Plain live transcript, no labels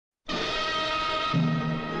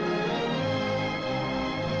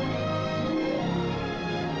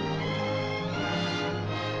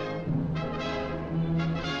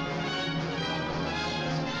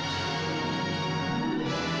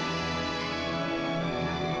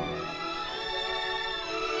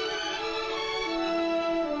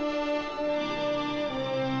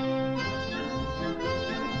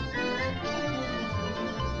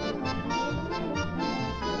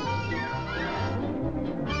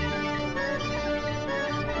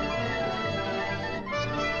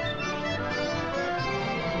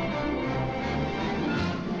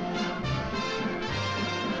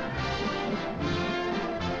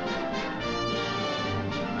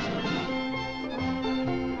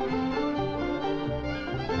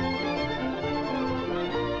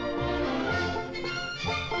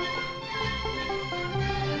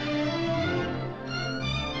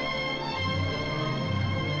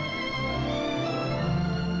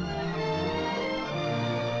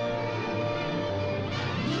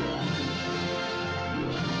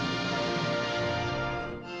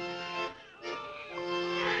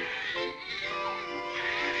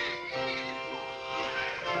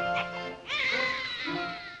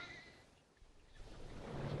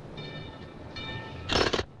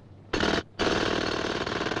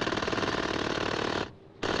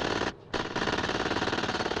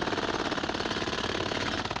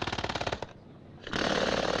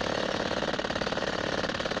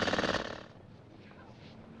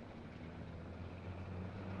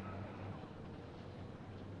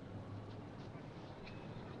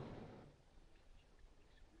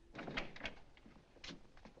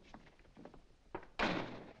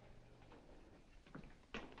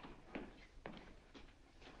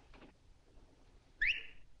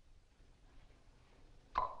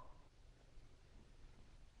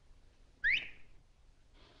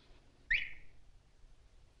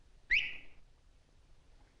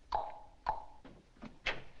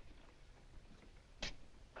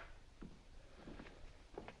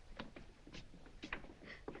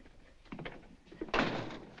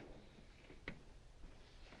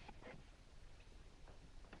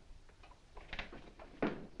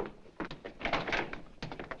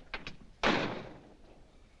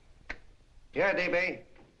Yeah, DB.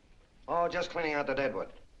 Oh, just cleaning out the deadwood.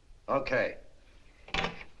 Okay.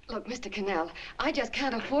 Look, Mr. Cannell, I just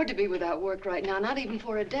can't afford to be without work right now, not even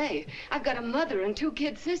for a day. I've got a mother and 2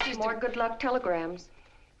 kid sisters. More good luck telegrams.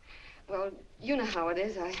 Well, you know how it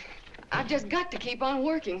is. I've just got to keep on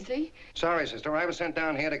working, see? Sorry, sister. I was sent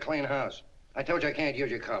down here to clean house. I told you I can't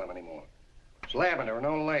use your column anymore. It's lavender and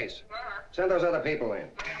no lace. Send those other people in.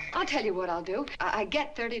 I'll tell you what I'll do. I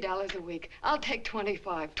get $30 a week. I'll take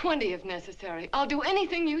 25, 20 if necessary. I'll do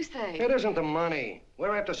anything you say. It isn't the money.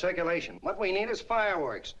 We're after circulation. What we need is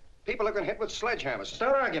fireworks. People who can hit with sledgehammers.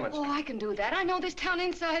 Start arguments. Oh, I can do that. I know this town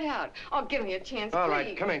inside out. Oh, give me a chance, All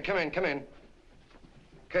please. right, come in.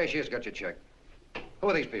 Cashier's got your check. Who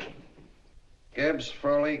are these people? Gibbs,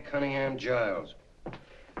 Furley, Cunningham, Giles.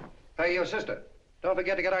 Hey, you sister. Don't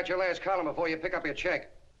forget to get out your last column before you pick up your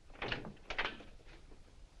check.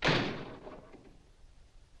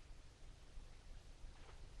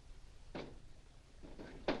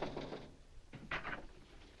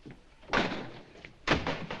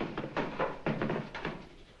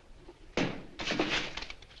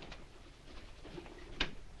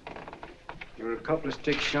 You're a couple of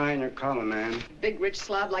sticks shy in your column, man. Big rich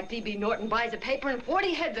slob like D.B. Norton buys a paper and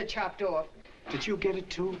 40 heads are chopped off. Did you get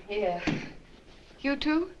it, too? Yeah. You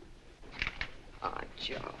too? Oh,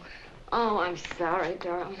 Joe. Oh, I'm sorry,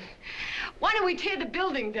 darling. Why don't we tear the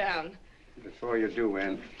building down? Before you do,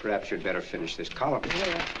 Ann, perhaps you'd better finish this column.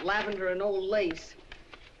 Yeah, lavender and old lace.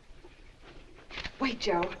 Wait,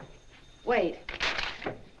 Joe. Wait.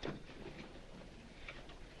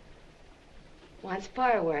 Wants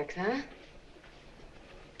fireworks, huh?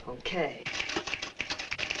 Okay.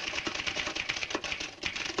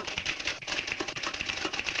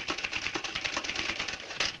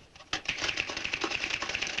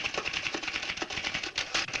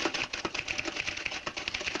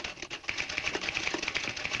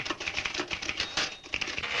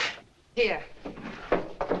 Here.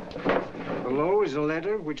 Below is a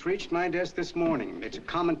letter which reached my desk this morning. It's a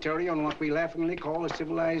commentary on what we laughingly call the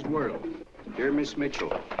civilized world. Dear Miss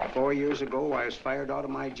Mitchell, 4 years ago, I was fired out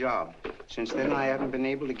of my job. Since then, I haven't been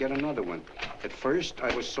able to get another one. At first,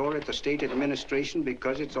 I was sore at the state administration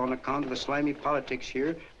because it's on account of the slimy politics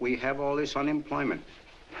here we have all this unemployment.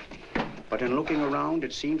 But in looking around,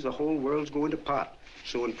 it seems the whole world's going to pot.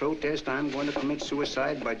 So in protest, I'm going to commit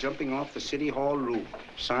suicide by jumping off the City Hall roof.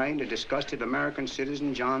 Signed, a disgusted American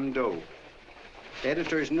citizen, John Doe.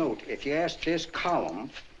 Editor's note, if you ask this column,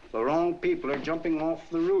 the wrong people are jumping off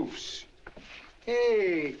the roofs.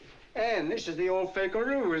 Hey, Ann, this is the old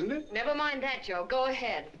Fakeroo, isn't it? Never mind that, Joe. Go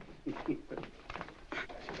ahead.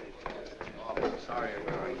 Sorry.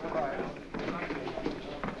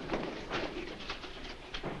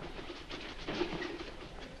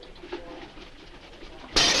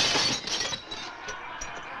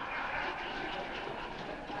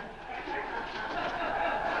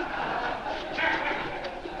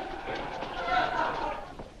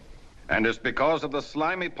 And it's because of the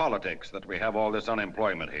slimy politics that we have all this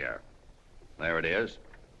unemployment here. There it is.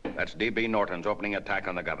 That's D.B. Norton's opening attack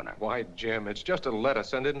on the governor. Why, Jim, it's just a letter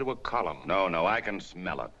sent into a column. No, I can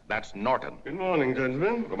smell it. That's Norton. Good morning,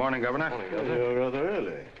 gentlemen. Good morning, Governor. Good morning, Governor. You're rather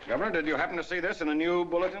early. Governor, did you happen to see this in a new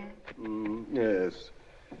bulletin? Yes.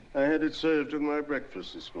 I had it served with my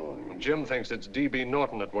breakfast this morning. Jim thinks it's D.B.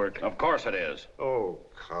 Norton at work. Of course it is. Oh,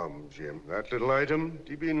 come, Jim. That little item,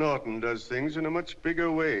 D.B. Norton does things in a much bigger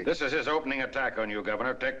way. This is his opening attack on you,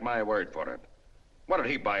 Governor. Take my word for it. What did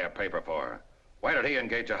he buy a paper for? Why did he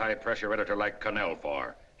engage a high-pressure editor like Cannell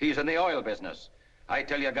for? He's in the oil business. I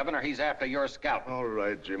tell you, Governor, he's after your scalp. All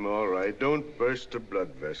right, Jim, all right. Don't burst a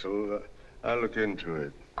blood vessel. I'll look into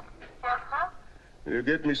it. Will you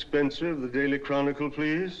get me Spencer of the Daily Chronicle,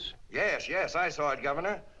 please? Yes, I saw it,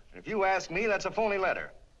 Governor. If you ask me, that's a phony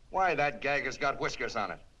letter. Why, that gagger's got whiskers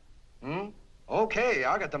on it. Okay,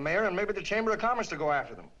 I'll get the mayor and maybe the Chamber of Commerce to go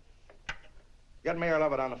after them. Get Mayor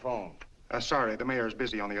Lovett on the phone. Sorry, the mayor's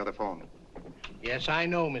busy on the other phone. Yes, I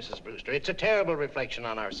know, Mrs. Brewster. It's a terrible reflection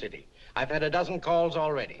on our city. I've had a dozen calls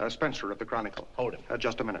already. Spencer of the Chronicle. Hold him.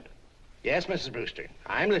 Just a minute. Yes, Mrs. Brewster.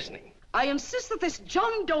 I'm listening. I insist that this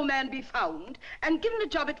John Doe man be found and given a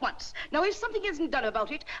job at once. Now, if something isn't done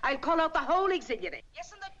about it, I'll call out the whole auxiliary.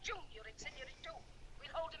 Yes, and the junior auxiliary, too. We'll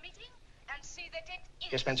hold a meeting and see that it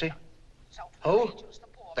is. Yes, Spencer? Who?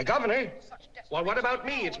 The governor? Well, what about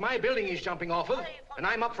me? It's my building he's jumping off of, and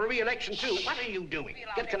I'm up for re-election, too. What are you doing?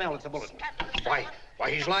 Get Cannell at the bulletin. Why,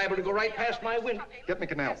 he's liable to go right past my window. Get me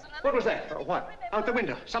Cannell. What was that? What? Out the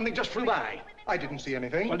window. Something just flew by. I didn't see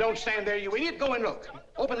anything. Well, don't stand there, you idiot. Go and look.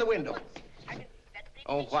 Open the window.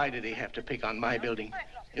 Oh, why did he have to pick on my building?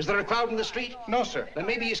 Is there a crowd in the street? No, sir. Then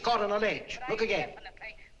maybe he's caught on a ledge. Look again.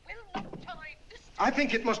 I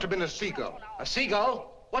think it must have been a seagull. A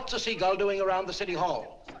seagull? What's a seagull doing around the city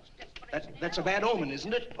hall? That's a bad omen,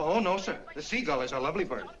 isn't it? Oh, no, sir. The seagull is a lovely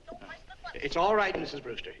bird. It's all right, Mrs.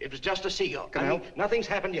 Brewster. It was just a seagull. Can I help? Nothing's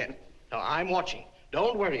happened yet. No, I'm watching.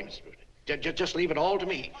 Don't worry, Mrs. Brewster. Just leave it all to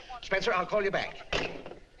me. Spencer, I'll call you back.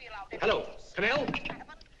 Hello, Canal?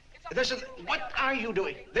 What are you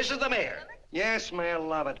doing? This is the mayor. Yes, Mayor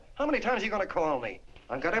Lovett. How many times are you going to call me?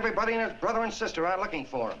 I've got everybody and his brother and sister out looking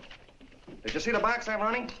for him. Did you see the box I'm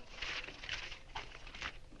running?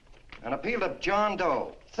 An appeal to John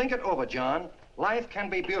Doe. Think it over, John. Life can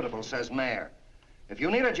be beautiful, says Mayor. If you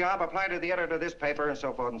need a job, apply to the editor of this paper and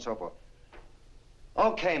so forth and so forth.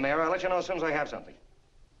 Okay, Mayor, I'll let you know as soon as I have something.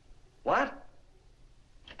 What?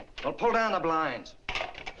 Well, pull down the blinds.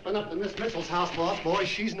 Went up to Miss Mitchell's house, boss. Boy,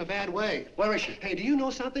 she's in a bad way. Where is she? Hey, do you know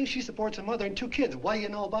something? She supports a mother and 2 kids. What do you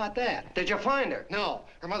know about that? Did you find her? No.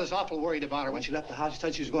 Her mother's awful worried about her. When she left the house, she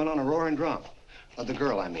said she was going on a roaring drunk. The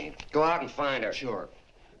girl, I mean. Go out and find her. Sure.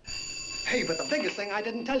 Hey, but the biggest thing I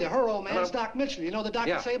didn't tell you, her old man's Doc Mitchell. You know the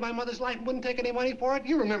doctor saved my mother's life and wouldn't take any money for it?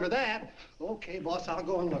 You remember that. Okay, boss, I'll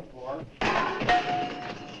go and look for her.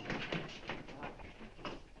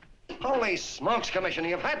 Holy smokes, Commissioner,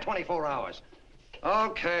 you've had 24 hours.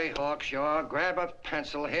 Okay, Hawkshaw, grab a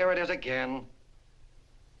pencil. Here it is again.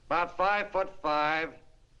 About 5'5",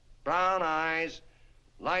 brown eyes,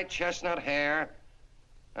 light chestnut hair,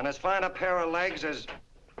 and as fine a pair of legs as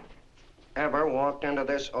ever walked into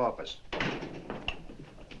this office.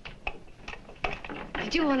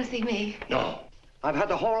 Did you want to see me? No. I've had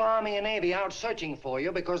the whole Army and Navy out searching for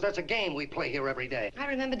you because that's a game we play here every day. I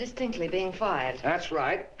remember distinctly being fired. That's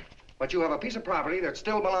right. But you have a piece of property that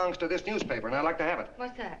still belongs to this newspaper, and I'd like to have it.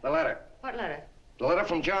 What's that? The letter. What letter? The letter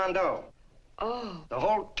from John Doe. Oh. The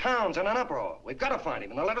whole town's in an uproar. We've got to find him,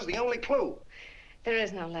 and the letter's the only clue. There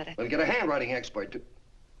is no letter. We'll get a handwriting expert to...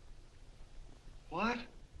 What?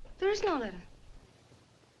 There is no letter.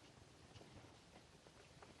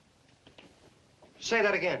 Say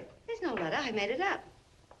that again. There's no letter. I made it up.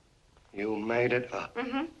 You made it up.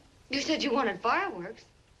 Mm-hmm. You said you wanted fireworks.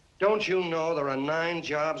 Don't you know there are 9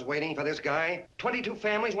 jobs waiting for this guy? 22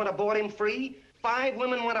 families want to board him free. 5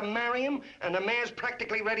 women want to marry him, and the mayor's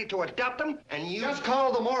practically ready to adopt him, and you... Just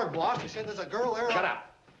call the morgue, boss. He said there's a girl there. Shut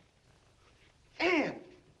up. Ann,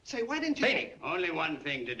 say, why didn't you... Beatty. Only one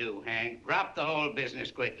thing to do, Hank. Drop the whole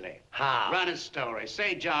business quickly. How? Run a story.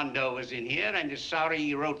 Say John Doe was in here and is sorry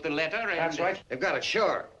he wrote the letter and... That's right. They've got it,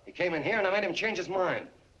 sure. He came in here, and I made him change his mind.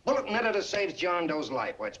 Bulletin editor saves John Doe's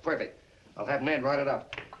life. Why, it's perfect. I'll have Ned write it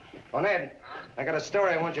up. Oh, Ned, I got a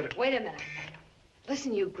story I want you to... Wait a minute.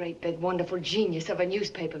 Listen, you great, big, wonderful genius of a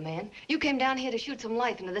newspaper man. You came down here to shoot some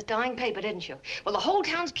life into this dying paper, didn't you? Well, the whole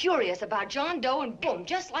town's curious about John Doe, and boom,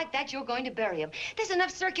 just like that, you're going to bury him. There's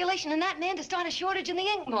enough circulation in that man to start a shortage in the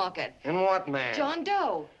ink market. In what man? John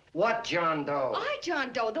Doe. What John Doe?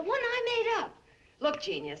 John Doe, the one I made up. Look,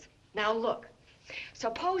 genius, now look.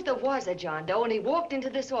 Suppose there was a John Doe and he walked into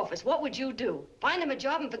this office. What would you do? Find him a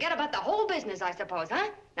job and forget about the whole business, I suppose, huh?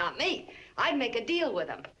 Not me. I'd make a deal with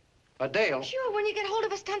him. A deal? Sure, when you get hold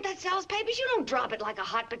of a stunt that sells papers, you don't drop it like a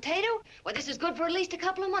hot potato. Well, this is good for at least a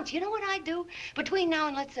couple of months. You know what I'd do? Between now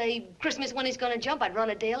and, let's say, Christmas when he's gonna jump, I'd run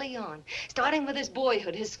a daily on. Starting with his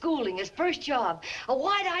boyhood, his schooling, his first job. A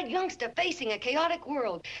wide-eyed youngster facing a chaotic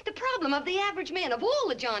world. The problem of the average man, of all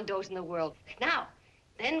the John Does in the world. Now,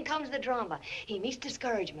 then comes the drama. He meets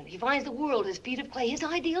discouragement. He finds the world his feet of clay. His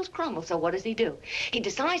ideals crumble, so what does he do? He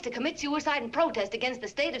decides to commit suicide and protest against the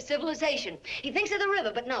state of civilization. He thinks of the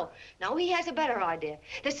river, but no, he has a better idea.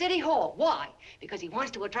 The city hall. Why? Because he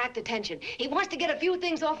wants to attract attention. He wants to get a few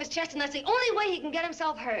things off his chest, and that's the only way he can get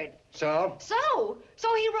himself heard. So?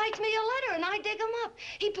 So he writes me a letter, and I dig him up.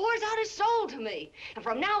 He pours out his soul to me. And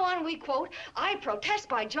from now on, we quote, I protest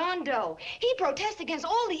by John Doe. He protests against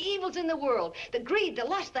all the evils in the world. The greed, the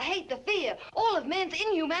lust, the hate, the fear. All of man's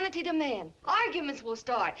inhumanity to man. Arguments will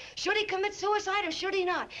start. Should he commit suicide or should he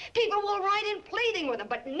not? People will write in pleading with him.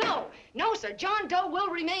 But no, sir. John Doe will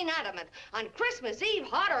remain adamant. On Christmas Eve,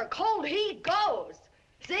 hot or cold, he goes.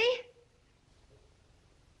 See?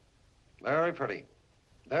 Very pretty.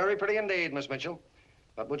 Very pretty indeed, Miss Mitchell.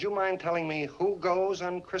 But would you mind telling me who goes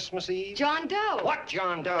on Christmas Eve? John Doe. What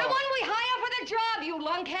John Doe? The one we hire for the job, you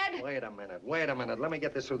lunkhead. Wait a minute. Let me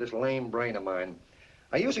get this through this lame brain of mine.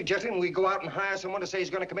 Are you suggesting we go out and hire someone to say he's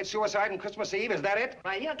going to commit suicide on Christmas Eve? Is that it?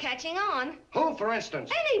 Well, you're catching on. Who, for instance?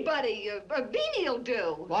 Anybody. Beanie'll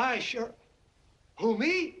do. Why, sure. Who,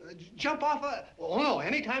 me? Jump off a... Oh, no,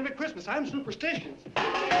 any time at Christmas. I'm superstitious.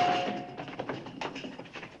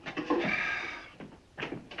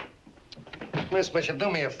 Miss Bishop, do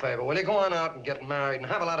me a favor. Will you go on out and get married and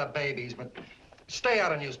have a lot of babies, but Stay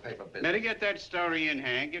out of newspaper business. Better get that story in,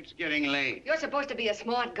 Hank. It's getting late. You're supposed to be a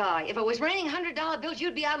smart guy. If it was raining $100 bills,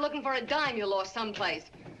 you'd be out looking for a dime you lost someplace.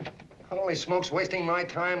 Holy smokes, wasting my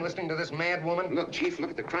time listening to this mad woman. Look, Chief, look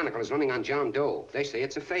at the Chronicle. It's running on John Doe. They say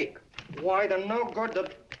it's a fake. Why the no good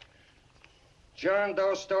the John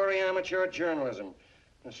Doe story amateur journalism.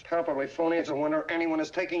 It's palpably phony. It's a wonder anyone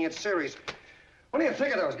is taking it serious. What do you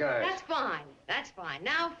think of those guys? That's fine. That's fine.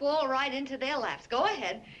 Now fall right into their laps. Go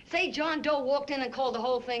ahead. Say John Doe walked in and called the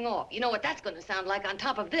whole thing off. You know what that's going to sound like on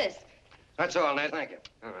top of this. That's all, Ned. Thank you.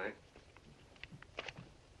 All right.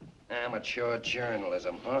 Amateur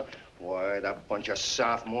journalism, huh? Why, that bunch of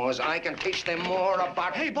sophomores, I can teach them more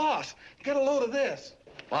about... Hey, boss, get a load of this.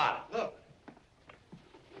 What? Look.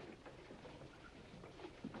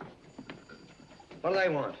 What do they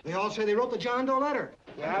want? They all say they wrote the John Doe letter.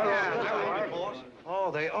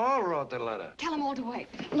 Oh, they all wrote the letter. Tell them all to wait.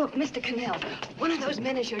 Look, Mr. Cannell, one of those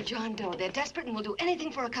men is your John Doe. They're desperate and will do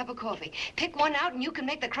anything for a cup of coffee. Pick one out and you can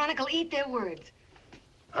make the Chronicle eat their words.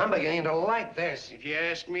 I'm beginning to like this. If you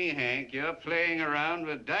ask me, Hank, you're playing around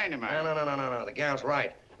with dynamite. No. The gal's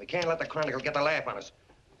right. We can't let the Chronicle get the laugh on us.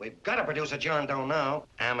 We've got to produce a John Doe now.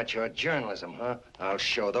 Amateur journalism, huh? I'll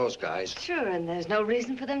show those guys. Sure, and there's no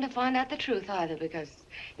reason for them to find out the truth either, because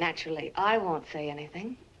naturally, I won't say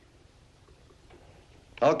anything.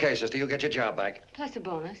 Okay, sister, you get your job back. Plus a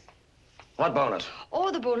bonus. What bonus? Oh,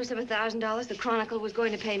 the bonus of $1,000 the Chronicle was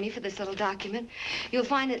going to pay me for this little document. You'll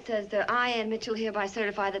find it says that I, Ann Mitchell, hereby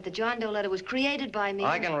certify that the John Doe letter was created by me.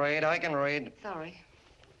 I can read. Sorry.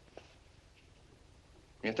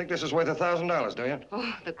 You think this is worth $1,000, do you?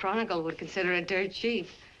 Oh, the Chronicle would consider it dirt cheap.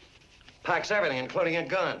 Packs everything, including a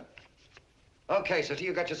gun. Okay, sister,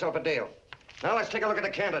 you got yourself a deal. Now let's take a look at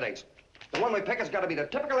the candidates. The one we pick has got to be the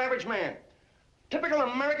typical average man. Typical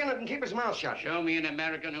American that can keep his mouth shut. Show me an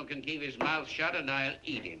American who can keep his mouth shut and I'll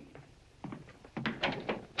eat him.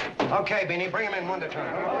 Okay, Beanie, bring him in one at a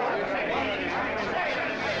time.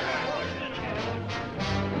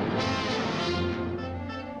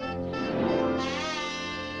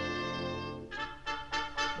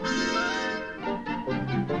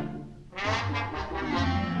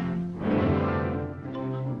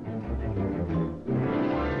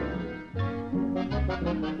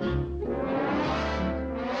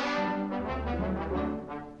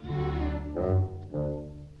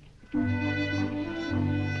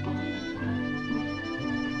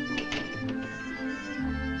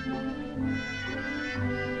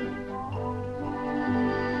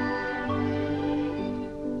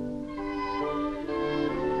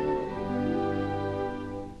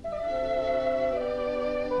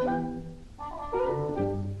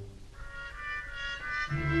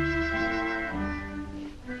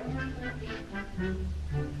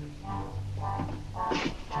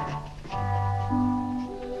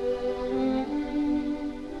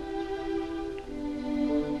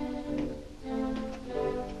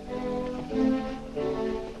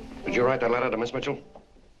 Did you write that letter to Miss Mitchell?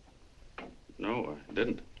 No, I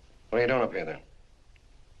didn't. What are you doing up here, then?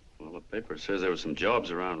 Well, the paper says there were some jobs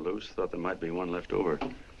around loose. Thought there might be one left over.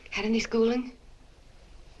 Had any schooling?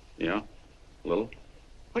 Yeah, a little.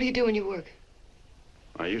 What do you do when you work?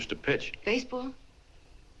 I used to pitch. Baseball?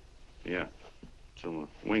 Yeah, so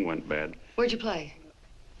my wing went bad. Where'd you play?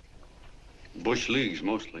 Bush leagues,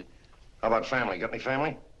 mostly. How about family? Got any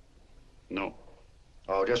family? No.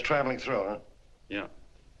 Oh, just traveling through, huh? Yeah,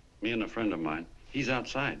 me and a friend of mine. He's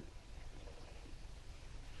outside.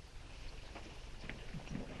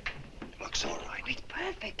 Looks all right. It's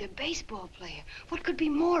perfect, a baseball player. What could be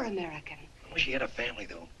more American? Wish he had a family,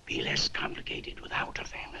 though. Be less complicated without a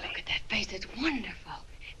family. Look at that face, it's wonderful.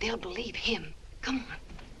 They'll believe him. Come on.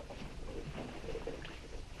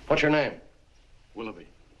 What's your name? Willoughby.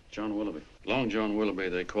 John Willoughby. Long John Willoughby,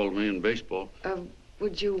 they called me in baseball.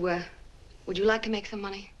 Would you like to make some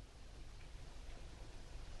money?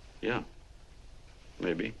 Yeah,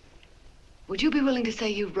 maybe. Would you be willing to say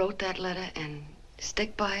you wrote that letter and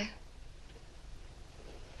stick by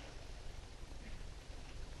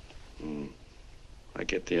it? I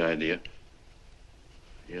get the idea.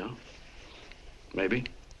 Yeah, maybe.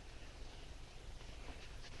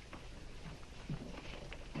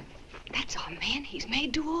 That's our man. He's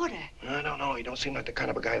made to order. I don't know. He don't seem like the kind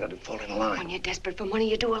of a guy that'd fall in line. When you're desperate for money,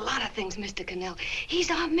 you do a lot of things, Mr. Cannell. He's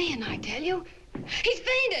our man, I tell you. He's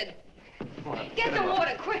fainted. Come on, Get the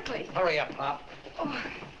water quickly. Hurry up, Pop. Oh.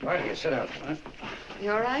 Right here, sit down.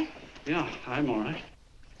 You all right? Yeah, I'm all right.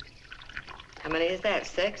 How many is that,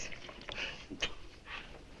 6?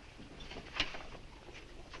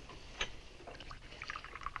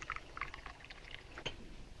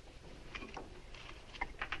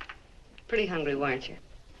 Pretty hungry, weren't you?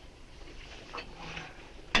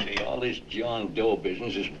 All this John Doe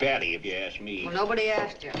business is batty, if you ask me. Well, nobody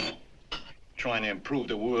asked you. Trying to improve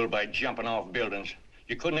the world by jumping off buildings.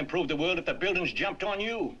 You couldn't improve the world if the buildings jumped on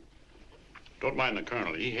you. Don't mind the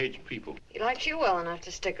colonel. He hates people. He likes you well enough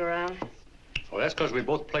to stick around. Well, that's because we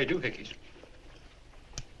both play doohickeys.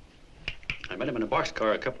 I met him in a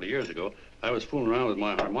boxcar a couple of years ago. I was fooling around with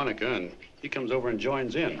my harmonica, and he comes over and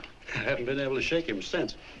joins in. I haven't been able to shake him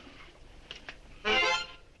since.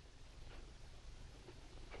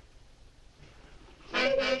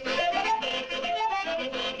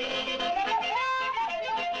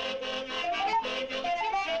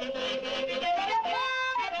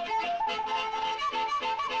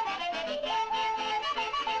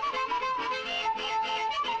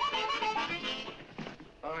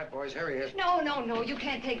 Here he is. No, you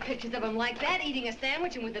can't take pictures of him like that, eating a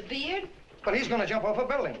sandwich and with a beard. But he's going to jump off a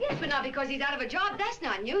building. Yes, but not because he's out of a job. That's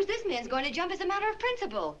not news. This man's going to jump as a matter of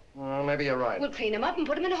principle. Well, maybe you're right. We'll clean him up and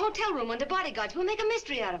put him in a hotel room under bodyguards. We'll make a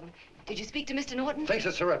mystery out of him. Did you speak to Mr. Norton? Thinks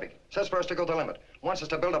it's terrific. Says for us to go the limit. Wants us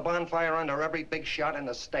to build a bonfire under every big shot in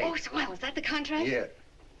the state. Oh, swell. Is that the contract? Yeah.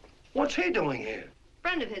 What's he doing here?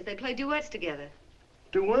 Friend of his. They play duets together.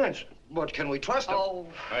 Duets? But can we trust him? Oh.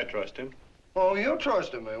 I trust him. Oh, you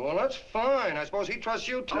trusted me. Well, that's fine. I suppose he trusts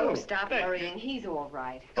you, too. Oh, stop worrying. He's all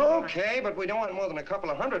right. Okay, but we don't want more than a couple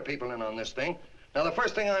of hundred people in on this thing. Now, the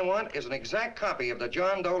first thing I want is an exact copy of the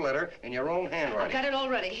John Doe letter in your own handwriting. I've got it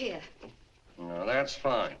already. Here. No, that's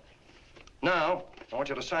fine. Now, I want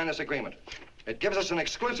you to sign this agreement. It gives us an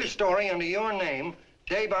exclusive story under your name,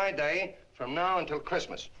 day by day, from now until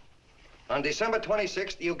Christmas. On December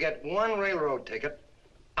 26th, you get one railroad ticket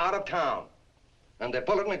out of town. And the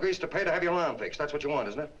bulletin agrees to pay to have your lawn fixed. That's what you want,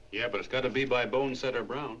 isn't it? Yeah, but it's got to be by Bonesetter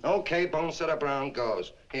Brown. Okay, Bonesetter Brown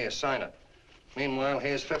goes. Here, sign it. Meanwhile,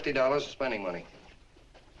 here's $50 spending money.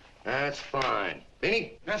 That's fine.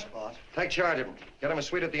 Beanie? Yes, boss. Take charge of him. Get him a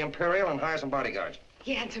suite at the Imperial and hire some bodyguards.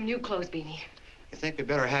 Yeah, and some new clothes, Beanie. You think we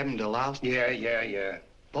better have him to louse? Yeah.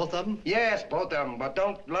 Both of them? Yes, both of them, but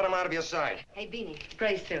don't let them out of your sight. Hey, Beanie,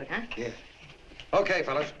 gray suit, huh? Yeah. Okay,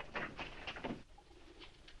 fellas.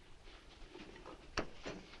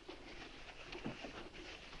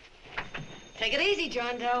 Take it easy,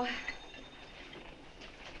 John Doe.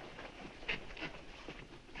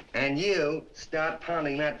 And you start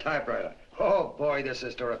pounding that typewriter. Oh, boy, this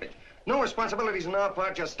is terrific. No responsibilities on our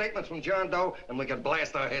part, just statements from John Doe, and we can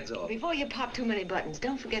blast our heads off. Before you pop too many buttons,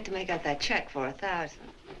 don't forget to make out that check for 1,000.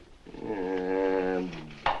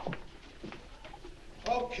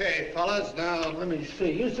 Okay, fellas, now, let me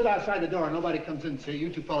see. You sit outside the door. Nobody comes in, see?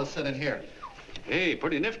 You two fellas sit in here. Hey,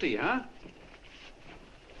 pretty nifty, huh?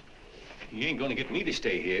 You ain't gonna get me to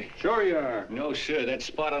stay here. Sure you are. No, sir. That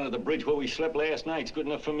spot under the bridge where we slept last night's good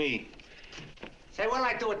enough for me. Say, what'll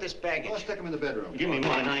I do with this baggage? Well, stick him in the bedroom. Give me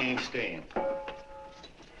mine. I ain't staying.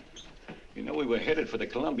 You know, we were headed for the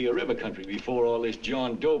Columbia River country before all this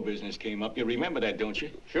John Doe business came up. You remember that, don't you?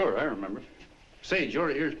 Sure, I remember. Say, did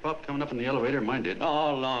your ears pop coming up in the elevator? Mine did.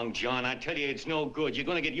 All along, John. I tell you, it's no good. You're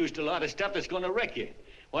gonna get used to a lot of stuff that's gonna wreck you.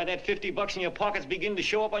 Why, that $50 in your pocket's beginning to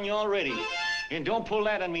show up on you already. And don't pull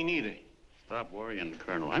that on me, neither. Stop worrying,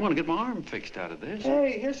 Colonel. I'm going to get my arm fixed out of this.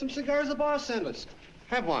 Hey, here's some cigars the boss sent us.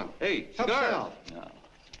 Have one. Hey, Help cigars. yourself. No.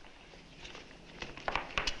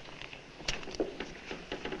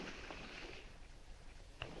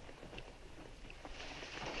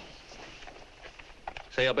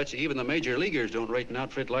 Say, I'll bet you even the major leaguers don't rate an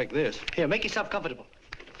outfit like this. Here, make yourself comfortable.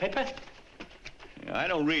 Paper? Yeah, I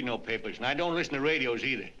don't read no papers, and I don't listen to radios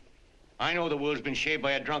either. I know the world's been shaped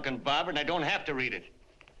by a drunken barber, and I don't have to read it.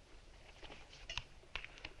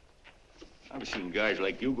 I've seen guys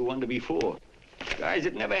like you go under before. Guys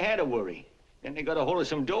that never had a worry. Then they got a hold of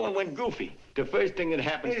some dough and went goofy. The first thing that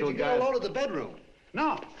happens to a guy... Hey, did you get a load of the bedroom?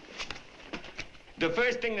 No. The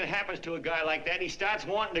first thing that happens to a guy like that, he starts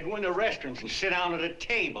wanting to go into restaurants and sit down at a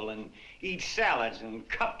table and eat salads and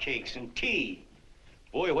cupcakes and tea.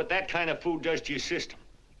 Boy, what that kind of food does to your system.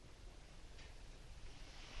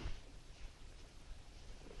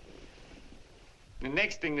 The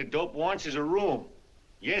next thing the dope wants is a room.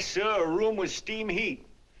 Yes, sir, a room with steam heat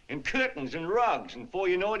and curtains and rugs. And before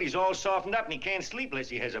you know it, he's all softened up and he can't sleep unless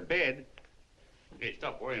he has a bed. Hey,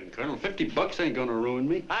 stop worrying, Colonel. $50 ain't gonna ruin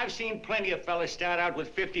me. I've seen plenty of fellas start out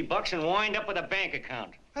with $50 and wind up with a bank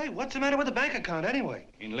account. Hey, what's the matter with the bank account anyway?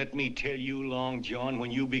 And let me tell you, Long John,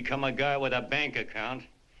 when you become a guy with a bank account,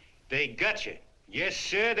 they got you. Yes,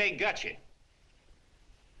 sir, they got you.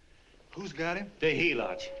 Who's got him? The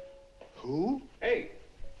helots. Who? Hey,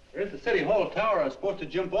 there's the City Hall tower I was supposed to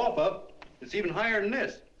jump off of. It's even higher than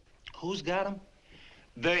this. Who's got him?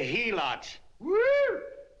 The helots. Woo!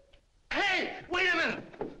 Hey, wait a minute!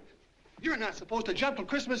 You're not supposed to jump till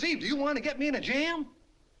Christmas Eve. Do you want to get me in a jam?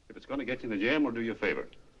 If it's going to get you in the jam, I'll do you a favor.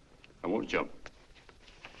 I won't jump.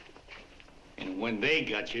 And when they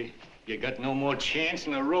got you, you got no more chance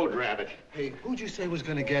than a road rabbit. Hey, who'd you say was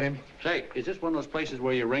going to get him? Say, is this one of those places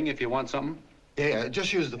where you ring if you want something? Yeah,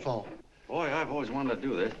 just use the phone. Boy, I've always wanted to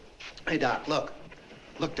do this. Hey, Doc, look.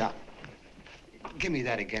 Look, Doc. Give me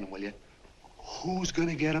that again, will you? Who's going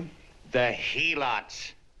to get him? The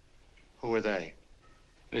helots. Who are they?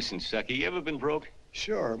 Listen, Sucky, you ever been broke?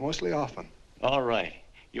 Sure, mostly often. All right.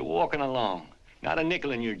 You're walking along. Not a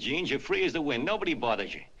nickel in your jeans. You're free as the wind. Nobody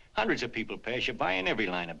bothers you. Hundreds of people pass you by in every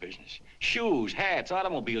line of business. Shoes, hats,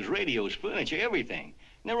 automobiles, radios, furniture, everything.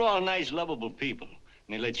 And they're all nice, lovable people.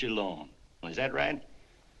 And they let you alone. Is that right?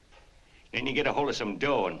 Then you get a hold of some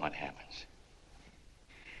dough, and what happens?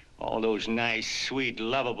 All those nice, sweet,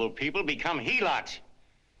 lovable people become helots.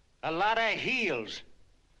 A lot of heels.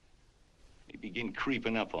 They begin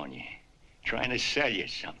creeping up on you, trying to sell you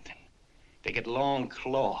something. They get long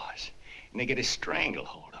claws, and they get a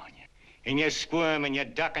stranglehold on you. And you squirm, and you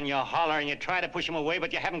duck, and you holler, and you try to push them away,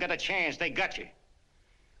 but you haven't got a chance. They got you.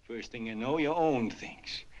 First thing you know, you own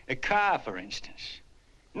things. A car, for instance.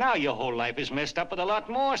 Now your whole life is messed up with a lot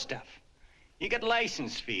more stuff. You get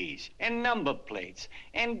license fees, and number plates,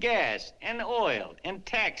 and gas, and oil, and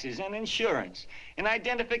taxes, and insurance, and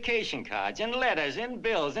identification cards, and letters, and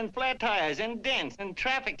bills, and flat tires, and dents, and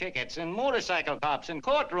traffic tickets, and motorcycle cops, and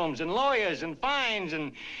courtrooms, and lawyers, and fines,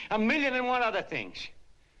 and 1,000,001 other things.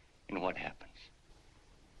 And what happens?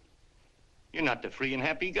 You're not the free and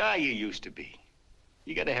happy guy you used to be.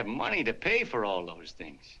 You gotta have money to pay for all those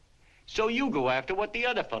things. So you go after what the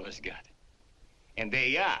other fellas got. And there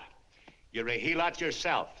you are. You're a helot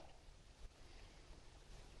yourself.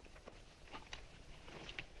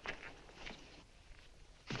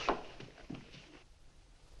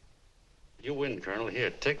 You win, Colonel.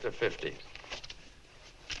 Here, take the 50.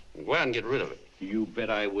 Go out and get rid of it. You bet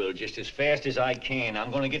I will, just as fast as I can. I'm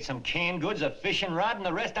gonna get some canned goods, a fishing rod, and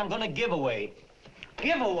the rest I'm gonna give away.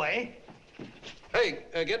 Give away? Hey,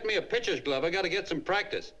 get me a pitcher's glove. I gotta get some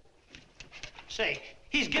practice. Say,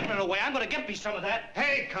 he's giving it away. I'm gonna get me some of that.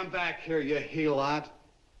 Hey, come back here, you helot.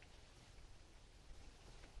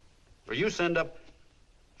 Well, you send up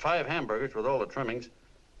 5 hamburgers with all the trimmings,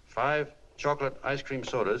 5 chocolate ice cream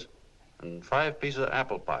sodas, and 5 pieces of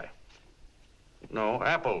apple pie. No,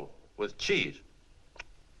 apple with cheese.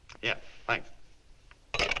 Yeah, thanks.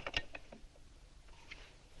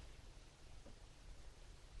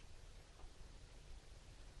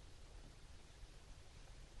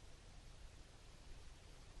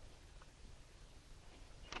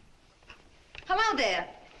 Hello there.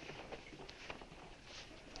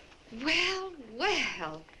 Well,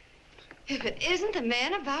 well. If it isn't the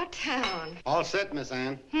man about town. All set, Miss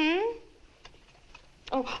Ann.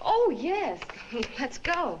 Oh, yes. Let's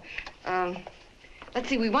go. Let's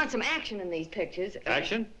see, we want some action in these pictures.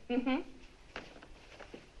 Action?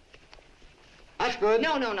 That's good.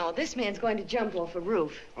 No. This man's going to jump off a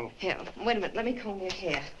roof. Oh. Here, wait a minute. Let me comb your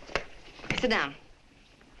hair. Sit down.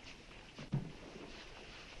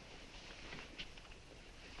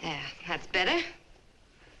 There, that's better.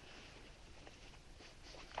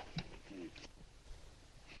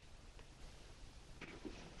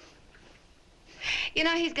 You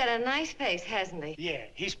know, he's got a nice face, hasn't he? Yeah,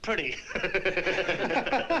 he's pretty.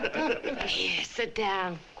 Here, sit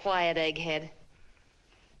down. Quiet, egghead.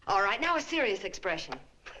 All right, now a serious expression.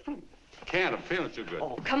 Can't. I'm feeling too good.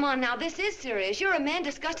 Oh, come on now. This is serious. You're a man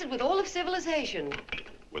disgusted with all of civilization.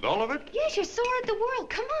 With all of it? Yes, you're sore at the world.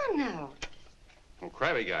 Come on now. Oh,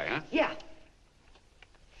 crabby guy, huh? Yeah.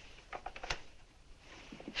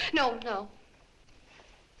 No.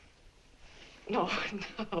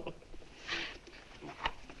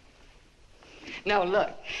 No, look.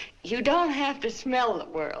 You don't have to smell the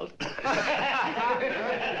world.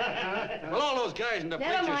 Well, all those guys in the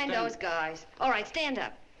picture Never mind those guys. All right, stand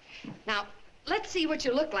up. Now, let's see what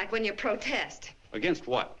you look like when you protest. Against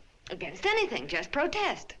what? Against anything. Just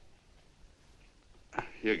protest.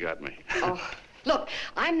 You got me. Oh, look,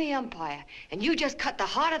 I'm the umpire, and you just cut the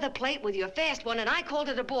heart of the plate with your fast one, and I called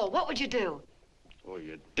it a ball. What would you do? Oh,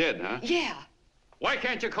 you did, huh? Yeah. Why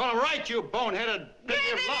can't you call him right, you boneheaded... Grab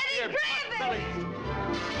it, Eddie, grab it!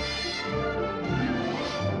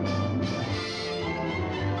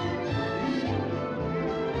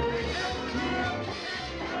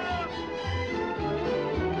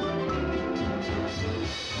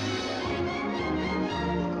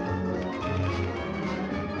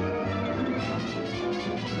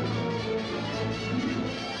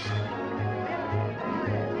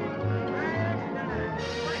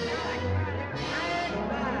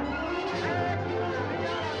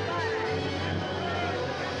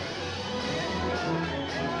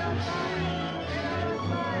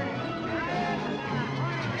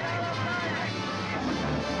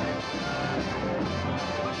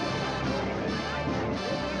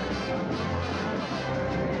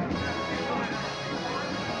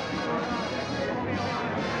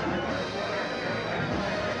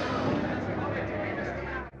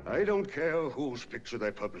 I don't care whose picture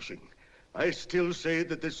they're publishing. I still say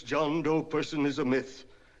that this John Doe person is a myth,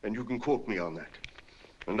 and you can quote me on that.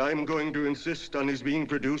 And I'm going to insist on his being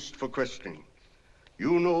produced for questioning.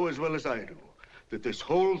 You know as well as I do that this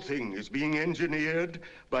whole thing is being engineered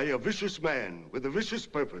by a vicious man with a vicious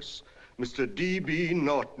purpose, Mr. D.B.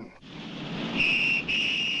 Norton.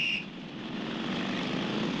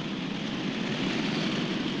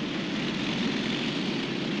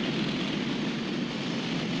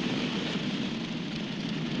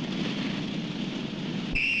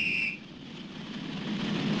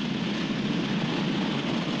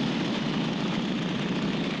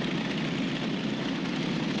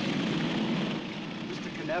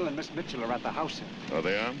 And Miss Mitchell are at the house, sir. Oh,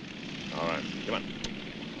 they are? All right. Come on.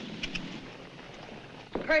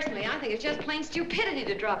 Personally, I think it's just plain stupidity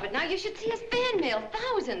to drop it. Now, you should see his fan mail,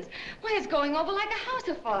 thousands. Why, it's going over like a house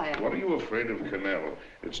afire. What are you afraid of, Canal?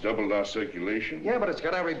 It's doubled our circulation. Yeah, but it's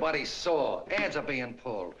got everybody sore. Ads are being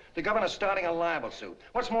pulled. The governor's starting a libel suit.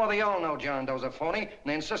 What's more, they all know John Doe's a phony, and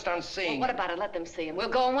they insist on seeing Well, what about it? Let them see him. We'll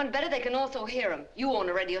go on one better. They can also hear him. You own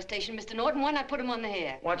a radio station, Mr. Norton. Why not put him on the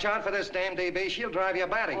air? Watch out for this damn DB. She'll drive you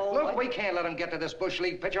batty. Oh, Look, we can't let him get to this Bush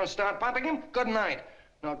League pitcher and start popping him. Good night.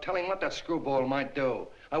 Now, tell him what that screwball might do.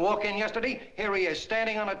 I walk in yesterday, here he is,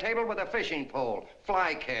 standing on a table with a fishing pole,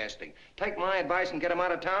 fly casting. Take my advice and get him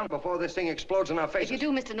out of town before this thing explodes in our faces. If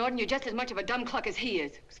you do, Mr. Norton, you're just as much of a dumb cluck as he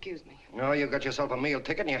is. Excuse me. No, you got yourself a meal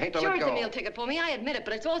ticket and you hate to Sure, let go. it's a meal ticket for me, I admit it,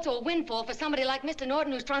 but it's also a windfall for somebody like Mr.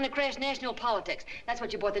 Norton who's trying to crash national politics. That's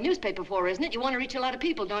what you bought the newspaper for, isn't it? You want to reach a lot of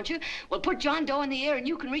people, don't you? Well, put John Doe in the air and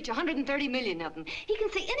you can reach 130 million of them. He can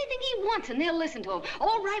say anything he wants and they'll listen to him.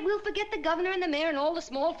 All right, we'll forget the governor and the mayor and all the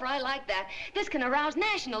small fry like that. This can arouse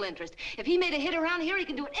national interest. If he made a hit around here, he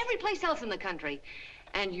can do it every place else in the country.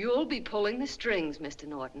 And you'll be pulling the strings, Mr.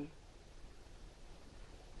 Norton.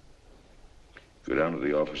 Go down to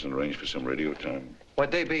the office and arrange for some radio time. Why,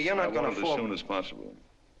 DB, you're not going to I want it as soon as possible.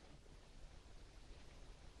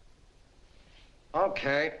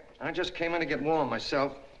 Okay. I just came in to get warm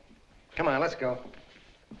myself. Come on, let's go.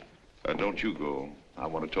 Don't you go. I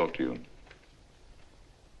want to talk to you.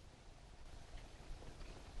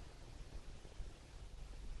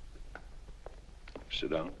 Sit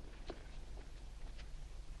down.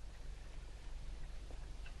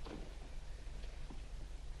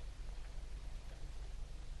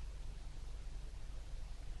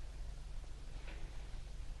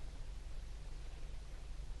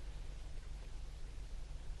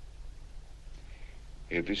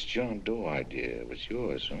 Hey, this John Doe idea was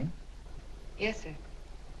yours, huh? Yes, sir.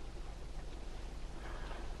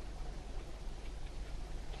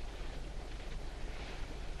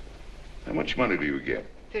 How much money do you get?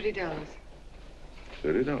 $30.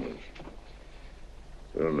 $30.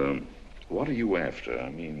 Well, what are you after? I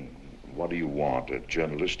mean, what do you want? A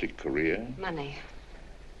journalistic career? Money.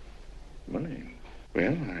 Money?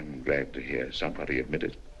 Well, I'm glad to hear somebody admit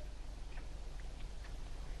it.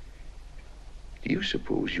 Do you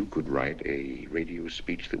suppose you could write a radio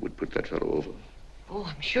speech that would put that fellow over? Oh,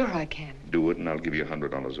 I'm sure I can. Do it, and I'll give you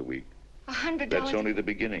 $100 a week. $100? That's only the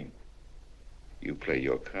beginning. You play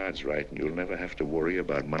your cards right, and you'll never have to worry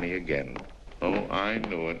about money again. Oh, I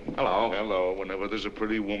know it. Hello. Hello. Whenever there's a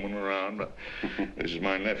pretty woman around. This is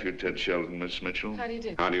my nephew, Ted Sheldon, Miss Mitchell. How do you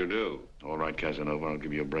do? How do you do? All right, Casanova, I'll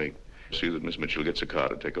give you a break. See that Miss Mitchell gets a car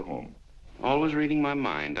to take her home. Always reading my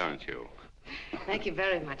mind, aren't you? Thank you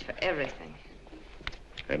very much for everything.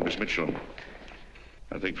 And Miss Mitchell,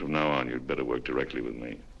 I think from now on you'd better work directly with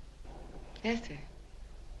me. Yes, sir.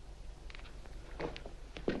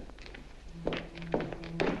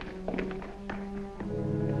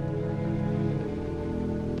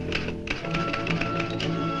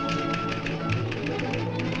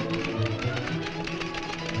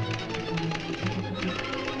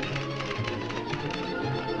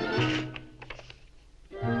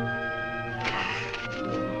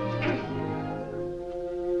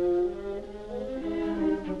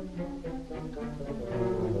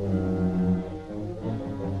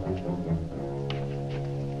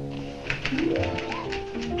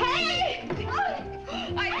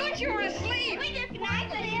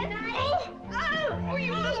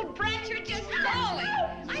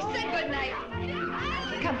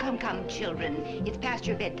 Come, children. It's past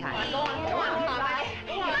your bedtime. Go on, Mama.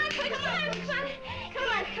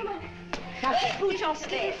 Come on. Now, spooch off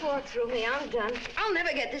Stick your fork through me. I'm done. I'll never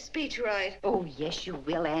get this speech right. Oh, yes, you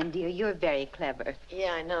will, Ann, dear. You're very clever.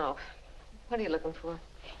 Yeah, I know. What are you looking for?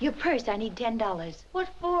 Your purse. I need $10. What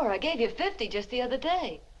for? I gave you 50 just the other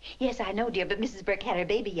day. Yes, I know, dear, but Mrs. Burke had her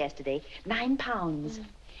baby yesterday. 9 pounds.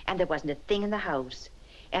 And there wasn't a thing in the house.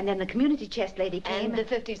 And then the community chest lady came. And the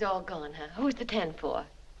 50's all gone, huh? Who's the 10 for?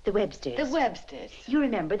 The Websters. The Websters. You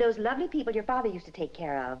remember those lovely people your father used to take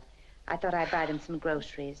care of. I thought I'd buy them some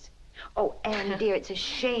groceries. Oh, Anne, dear, it's a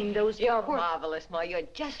shame those You're marvelous, Ma. You're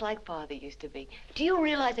just like Father used to be. Do you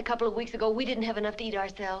realize a couple of weeks ago we didn't have enough to eat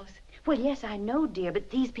ourselves? Well, yes, I know, dear, but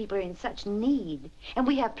these people are in such need. And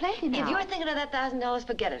we have plenty now. If you're thinking of that $1,000,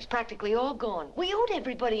 forget it. It's practically all gone. We owed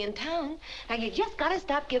everybody in town. Now, you just gotta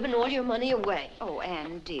stop giving all your money away. Oh,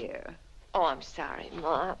 Anne, dear. Oh, I'm sorry,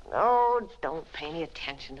 Ma. Oh, don't pay any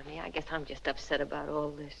attention to me. I guess I'm just upset about all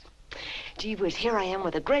this. Gee whiz, here I am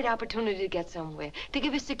with a great opportunity to get somewhere, to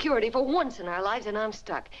give us security for once in our lives, and I'm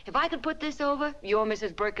stuck. If I could put this over, your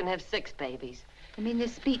Mrs. Burke can have 6 babies. You mean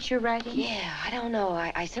this speech you're writing? Yeah, I don't know.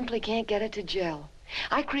 I simply can't get it to gel.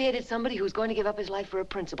 I created somebody who's going to give up his life for a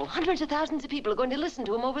principle. Hundreds of thousands of people are going to listen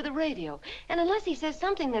to him over the radio. And unless he says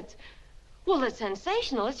something that's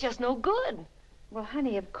sensational, it's just no good. Well,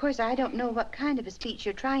 honey, of course, I don't know what kind of a speech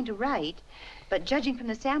you're trying to write, but judging from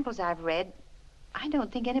the samples I've read, I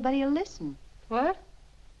don't think anybody will listen. What?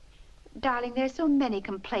 Darling, there's so many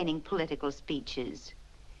complaining political speeches.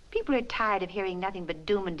 People are tired of hearing nothing but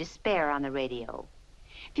doom and despair on the radio.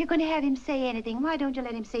 If you're going to have him say anything, why don't you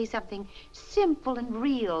let him say something simple and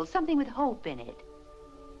real, something with hope in it?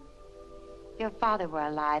 If your father were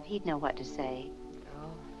alive, he'd know what to say.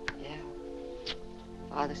 Oh, yeah.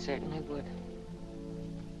 Father certainly would.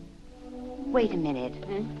 Wait a minute.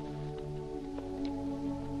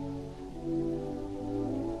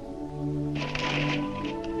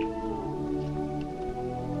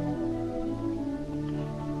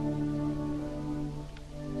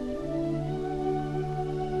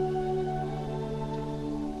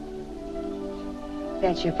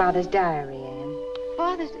 That's your father's diary, Anne.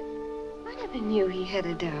 Father's... I never knew he had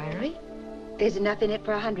a diary. There's enough in it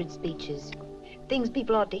for 100 speeches. Things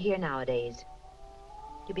people ought to hear nowadays.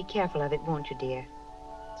 You'll be careful of it, won't you, dear?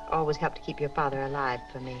 It's always helped to keep your father alive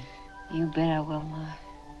for me. You bet I will, Ma.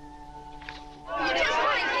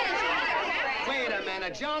 Wait a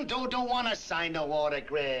minute. John Doe don't want to sign no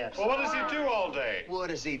autographs. Well, what does he do all day? What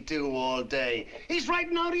does he do all day? He's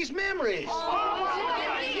writing out his memories.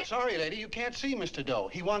 Sorry, lady, you can't see Mr. Doe.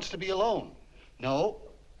 He wants to be alone. No,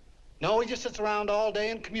 he just sits around all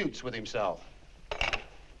day and commutes with himself.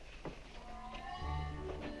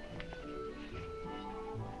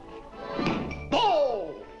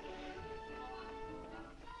 Boom!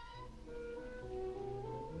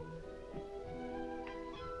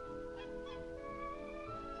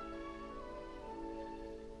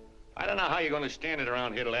 I don't know how you're going to stand it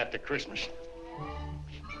around here till after Christmas.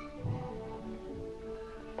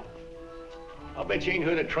 I'll bet you ain't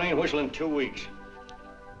heard a train whistle in 2 weeks.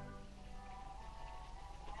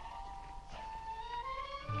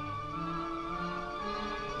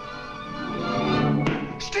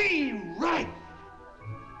 Steve, right!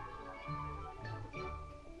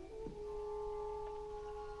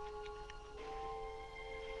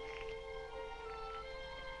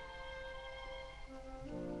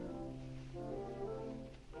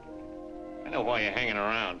 I know why you're hanging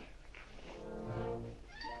around.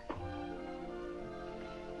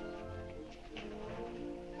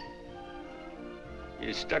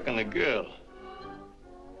 You're stuck on the girl.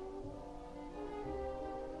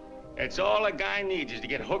 That's all a guy needs, is to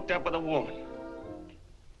get hooked up with a woman.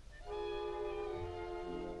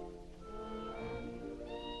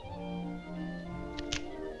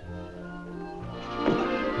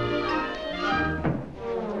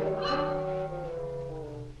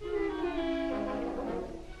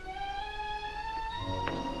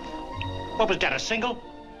 What was that, a single?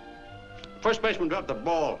 First baseman dropped the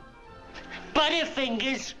ball.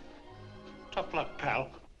 Butterfingers. Tough luck, pal.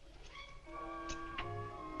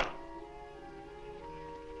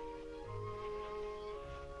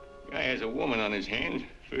 Guy has a woman on his hands.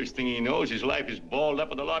 First thing he knows, his life is balled up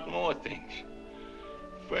with a lot more things.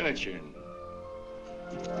 Furniture and...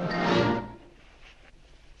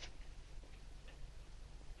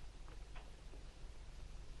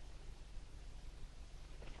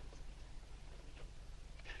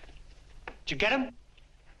 Did you get him?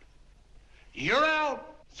 You're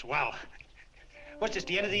out. Swell. What's this,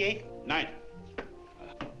 the end of the 8th? 9th.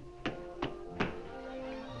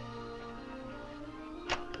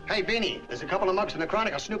 Hey, Beanie, there's a couple of mugs from the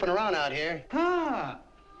Chronicle snooping around out here. Huh.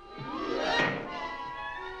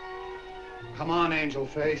 Come on, Angel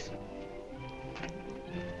Face.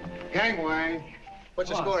 Gangway. What's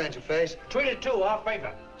the score, Angel Face? 3-2, our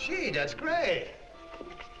favor. Gee, that's great.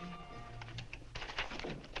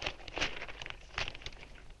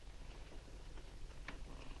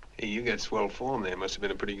 Hey, you got swell form there. Must have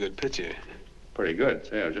been a pretty good pitcher. Pretty good.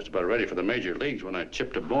 Say, I was just about ready for the major leagues when I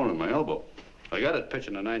chipped a bone in my elbow. I got it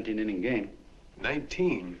pitching a 19-inning game.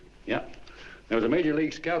 19? Yeah. There was a major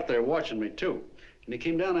league scout there watching me, too. And he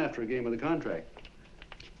came down after a game with a contract.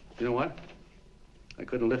 You know what? I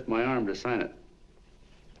couldn't lift my arm to sign it.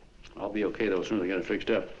 I'll be okay, though, as soon as I get it fixed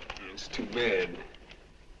up. It's too bad.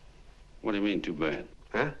 What do you mean, too bad?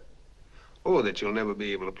 Huh? Oh, that you'll never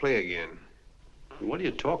be able to play again. What are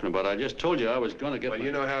you talking about? I just told you I was going to get Well,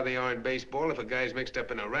 you know how they are in baseball if a guy's mixed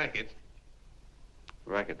up in a racket.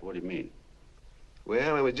 Racket? What do you mean?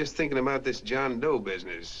 Well, I was just thinking about this John Doe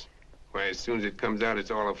business. Why, as soon as it comes out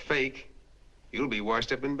it's all a fake, you'll be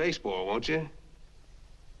washed up in baseball, won't you?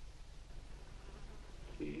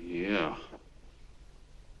 Yeah.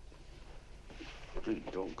 Hey,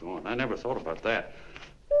 doggone. I never thought about that.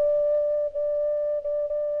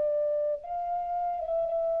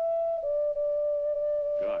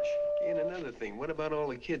 Gosh. And another thing, what about all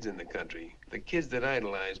the kids in the country? The kids that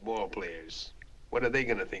idolize ball players. What are they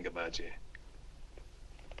gonna think about you?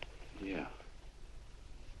 Yeah.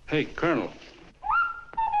 Hey, Colonel.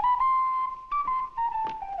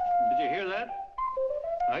 Did you hear that?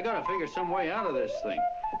 I gotta figure some way out of this thing.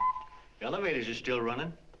 The elevators are still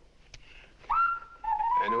running.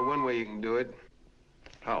 I know one way you can do it.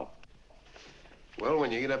 How? Well,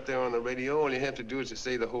 when you get up there on the radio, all you have to do is to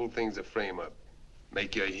say the whole thing's a frame-up.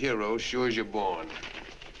 Make you a hero sure as you're born.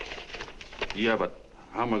 Yeah, but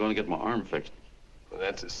how am I gonna get my arm fixed? Well,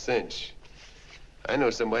 that's a cinch. I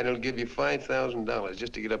know somebody that'll give you $5,000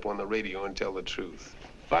 just to get up on the radio and tell the truth.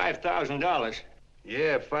 $5,000?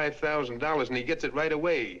 Yeah, $5,000, and he gets it right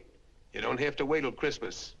away. You don't have to wait till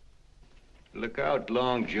Christmas. Look out,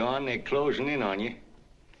 Long John. They're closing in on you.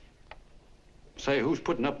 Say, who's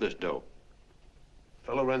putting up this dough?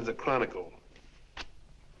 Fellow runs the Chronicle.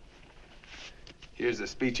 Here's the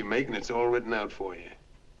speech you make, and it's all written out for you.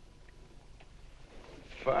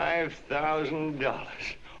 $5,000.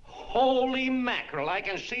 Holy mackerel, I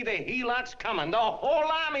can see the helots coming, the whole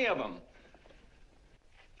army of them.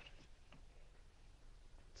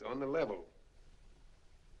 It's on the level.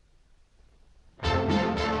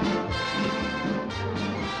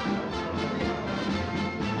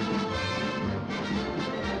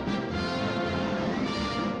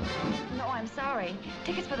 No, I'm sorry.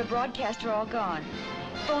 Tickets for the broadcast are all gone.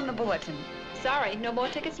 Phone the bulletin. Sorry, no more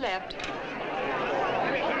tickets left.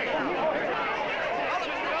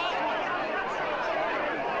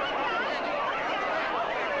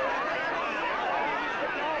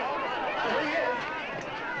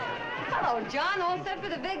 Hello, John. All set for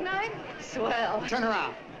the big night? Swell. Turn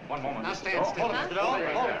around. One moment. Now stand still. Hold it, Mr.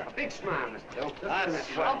 Doe. Hold it. A big smile, Mr. Doe.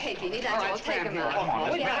 That's right. Okay, Jeannie, that's All right, all. Take stand him out.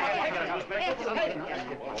 here. Come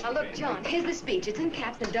on, Now, look, John, here's the speech. It's in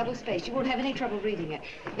caps and double-spaced. You won't have any trouble reading it.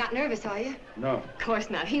 Not nervous, are you? No. Of course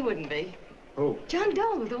not. He wouldn't be. Who? John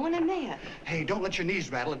Doe, the one in there. Hey, don't let your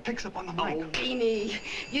knees rattle. It picks up on the mic. Oh, Beanie,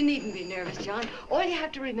 you needn't be nervous, John. All you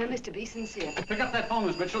have to remember is to be sincere. Pick up that phone,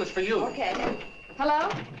 Miss Mitchell. It's for you. Okay. Hello?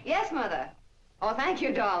 Yes, Mother. Oh, thank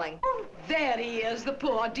you, darling. Oh, there he is, the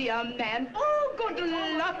poor dear man. Oh, good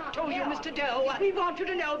luck to you, Mr. Doe. We want you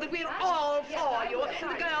to know that we're all for you.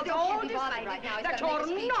 The girls all decided that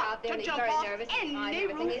you're not to jump off any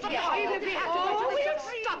roof at all. Oh, we'll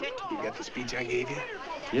stop it. You got the speech I gave you?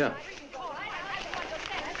 Yeah.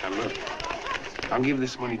 Now, look. I'll give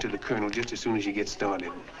this money to the colonel just as soon as you get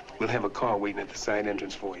started. We'll have a car waiting at the side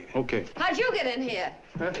entrance for you. Okay. How'd you get in here?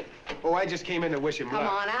 Huh? Oh, I just came in to wish him luck. Come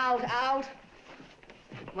on, out.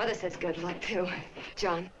 Mother says good luck, too.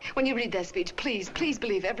 John, when you read that speech, please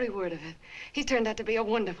believe every word of it. He's turned out to be a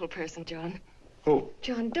wonderful person, John. Who?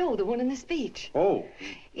 John Doe, the one in the speech. Oh.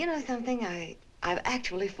 You know something? I've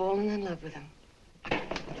actually fallen in love with him.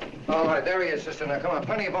 All right, there he is, sister. Now, come on,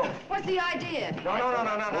 plenty of both. What's the idea? No,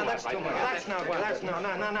 that's too much.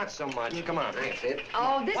 Not so much. Come on, that's it.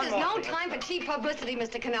 Oh, this is no time for cheap publicity,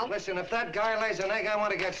 Mr. Cannell. Listen, if that guy lays an egg, I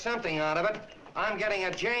want to get something out of it. I'm getting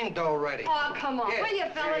a Jane Doe ready. Oh, come on. Here. Will you,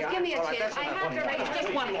 fellas? Here you Give me a are. All right, chance. that's I enough. have to raise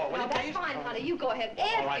Just one more, will No, you, that's please? fine, honey. You go ahead.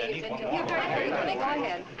 All right, I need one more. You're very good. Go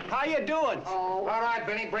ahead. How you doing? Oh. All right,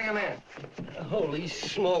 Benny, bring him in. Holy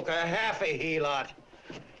smoke, a half a helot.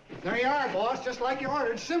 There you are, boss, just like you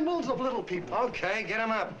ordered. Symbols of little people. Okay, get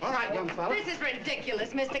him up. All right, young fella. This is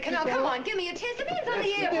ridiculous, Mr. Cannell. Come on, give me a chance. The man's on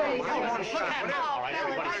the air, please. One shot. Oh,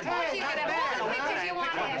 fellas, I told you could have all the pictures you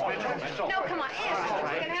want. No, come on,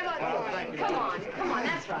 ask. You can have a... Come on,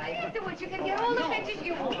 that's right. Afterwards, you can get all the pictures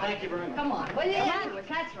you want. Thank you very much. Come on, will you? Afterwards,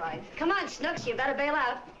 that's right. Come on, Snooks, you better bail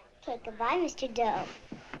out. Okay, goodbye, Mr. Doe.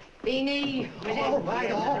 Beanie. All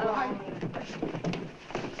right.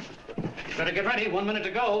 Better get ready. 1 minute to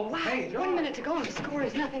go. Wow, hey, 1 minute to go and the score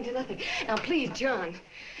is nothing to nothing. Now, please, John,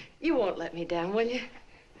 you won't let me down, will you?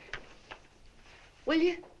 Will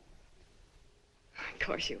you? Of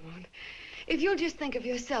course you won't. If you'll just think of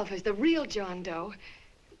yourself as the real John Doe.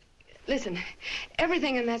 Listen,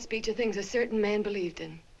 everything in that speech are things a certain man believed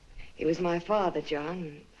in. He was my father, John.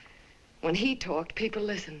 And when he talked, people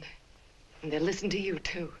listened. And they'll listen to you,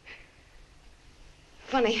 too.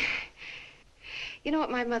 Funny. You know what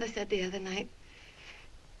my mother said the other night?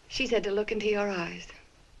 She said to look into your eyes,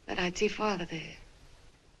 that I'd see Father there.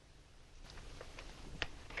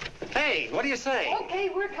 Hey, what do you say? Okay,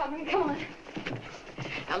 we're coming. Come on.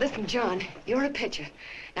 Now, listen, John, you're a pitcher.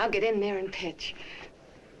 Now get in there and pitch.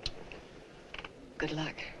 Good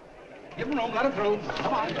luck. Give him room, let him through.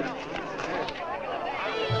 Come on.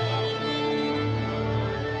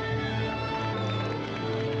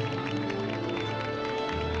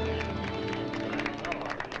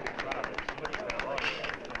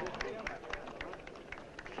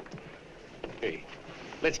 Hey,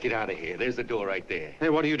 let's get out of here. There's the door right there. Hey,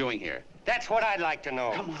 what are you doing here? That's what I'd like to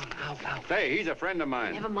know. Come on, out. Hey, he's a friend of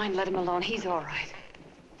mine. Never mind, let him alone. He's all right.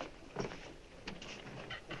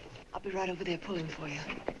 I'll be right over there pulling for you.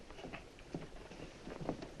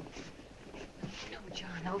 No,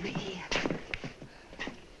 John, over here.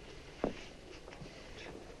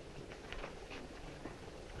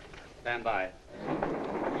 Stand by.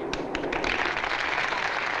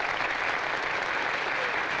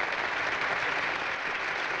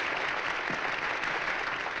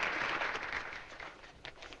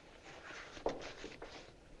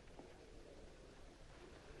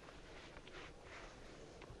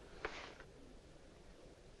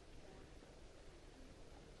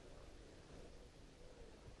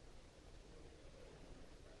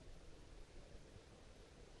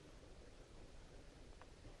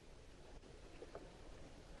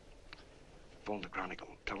 Phone the Chronicle.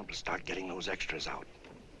 Tell them to start getting those extras out.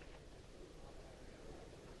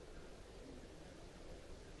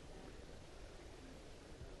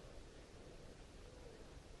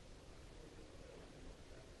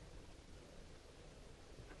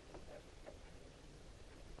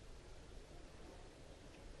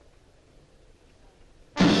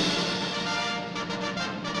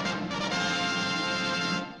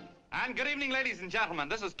 And good evening, ladies and gentlemen.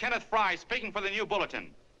 This is Kenneth Fry speaking for the New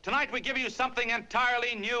Bulletin. Tonight we give you something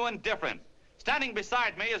entirely new and different. Standing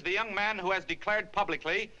beside me is the young man who has declared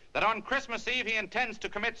publicly that on Christmas Eve he intends to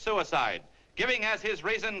commit suicide, giving as his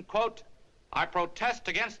reason, quote, "I protest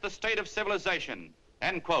against the state of civilization,"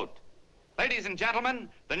 end quote. Ladies and gentlemen,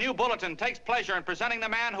 the New Bulletin takes pleasure in presenting the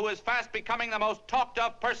man who is fast becoming the most talked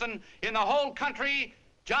of person in the whole country,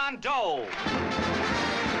 John Doe.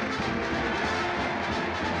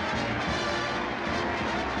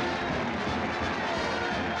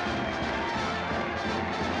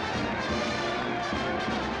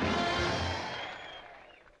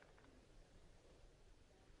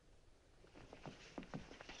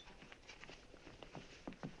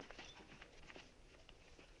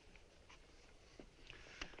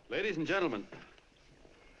 Ladies and gentlemen,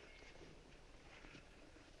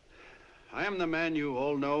 I am the man you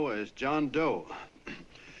all know as John Doe.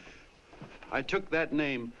 I took that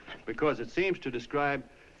name because it seems to describe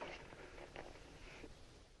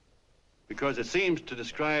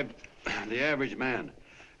the average man.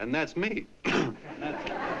 And that's me.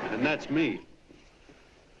 And that's me.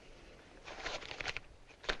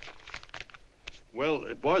 Well,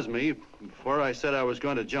 it was me before I said I was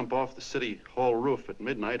going to jump off the city hall roof at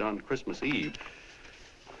midnight on Christmas Eve.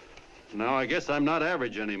 Now I guess I'm not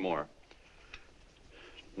average anymore.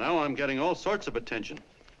 Now I'm getting all sorts of attention.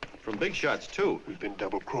 From big shots, too. We've been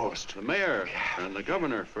double-crossed. The mayor and the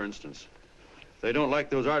governor, for instance. They don't like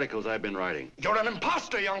those articles I've been writing. You're an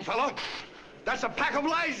imposter, young fella. That's a pack of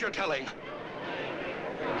lies you're telling.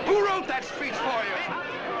 Who wrote that speech for you?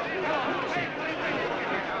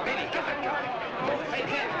 Baby, get that gun. Hey,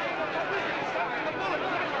 kid.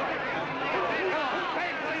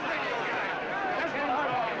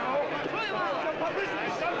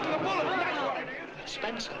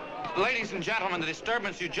 Spencer. Ladies and gentlemen, the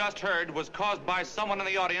disturbance you just heard was caused by someone in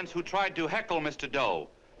the audience who tried to heckle Mr. Doe.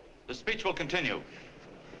 The speech will continue.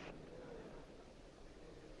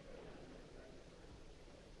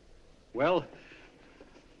 Well,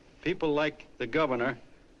 people like the governor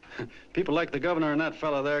and that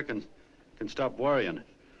fella there can stop worrying.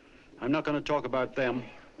 I'm not going to talk about them.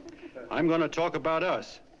 I'm going to talk about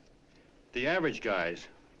us, the average guys,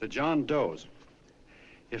 the John Does.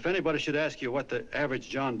 If anybody should ask you what the average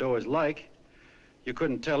John Doe is like, you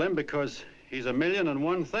couldn't tell him because he's a million and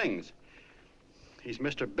one things. He's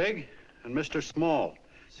Mr. Big and Mr. Small.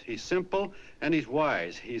 He's simple and he's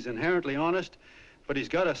wise. He's inherently honest, but he's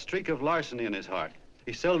got a streak of larceny in his heart.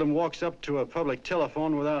 He seldom walks up to a public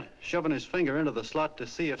telephone without shoving his finger into the slot to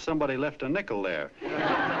see if somebody left a nickel there.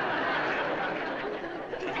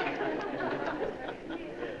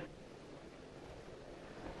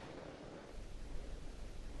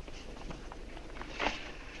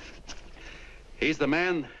 He's the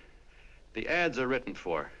man the ads are written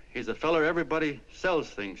for. He's a feller everybody sells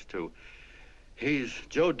things to. He's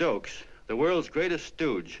Joe Doe, the world's greatest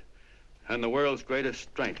stooge and the world's greatest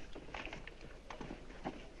strength.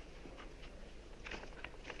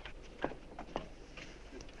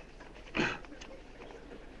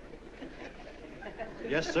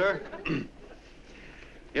 Yes, sir.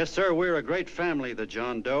 Yes, sir, we're a great family, the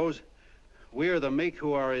John Does. We are the meek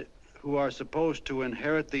who are supposed to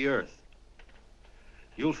inherit the earth.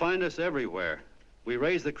 You'll find us everywhere. We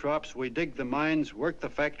raise the crops, we dig the mines, work the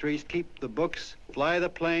factories, keep the books, fly the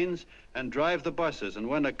planes, and drive the buses. And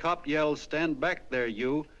when a cop yells, "Stand back there,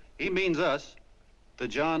 you," he means us, the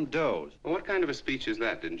John Does. Well, what kind of a speech is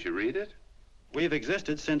that? Didn't you read it? We've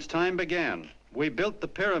existed since time began. We built the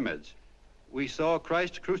pyramids. We saw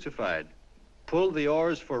Christ crucified, pulled the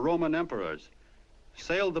oars for Roman emperors,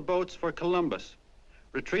 sailed the boats for Columbus,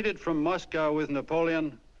 retreated from Moscow with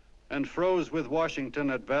Napoleon, and froze with Washington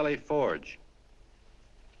at Valley Forge.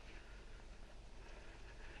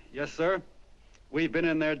 Yes, sir. We've been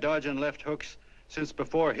in there dodging left hooks since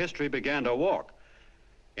before history began to walk.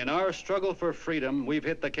 In our struggle for freedom, we've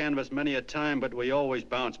hit the canvas many a time, but we always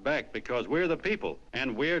bounce back because we're the people,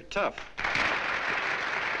 and we're tough.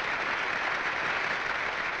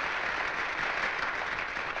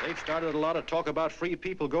 They've started a lot of talk about free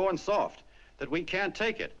people going soft, that we can't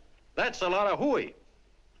take it. That's a lot of hooey.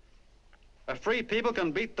 A free people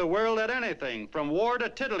can beat the world at anything, from war to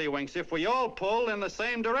tiddlywinks, if we all pull in the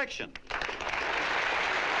same direction.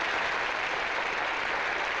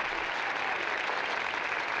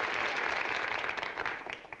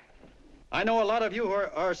 I know a lot of you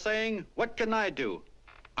are saying, "What can I do?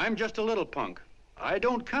 I'm just a little punk. I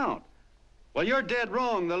don't count." Well, you're dead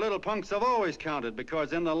wrong. The little punks have always counted,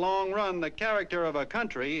 because in the long run, the character of a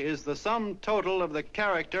country is the sum total of the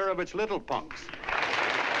character of its little punks.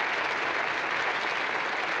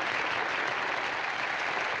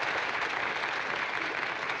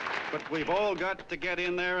 But we've all got to get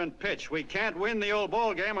in there and pitch. We can't win the old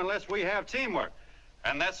ball game unless we have teamwork.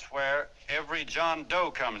 And that's where every John Doe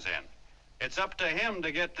comes in. It's up to him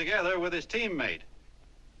to get together with his teammate.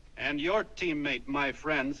 And your teammate, my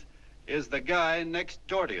friends, is the guy next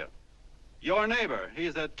door to you. Your neighbor.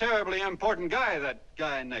 He's a terribly important guy, that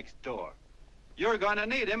guy next door. You're going to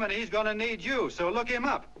need him, and he's going to need you, so look him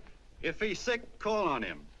up. If he's sick, call on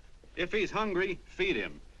him. If he's hungry, feed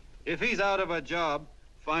him. If he's out of a job,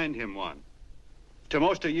 find him one. To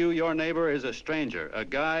most of you, your neighbor is a stranger, a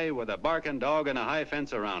guy with a barking dog and a high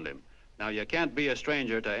fence around him. Now, you can't be a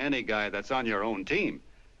stranger to any guy that's on your own team.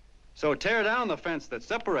 So tear down the fence that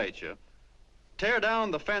separates you. Tear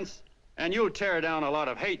down the fence, and you'll tear down a lot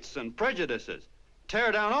of hates and prejudices.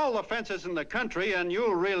 Tear down all the fences in the country, and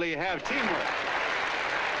you'll really have teamwork.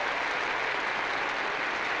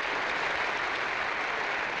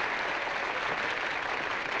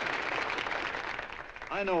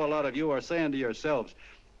 I know a lot of you are saying to yourselves,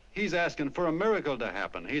 "He's asking for a miracle to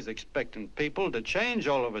happen. He's expecting people to change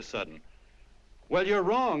all of a sudden." Well, you're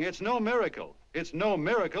wrong. It's no miracle. It's no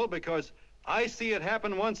miracle because I see it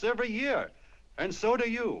happen once every year, and so do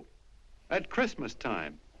you, at Christmas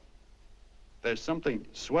time. There's something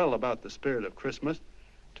swell about the spirit of Christmas,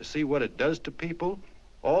 to see what it does to people,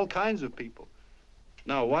 all kinds of people.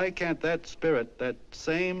 Now, why can't that spirit, that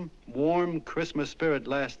same warm Christmas spirit,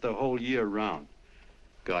 last the whole year round?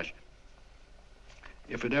 Gosh,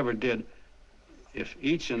 if it ever did, if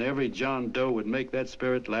each and every John Doe would make that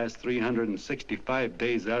spirit last 365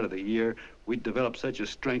 days out of the year, we'd develop such a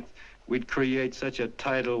strength, we'd create such a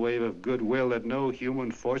tidal wave of goodwill that no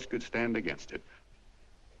human force could stand against it.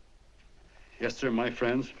 Yes, sir, my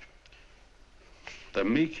friends. The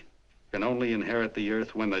meek can only inherit the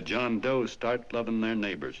earth when the John Does start loving their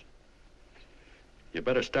neighbors. You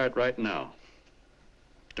better start right now.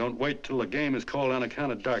 Don't wait till the game is called on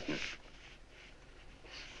account of darkness.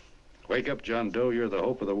 Wake up, John Doe. You're the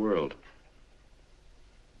hope of the world.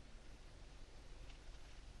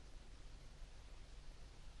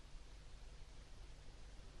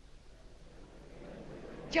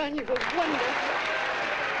 John, you were wonderful.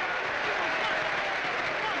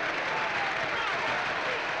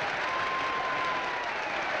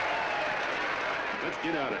 Let's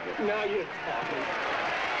get out of here. Now you're talking.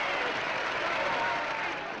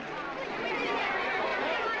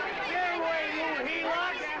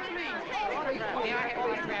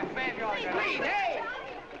 Hey!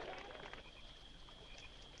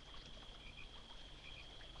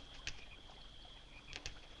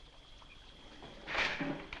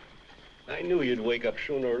 I knew you'd wake up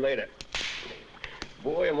sooner or later.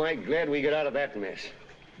 Boy, am I glad we got out of that mess.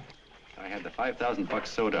 I had the $5,000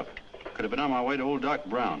 sewed up. Could have been on my way to old Doc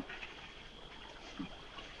Brown.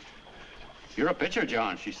 You're a pitcher,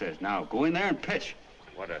 John, she says. Now, go in there and pitch.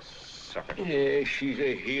 What a sucker. Yeah, she's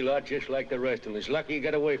a heel-out just like the rest of them. It's lucky you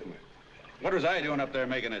got away from her. What was I doing up there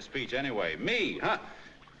making a speech anyway? Me, huh?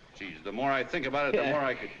 Geez, the more I think about it, the more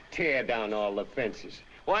I could... Tear down all the fences.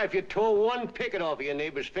 Why, if you tore one picket off of your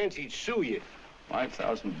neighbor's fence, he'd sue you.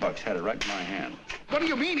 $5,000 had it right in my hand. What do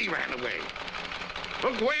you mean he ran away?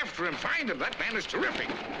 Well, go after him, find him. That man is terrific.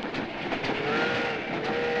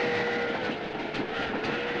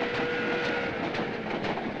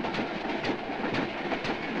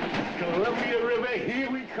 Columbia River,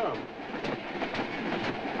 here we come.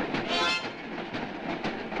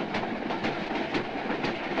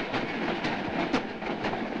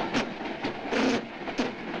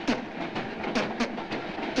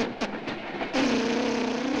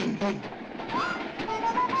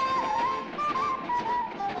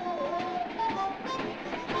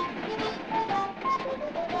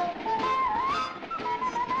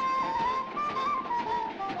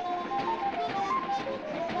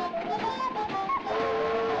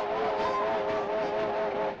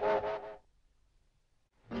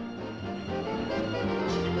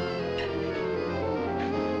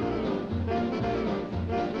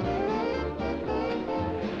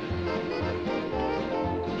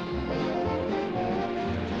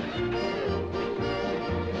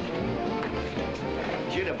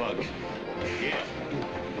 Jitterbugs. Yeah.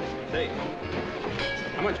 Say,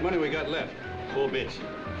 how much money we got left? 4 bits.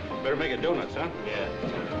 Better make it donuts, huh? Yeah.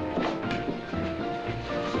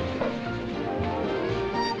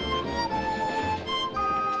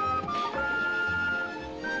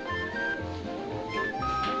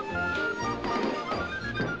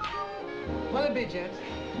 What'll it be, gents?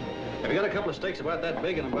 Have you got a couple of steaks about that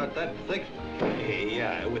big and about that thick?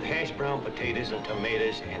 Yeah, with hash brown potatoes and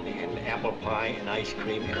tomatoes and apple pie and ice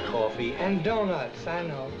cream and coffee. And donuts, I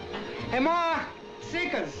know. Hey, Ma!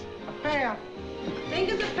 Seekers, a pair.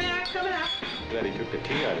 Fingers a pair, coming up. Glad he took the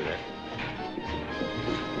tea out of that.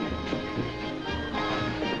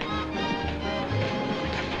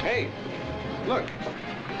 Hey, look.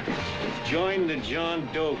 Join the John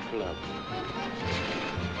Doe Club.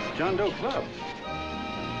 John Doe Club?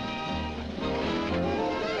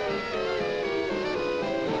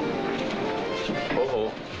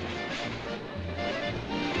 Uh-oh.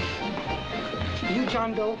 You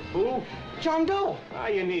John Doe? Who? John Doe. Ah,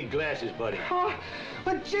 you need glasses, buddy. Oh,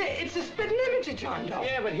 but it's a spitting image of John Doe.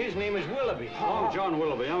 Yeah, but his name is Willoughby. Oh, I'm John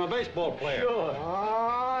Willoughby. I'm a baseball player. Sure.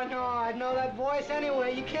 Oh, no, I'd know that voice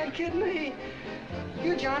anyway. You can't kid me.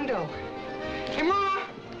 You John Doe. Hey, Ma!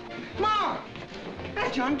 Ma!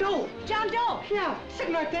 That's John Doe. John Doe? Yeah,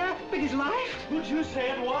 sitting right there, big as life. Who'd you say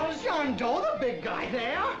it was? John Doe, the big guy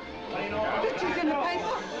there. I know. Pictures in the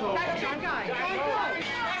paper. That's John Guy. John Doe.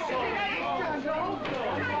 John Doe.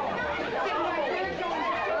 Sitting right there, John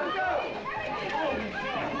Doe.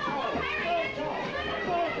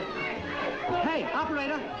 Hey,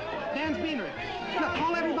 operator. Dan's Beanery. Look,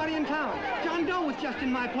 call everybody in town. John Doe was just in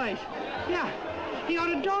my place. Yeah, he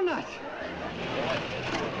ordered donuts.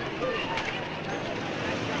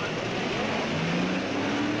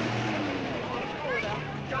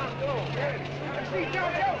 John Doe. See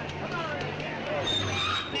John Doe.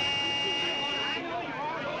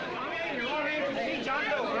 John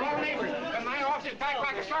Doe, we're all neighbors. And my office is packed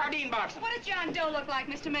like a sardine box. What does John Doe look like,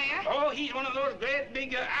 Mr. Mayor? Oh, he's one of those great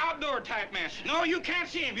big outdoor type men. No, you can't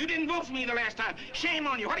see him. You didn't vote for me the last time. Shame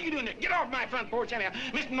on you. What are you doing there? Get off my front porch anyhow.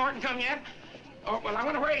 Mr. Norton come yet? Oh, well, I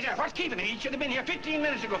wonder where he's at. What's keeping him? He should have been here 15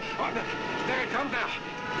 minutes ago. Oh, there it comes now.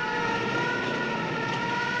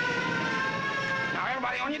 Now,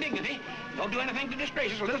 everybody on your dignity. Don't do anything to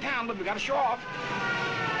disgrace us. A little town, but we got to show off.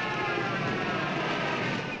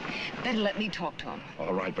 Better let me talk to him.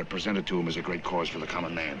 All right, but present it to him as a great cause for the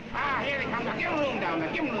common man. Ah, here he comes. Now, give him room down there.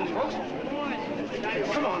 Give him room, folks.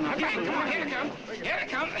 Come on now. Come on. Here it comes. Here it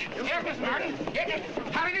comes. Here's Mr. Norton.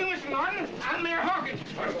 How do you do, Mr. Norton? I'm Mayor Hawkins.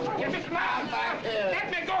 Here's Mr. Norton. Let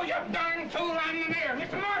me go, you darn fool. I'm the mayor.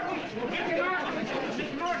 Mr. Norton. Mr. Norton.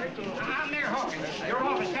 Mr. Norton. I'm Mayor Hawkins. Your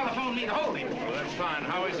office telephoned me to hold him. Well, that's fine.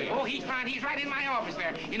 How is he? Oh, he's fine. He's right in my office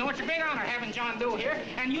there. You know, it's a great honor having John Doe here,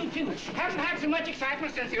 and you too. Haven't had so much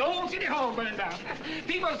excitement since the old City Hall burned down.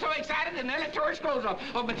 People are so excited they nearly tore his clothes off.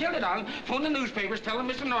 Oh, Matilda, darling, phone the newspapers, tell them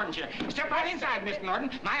Mr. Norton's here. Step right inside, Mr. Norton.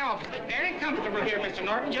 My office. Very comfortable here, Mr.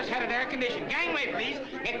 Norton. Just had it air conditioned. Gangway, please.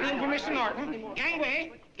 Get room for Mr. Norton.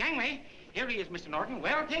 Gangway. Gangway. Here he is, Mr. Norton.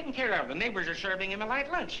 Well taken care of. The neighbors are serving him a light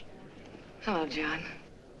lunch. Hello, John.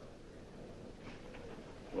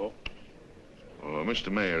 Well, Mr.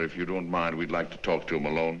 Mayor, if you don't mind, we'd like to talk to him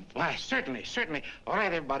alone. Why, certainly, certainly. All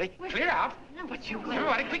right, everybody. Clear out. No, but you...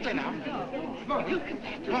 Everybody, quickly now. Come on, you.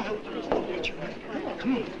 Come on.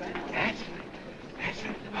 Come on. That's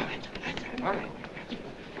All right.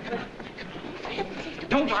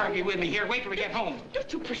 Don't argue with me here. Wait till we get home.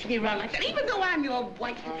 Don't you push me around like that. Even though I'm your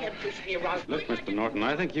wife, you can't push me around. Look, Mr. Norton,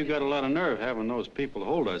 I think you got a lot of nerve having those people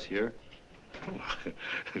hold us here.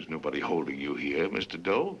 There's nobody holding you here, Mr.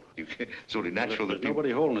 Doe. It's only natural that there's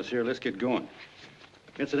nobody holding us here. Let's get going.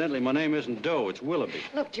 Incidentally, my name isn't Doe. It's Willoughby.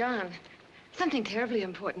 Look, John, something terribly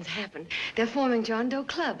important's happened. They're forming John Doe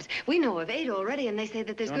clubs. We know of 8 already, and they say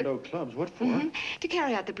that there's John Doe clubs? What for? To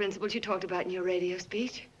carry out the principles you talked about in your radio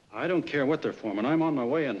speech. I don't care what they're forming. I'm on my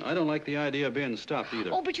way, and I don't like the idea of being stopped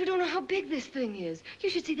either. Oh, but you don't know how big this thing is. You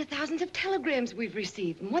should see the thousands of telegrams we've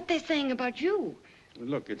received and what they're saying about you.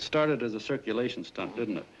 Look, it started as a circulation stunt,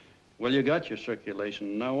 didn't it? Well, you got your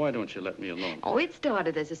circulation. Now, why don't you let me alone? Oh, it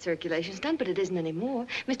started as a circulation stunt, but it isn't anymore.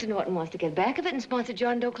 Mr. Norton wants to get back of it and sponsor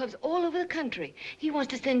John Doe clubs all over the country. He wants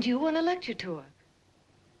to send you on a lecture tour.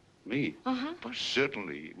 Me? Uh-huh. Well,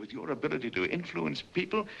 certainly, with your ability to influence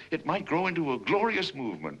people, it might grow into a glorious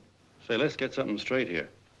movement. Say, let's get something straight here.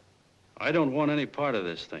 I don't want any part of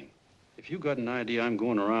this thing. If you got an idea I'm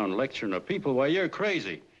going around lecturing the people, why, you're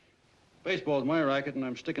crazy. Baseball's my racket, and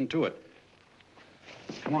I'm sticking to it.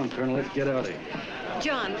 Come on, Colonel, let's get out of here.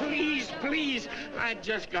 John, please. I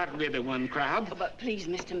just got rid of one crowd. But please,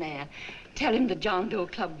 Mr. Mayor, tell him the John Doe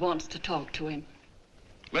Club wants to talk to him.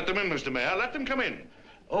 Let them in, Mr. Mayor. Let them come in.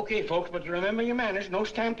 Okay, folks, but remember your manners. No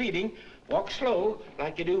stampeding. Walk slow,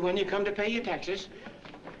 like you do when you come to pay your taxes.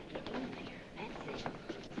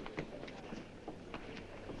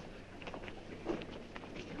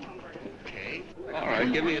 Okay. All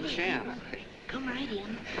right, give me a chance. Come right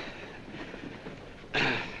in.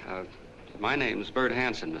 My name's Bert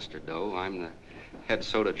Hansen, Mr. Doe. I'm the head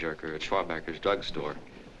soda jerker at Schwabacker's drugstore.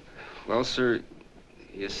 Well, sir,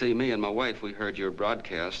 you see, me and my wife, we heard your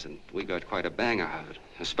broadcast, and we got quite a bang out of it,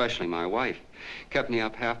 especially my wife. Kept me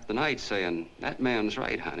up half the night saying, that man's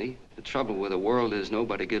right, honey. The trouble with the world is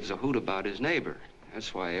nobody gives a hoot about his neighbor.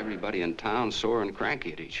 That's why everybody in town's sore and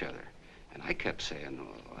cranky at each other. And I kept saying,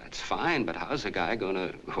 well, that's fine, but how's a guy going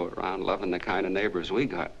to go around loving the kind of neighbors we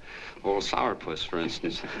got? Old Sourpuss, for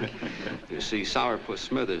instance. You see, Sourpuss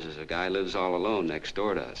Smithers is a guy who lives all alone next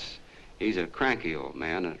door to us. He's a cranky old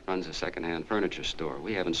man that runs a second-hand furniture store.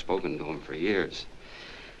 We haven't spoken to him for years.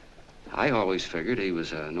 I always figured he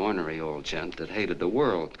was an ornery old gent that hated the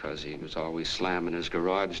world because he was always slamming his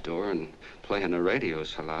garage door and playing the radio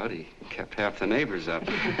so loud he kept half the neighbors up.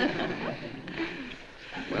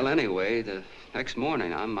 Well, anyway, the next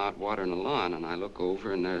morning, I'm out watering the lawn, and I look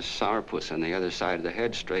over, and there's Sourpuss on the other side of the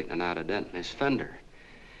hedge straightening out a dent in his fender.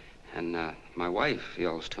 And my wife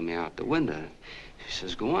yells to me out the window. She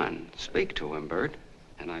says, go on, speak to him, Bert.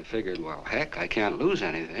 And I figured, well, heck, I can't lose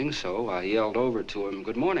anything, so I yelled over to him,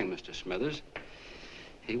 good morning, Mr. Smithers.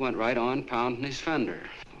 He went right on pounding his fender.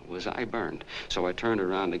 Was I burned? So I turned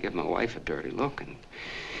around to give my wife a dirty look, and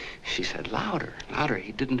she said, louder, louder,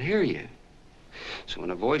 he didn't hear you. So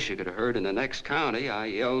in a voice you could have heard in the next county, I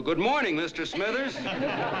yelled, good morning, Mr. Smithers.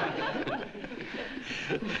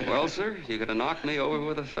 Well, sir, you could have knocked me over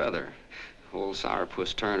with a feather. Old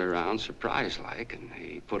Sourpuss turned around, surprised-like, and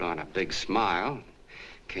he put on a big smile,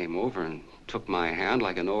 came over and took my hand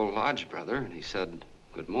like an old lodge brother, and he said,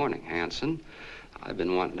 good morning, Hansen. I've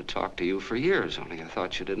been wanting to talk to you for years, only I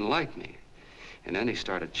thought you didn't like me. And then he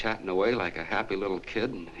started chatting away like a happy little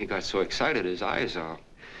kid, and he got so excited his eyes all...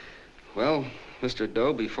 Well, Mr.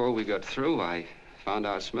 Doe, before we got through, I found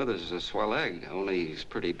out Smithers is a swell egg, only he's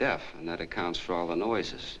pretty deaf, and that accounts for all the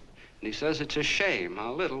noises. And he says it's a shame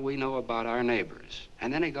how little we know about our neighbors.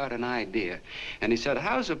 And then he got an idea, and he said,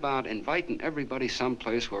 how's about inviting everybody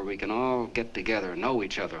someplace where we can all get together and know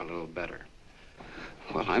each other a little better?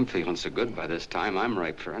 Well, I'm feeling so good by this time, I'm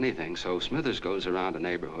ripe for anything. So Smithers goes around the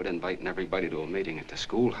neighborhood inviting everybody to a meeting at the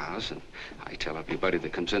schoolhouse, and I tell everybody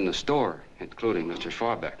that comes in the store, including Mr.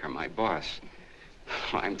 Schwabacker, my boss.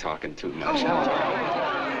 I'm talking too much.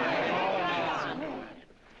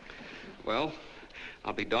 Well,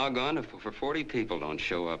 I'll be doggone if over 40 people don't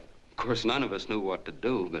show up. Of course, none of us knew what to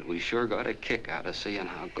do, but we sure got a kick out of seeing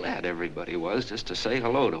how glad everybody was just to say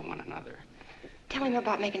hello to one another. Tell him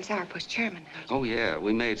about making Sourpuss chairman. Oh, yeah,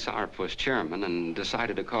 we made Sourpuss chairman and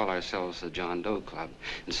decided to call ourselves the John Doe Club.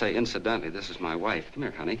 And say, incidentally, this is my wife. Come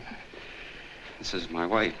here, honey. This is my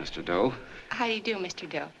wife, Mr. Doe. How do you do, Mr.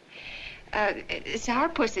 Doe?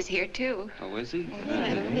 Sourpuss is here, too. Oh, is he?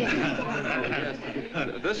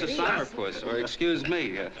 This is Sourpuss, or excuse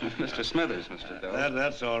me, Mr. Smithers, Mr. Doe.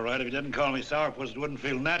 That's all right. If you didn't call me Sourpuss, it wouldn't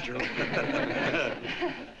feel natural.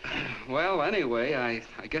 Well, anyway,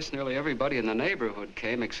 I guess nearly everybody in the neighborhood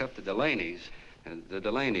came except the Delaney's. The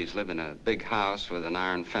Delaney's live in a big house with an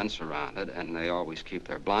iron fence around it, and they always keep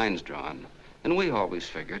their blinds drawn. And we always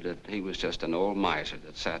figured that he was just an old miser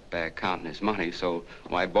that sat back counting his money, so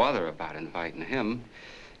why bother about inviting him?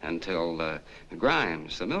 Until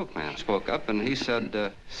Grimes, the milkman, spoke up and he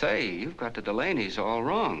said, say, you've got the Delaney's all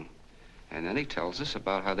wrong. And then he tells us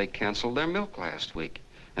about how they canceled their milk last week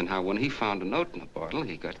and how when he found a note in the bottle,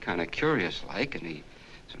 he got kind of curious-like and he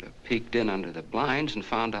sort of peeked in under the blinds and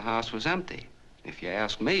found the house was empty. If you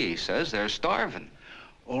ask me, he says, they're starving.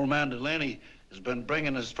 Old man Delaney has been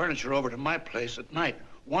bringing his furniture over to my place at night,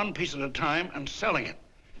 one piece at a time, and selling it.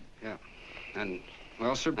 Yeah, and,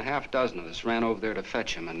 well, sir, a half dozen of us ran over there to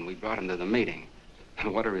fetch him, and we brought him to the meeting.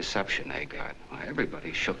 And what a reception they got. Why,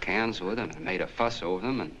 everybody shook hands with him and made a fuss over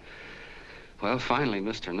them, and, well, finally,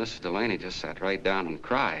 Mr. and Mrs. Delaney just sat right down and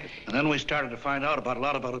cried. And then we started to find out about a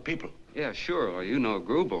lot of other people. Yeah, sure. Well, you know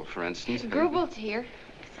Grubel, for instance. Grubel's here.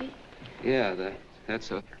 See? Yeah,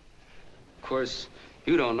 that's a... Of course,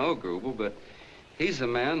 you don't know Grubel, but he's the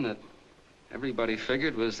man that everybody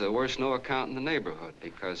figured was the worst no-account in the neighborhood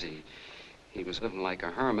because he was living like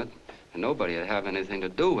a hermit and nobody would have anything to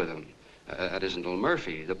do with him. That isn't until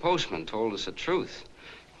Murphy, the postman, told us the truth.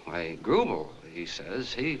 Why, Grubel, he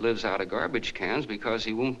says, he lives out of garbage cans because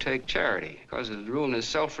he won't take charity, because it'd ruin his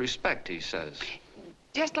self-respect, he says.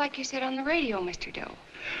 Just like you said on the radio, Mr. Doe.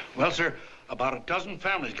 Well, sir, about a dozen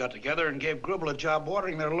families got together and gave Grubel a job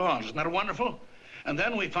watering their lawns. Isn't that wonderful? And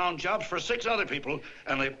then we found jobs for 6 other people,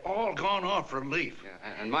 and they've all gone off for leave.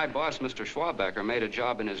 Yeah, and my boss, Mr. Schwabecker, made a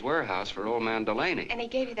job in his warehouse for old man Delaney. And he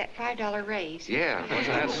gave you that $5 raise. Yeah, wasn't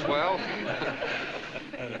that swell?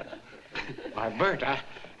 Why, Bert,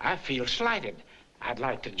 I feel slighted. I'd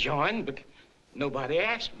like to join, but nobody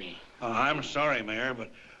asked me. I'm sorry, Mayor,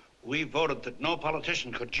 but we voted that no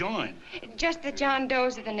politician could join. Just the John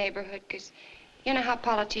Does of the neighborhood, because you know how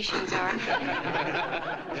politicians are.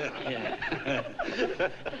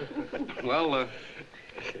 Well,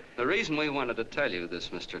 the reason we wanted to tell you this,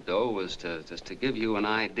 Mr. Doe, was just to give you an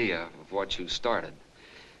idea of what you started.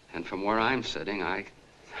 And from where I'm sitting, I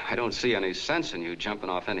don't see any sense in you jumping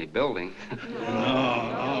off any building. No.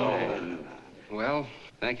 And, well,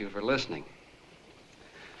 thank you for listening.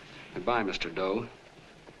 Goodbye, Mr. Doe.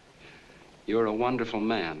 You're a wonderful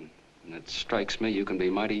man. And it strikes me you can be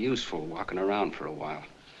mighty useful walking around for a while.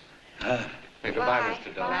 Goodbye,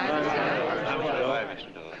 Mr. Doe. Goodbye,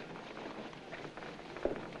 Mr. Doe.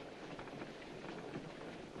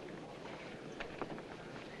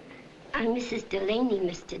 I'm Mrs. Delaney,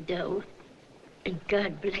 Mr. Doe. And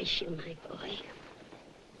God bless you, my boy.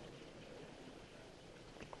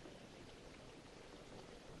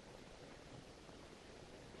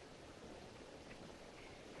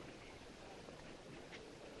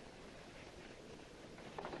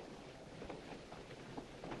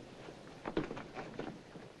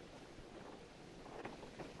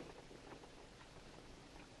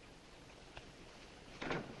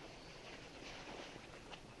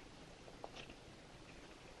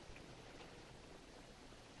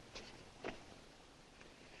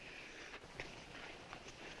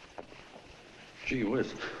 Gee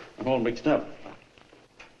whiz, I'm all mixed up.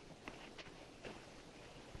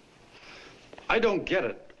 I don't get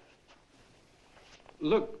it.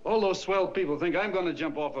 Look, all those swell people think I'm going to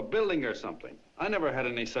jump off a building or something. I never had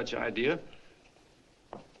any such idea.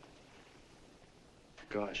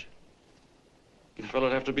 Gosh. The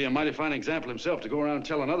fellow'd have to be a mighty fine example himself to go around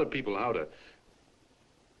telling other people how to...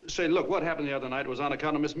 Say, look, what happened the other night was on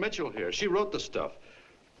account of Miss Mitchell here. She wrote the stuff.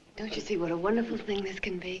 Don't you see what a wonderful thing this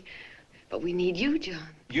can be? But we need you, John.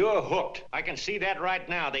 You're hooked. I can see that right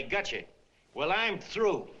now. They got you. Well, I'm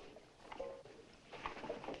through.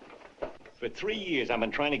 For 3 years, I've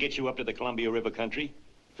been trying to get you up to the Columbia River country.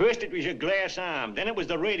 First, it was your glass arm. Then it was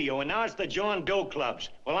the radio. And now it's the John Doe clubs.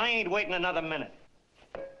 Well, I ain't waiting another minute.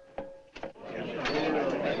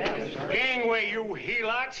 Gangway, you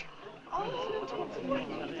helots.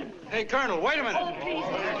 Hey, Colonel, wait a minute. Oh, please.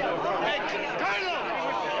 Hey, Colonel!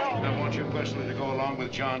 I want you personally to go along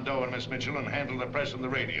with John Doe and Miss Mitchell and handle the press and the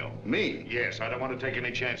radio. Me? Yes, I don't want to take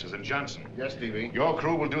any chances. And Johnson. Yes, Stevie? Your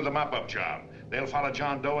crew will do the mop-up job. They'll follow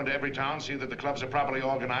John Doe into every town, see that the clubs are properly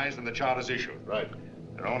organized and the charters issued. Right.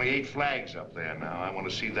 There are only 8 flags up there now. I want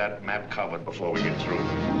to see that map covered before we get through.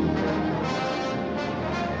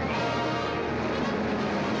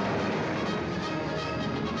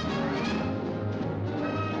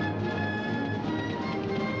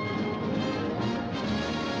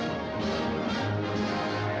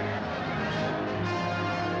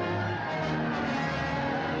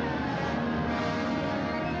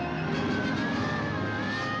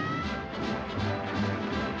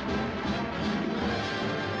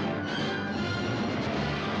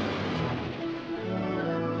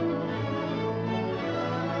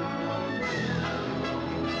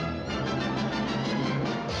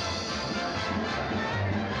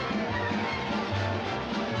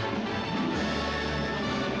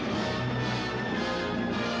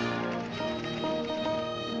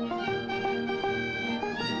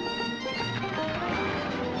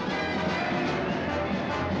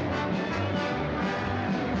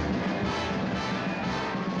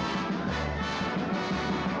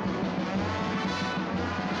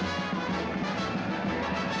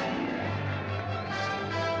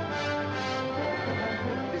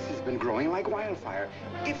 wildfire.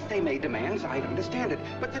 If they made demands, I'd understand it.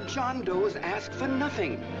 But the John Does ask for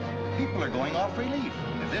nothing. People are going off relief.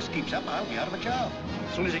 If this keeps up, I'll be out of a job.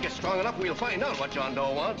 As soon as it gets strong enough, we'll find out what John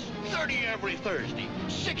Doe wants. 30 every Thursday,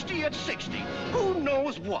 60 at 60. Who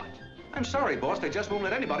knows what? I'm sorry, boss. They just won't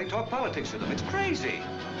let anybody talk politics to them. It's crazy.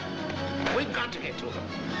 We've got to get to them.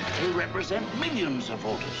 They represent millions of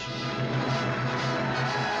voters.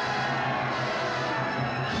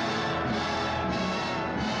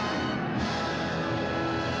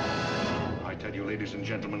 I tell you, ladies and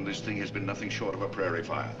gentlemen, this thing has been nothing short of a prairie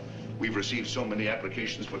fire. We've received so many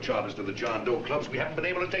applications for charters to the John Doe clubs, we haven't been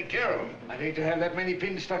able to take care of them. I'd hate to have that many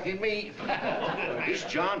pins stuck in me. This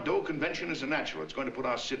John Doe convention is a natural. It's going to put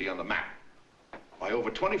our city on the map. Why, over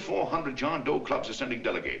 2,400 John Doe clubs are sending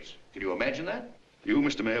delegates. Can you imagine that? You,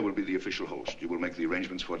 Mr. Mayor, will be the official host. You will make the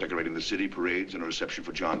arrangements for decorating the city, parades, and a reception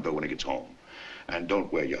for John Doe when he gets home. And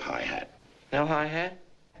don't wear your high hat. No high hat?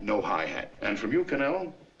 No high hat. And from you,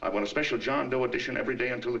 Cannell, I want a special John Doe edition every day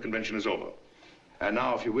until the convention is over. And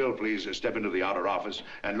now, if you will, please step into the outer office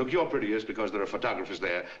and look your prettiest because there are photographers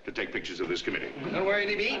there to take pictures of this committee. Don't worry,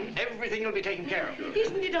 D.B. Everything will be taken care of.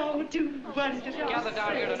 Isn't it all too wonderful? Gather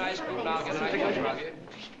down here in a nice group. I'll get a nice picture of you.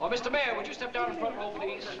 Oh, Mr. Mayor, would you step down in front row,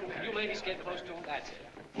 please? You ladies get close to him. That's it.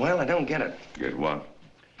 Well, I don't get it. Get what?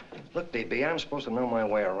 Look, D.B., I'm supposed to know my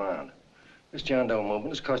way around. This John Doe movement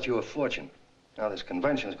has cost you a fortune. Now, this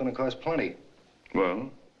convention is going to cost plenty.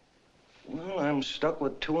 Well? Well, I'm stuck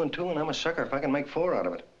with 2 and 2, and I'm a sucker if I can make 4 out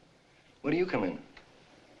of it. Where do you come in?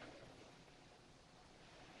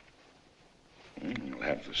 You'll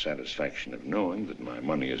have the satisfaction of knowing that my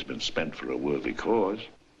money has been spent for a worthy cause.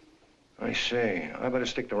 I see. I better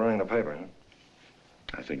stick to running the paper, huh?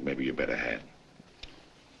 I think maybe you better had.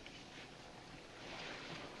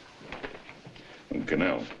 And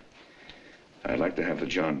Cannell, I'd like to have the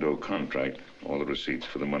John Doe contract, all the receipts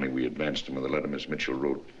for the money we advanced him with the letter Miss Mitchell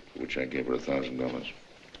wrote, for which I gave her $1,000.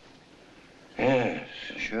 Yes,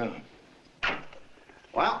 sure.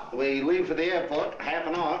 Well, we leave for the airport. Half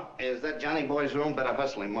an hour. Is that Johnny boy's room? Better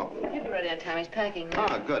hustle him up. He'll be ready on time. He's packing.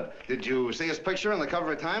 Ah, good. Did you see his picture on the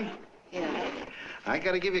cover of Time? Yeah. I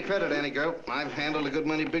gotta give you credit, Annie girl. I've handled a good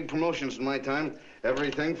many big promotions in my time.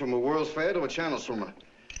 Everything from a World's Fair to a channel swimmer.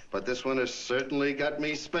 But this one has certainly got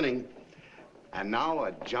me spinning. And now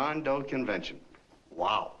a John Doe convention.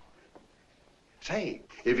 Wow. Say,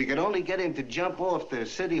 if you could only get him to jump off the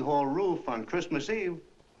City Hall roof on Christmas Eve,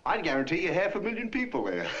 I'd guarantee you 500,000 people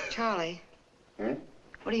there. Charlie. Hmm?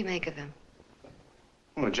 What do you make of him?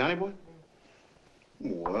 Oh, Johnny boy?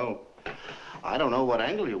 Well, I don't know what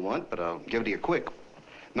angle you want, but I'll give it to you quick.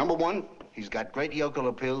 Number 1, he's got great yokel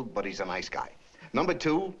appeal, but he's a nice guy. Number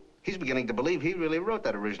 2, he's beginning to believe he really wrote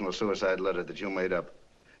that original suicide letter that you made up.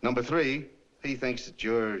 Number 3, he thinks that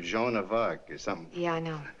you're Joan of Arc or something. Yeah, I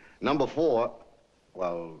know. Number 4,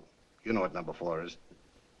 well, you know what number 4 is.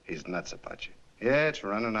 He's nuts about you. Yeah, it's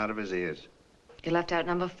running out of his ears. You left out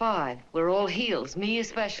number 5. We're all heels, me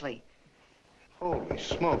especially. Holy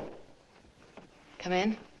smoke. Come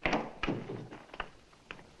in.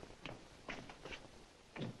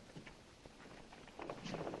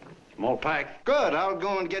 I'm all packed. Good. I'll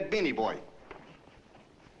go and get Beanie Boy.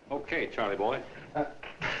 Okay, Charlie boy.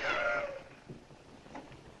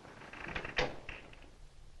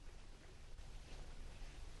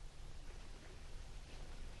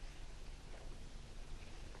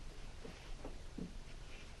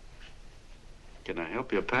 Can I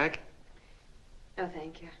help you pack? No,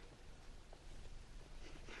 thank you.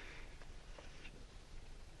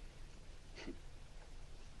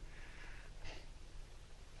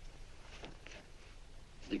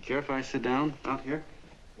 Do you care if I sit down out here?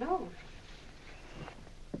 No.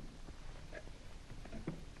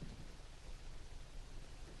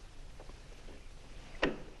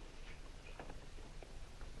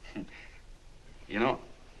 You know,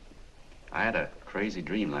 I had a crazy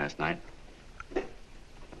dream last night.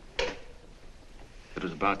 It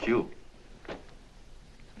was about you.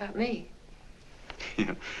 About me?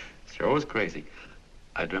 Yeah, sure was crazy.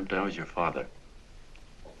 I dreamt I was your father.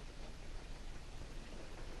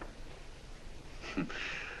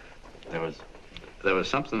 There was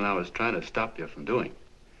something I was trying to stop you from doing.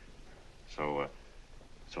 So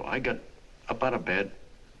I got up out of bed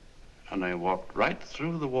and I walked right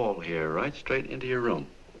through the wall here, right straight into your room.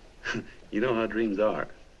 You know how dreams are.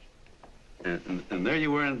 And there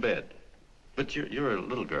you were in bed. But you're a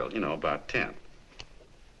little girl, you know, about 10.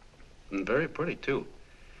 And very pretty, too.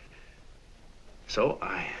 So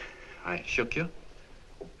I shook you,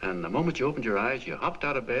 and the moment you opened your eyes, you hopped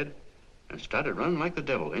out of bed and started running like the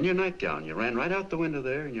devil in your nightgown. You ran right out the window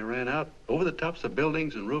there, and you ran out over the tops of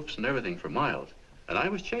buildings and roofs and everything for miles. And I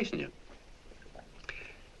was chasing you.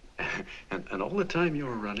 And all the time you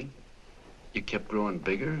were running, you kept growing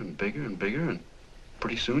bigger and bigger and bigger, and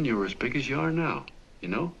pretty soon you were as big as you are now, you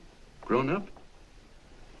know, grown up.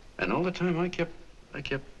 And all the time I kept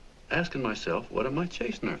asking myself, what am I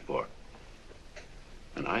chasing her for?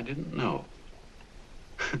 And I didn't know.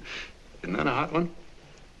 Isn't that a hot one?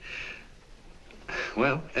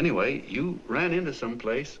 Well, anyway, you ran into some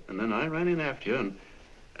place, and then I ran in after you,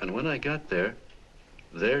 and when I got there,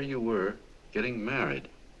 there you were, getting married.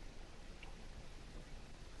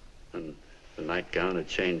 And the nightgown had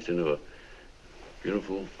changed into a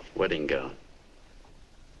beautiful wedding gown.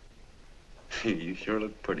 You sure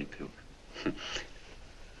look pretty, too.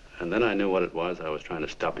 And then I knew what it was I was trying to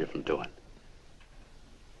stop you from doing.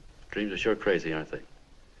 Dreams are sure crazy, aren't they?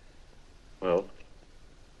 Well,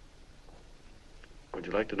 would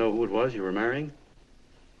you like to know who it was you were marrying?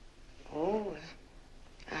 Oh,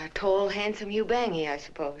 a tall, handsome Ubangi, I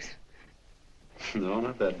suppose. No,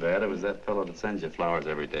 not that bad. It was that fellow that sends you flowers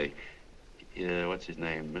every day. What's his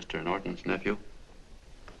name? Mr. Norton's nephew?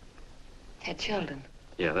 Ted Sheldon.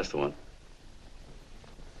 Yeah, that's the one.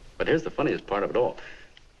 But here's the funniest part of it all.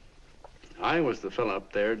 I was the fellow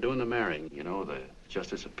up there doing the marrying, you know, the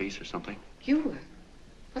justice of peace or something. You were?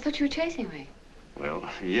 I thought you were chasing me. Well,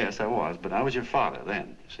 yes, I was, but I was your father then,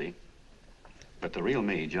 you see. But the real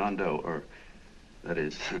me, John Doe, or that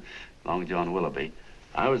is, Long John Willoughby,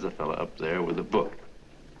 I was the fella up there with the book.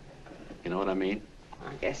 You know what I mean?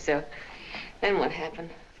 I guess so. Then what happened?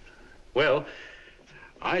 Well,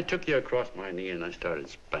 I took you across my knee and I started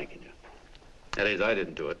spanking you. That is, I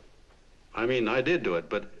didn't do it. I mean, I did do it,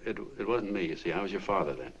 but it wasn't me, you see. I was your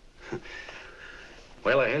father then.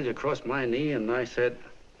 Well, I held you across my knee and I said,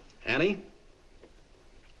 Annie,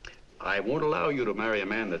 I won't allow you to marry a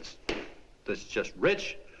man that's just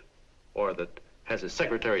rich or that has his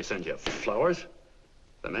secretary send you flowers.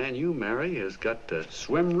 The man you marry has got to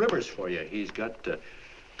swim rivers for you. He's got to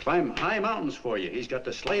climb high mountains for you. He's got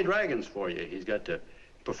to slay dragons for you. He's got to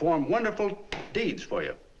perform wonderful deeds for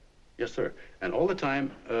you. Yes, sir. And all the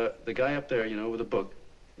time, the guy up there, you know, with the book,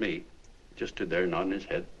 me, just stood there nodding his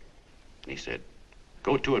head. And he said,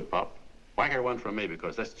 go to it, Pop. Whack her one from me,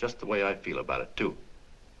 because that's just the way I feel about it, too.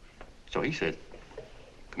 So he said,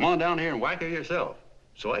 come on down here and whack her yourself.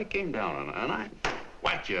 So I came down and I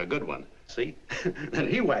whacked you a good one, see? Then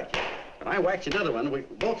he whacked you, and I whacked you another one. We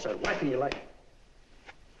both started whacking you like...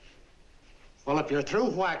 Well, if you're through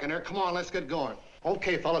whacking her, come on, let's get going.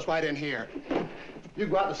 Okay, fellas, right in here. You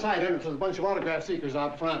go out the side entrance, there's a bunch of autograph seekers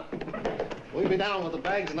out front. We'll be down with the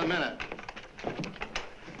bags in a minute.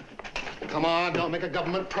 Come on, don't make a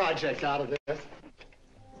government project out of this.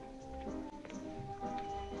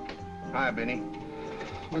 Hi, Benny.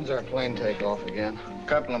 When's our plane take off again?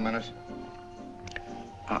 Couple of minutes.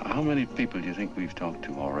 How many people do you think we've talked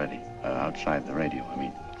to already, outside the radio, I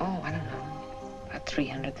mean? Oh, I don't know. About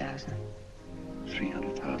 300,000.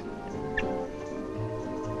 300,000.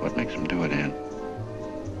 What makes them do it, Ann?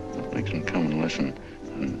 What makes them come and listen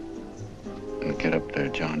and get up their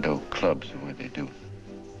John Doe clubs the way they do?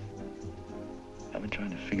 I've been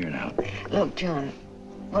trying to figure it out. Look, John,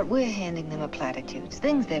 what we're handing them are platitudes.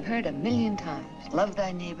 Things they've heard 1,000,000 times. Love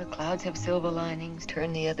thy neighbor, clouds have silver linings,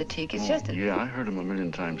 turn the other cheek. It's just a... Yeah, I heard them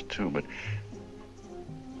 1,000,000 times, too, but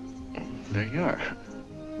there you are.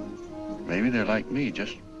 Maybe they're like me,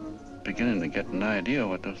 just beginning to get an idea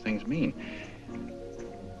what those things mean.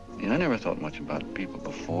 I never thought much about people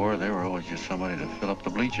before. They were always just somebody to fill up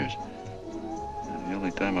the bleachers. And the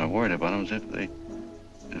only time I worried about them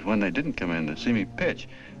is when they didn't come in to see me pitch.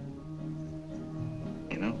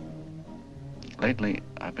 You know, lately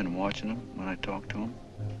I've been watching them when I talk to them.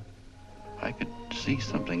 I could see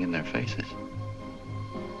something in their faces.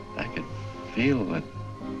 I could feel that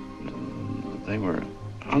they were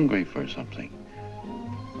hungry for something.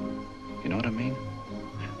 You know what I mean?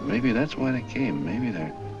 Maybe that's why they came. Maybe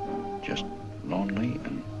they're just lonely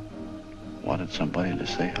and wanted somebody to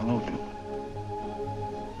say hello to.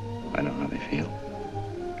 I know how they feel.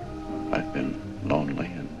 I've been lonely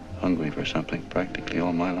and hungry for something practically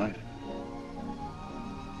all my life.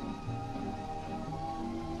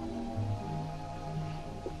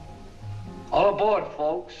 All aboard,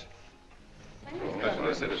 folks.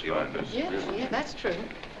 Yeah, that's true.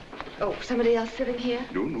 Oh, somebody else sitting here?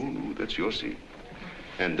 No, that's your seat.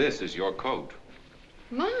 And this is your coat.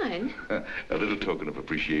 Mine? A little token of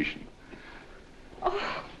appreciation.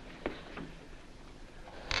 Oh.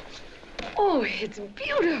 Oh, it's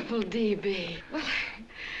beautiful, D.B. Well,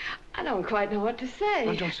 I don't quite know what to say.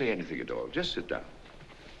 Well, don't say anything at all. Just sit down.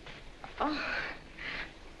 Oh.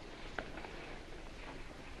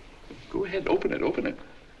 Go ahead, open it.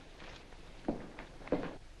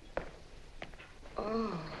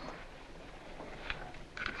 Oh.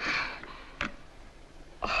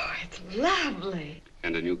 lovely.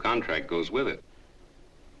 And a new contract goes with it.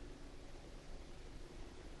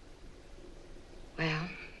 Well,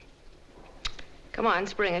 come on,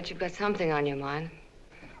 spring it. You've got something on your mind.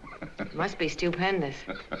 It must be stupendous.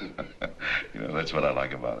 You know, that's what I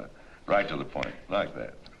like about it. Right to the point, like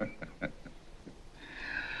that.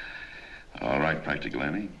 All right, Practical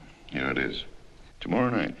Annie, here it is.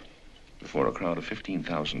 Tomorrow night, before a crowd of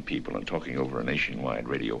 15,000 people and talking over a nationwide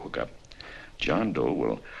radio hookup, John Doe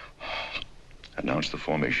will announce the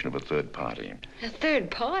formation of a third party. A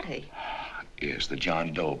third party? Yes, the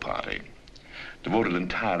John Doe Party. Devoted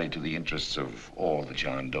entirely to the interests of all the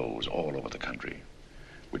John Does all over the country,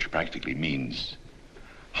 which practically means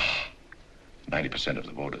 90% of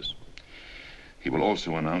the voters. He will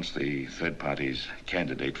also announce the third party's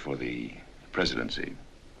candidate for the presidency.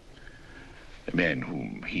 A man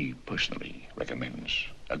whom he personally recommends,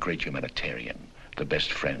 a great humanitarian, the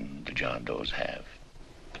best friend the John Does have.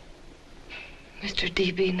 Mr.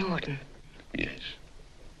 D.B. Norton. Yes.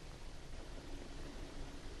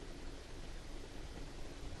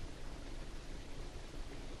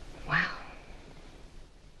 Wow.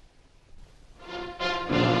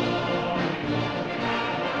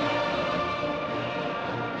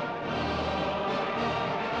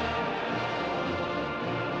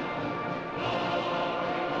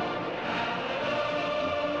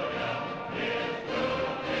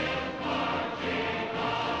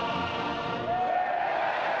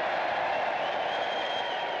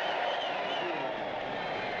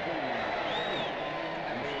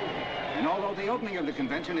 And although the opening of the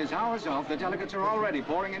convention is hours off, the delegates are already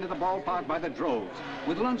pouring into the ballpark by the droves,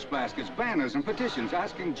 with lunch baskets, banners, and petitions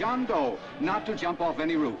asking John Doe not to jump off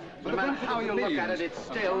any roof. No matter how you look at it, it's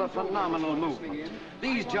still a phenomenal movement.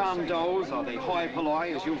 These John Does, or the hoi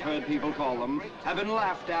polloi, as you've heard people call them, have been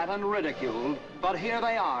laughed at and ridiculed, but here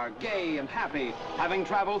they are, gay and happy, having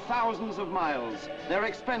traveled thousands of miles, their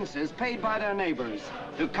expenses paid by their neighbors,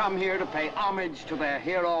 to come here to pay homage to their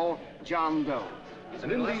hero, John Doe.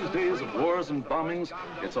 And in these days of wars and bombings,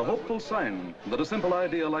 it's a hopeful sign that a simple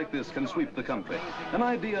idea like this can sweep the country. An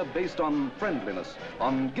idea based on friendliness,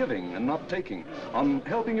 on giving and not taking, on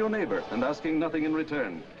helping your neighbor and asking nothing in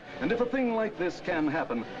return. And if a thing like this can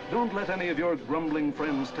happen, don't let any of your grumbling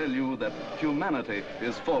friends tell you that humanity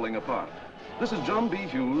is falling apart. This is John B.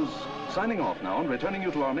 Hughes signing off now and returning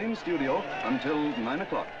you to our main studio until 9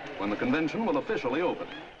 o'clock, when the convention will officially open.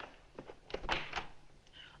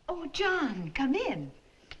 Oh, John, come in.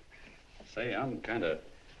 Say, I'm kind of...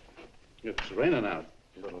 It's raining out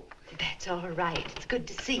a little. That's all right. It's good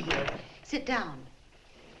to see you. Sit down.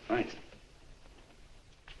 Thanks.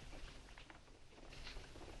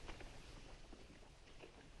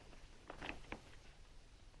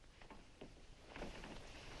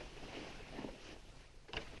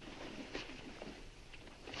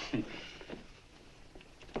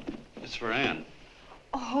 It's for Anne.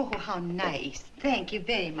 Oh, how nice. Thank you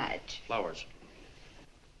very much. Flowers.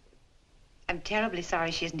 I'm terribly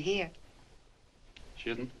sorry she isn't here. She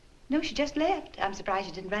isn't? No, she just left. I'm surprised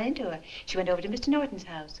you didn't run into her. She went over to Mr. Norton's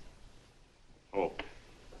house. Oh.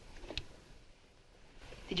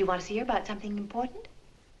 Did you want to see her about something important?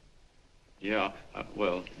 Yeah,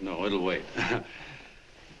 well, no, it'll wait.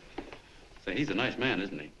 Say, he's a nice man,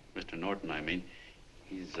 isn't he? Mr. Norton, I mean.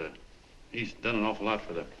 He's done an awful lot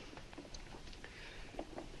for the...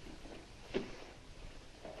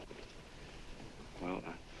 Well,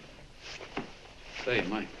 say,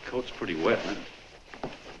 my coat's pretty wet.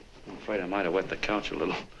 I'm afraid I might have wet the couch a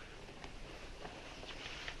little.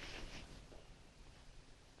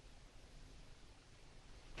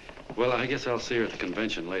 Well, I guess I'll see her at the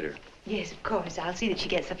convention later. Yes, of course. I'll see that she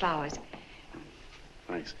gets the flowers.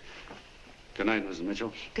 Thanks. Good night, Mrs.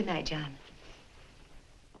 Mitchell. Good night, John.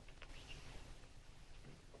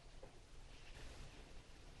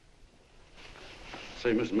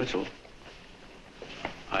 Say, Miss Mitchell,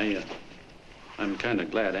 I'm kind of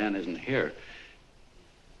glad Anne isn't here.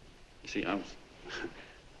 You see,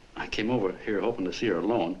 I came over here hoping to see her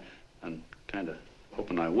alone, and kind of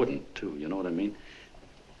hoping I wouldn't, too, you know what I mean?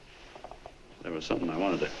 There was something I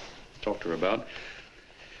wanted to talk to her about.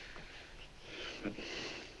 But,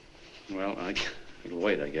 well, it'll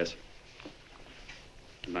wait, I guess.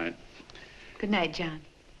 Good night. Good night, John.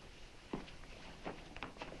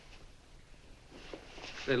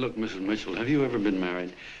 Say, look, Mrs. Mitchell, have you ever been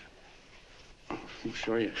married? Oh, I'm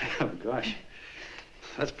sure you have. Gosh,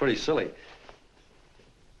 that's pretty silly.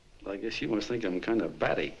 I guess you must think I'm kind of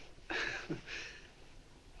batty.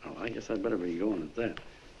 Well, I guess I'd better be going at that.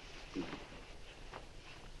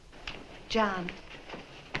 John,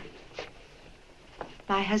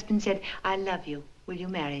 my husband said, I love you. Will you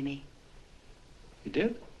marry me? You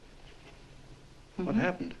did? What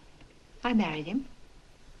happened? I married him.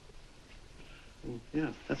 Well, yeah,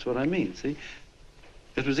 that's what I mean, see?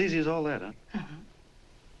 It was easy as all that, huh? Uh-huh.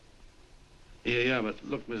 Yeah, but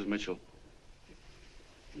look, Mrs. Mitchell,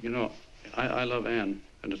 you know, I love Anne,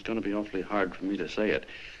 and it's going to be awfully hard for me to say it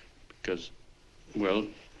because, well,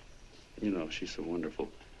 you know, she's so wonderful.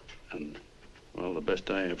 And, well, the best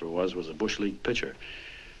I ever was a Bush League pitcher.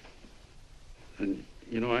 And,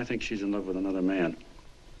 you know, I think she's in love with another man,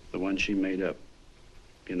 the one she made up.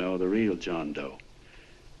 You know, the real John Doe.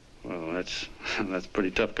 Well, that's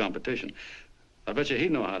pretty tough competition. I bet you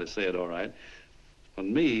he'd know how to say it all right.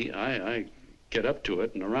 On me, I get up to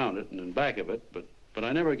it and around it and in back of it, but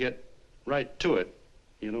I never get right to it.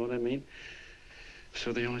 You know what I mean?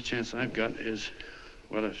 So the only chance I've got is,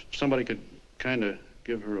 well, if somebody could kind of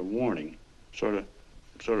give her a warning, sort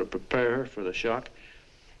of prepare her for the shock.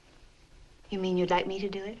 You mean you'd like me to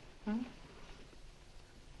do it? Hmm?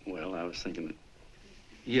 Well, I was thinking that,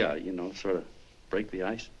 yeah, you know, sort of break the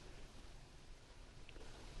ice.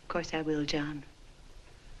 Of course I will, John.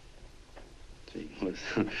 See,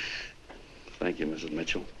 listen, thank you, Mrs.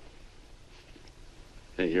 Mitchell.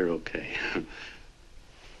 Hey, you're okay.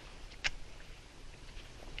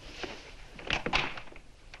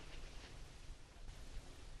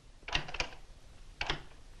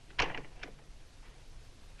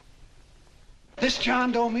 This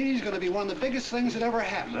John Doe meeting is going to be one of the biggest things that ever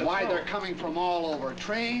happened. Why, they're coming from all over.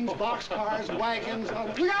 Trains, boxcars, wagons.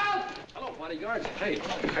 Look out! Hello, bodyguards. Hey,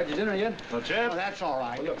 had your dinner yet? Not yet. Oh, that's all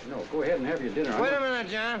right. Well, look, no, go ahead and have your dinner. Wait a minute,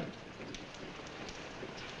 John.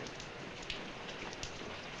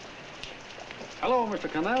 Hello,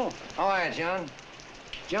 Mr. Connell. How are you, John?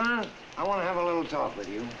 John, I want to have a little talk with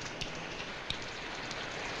you.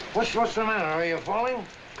 What's the matter? Are you falling?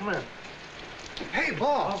 Come on. Hey,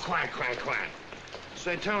 boss. Oh, quiet.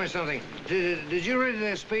 Say, tell me something. Did you read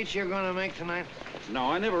the speech you're going to make tonight? No,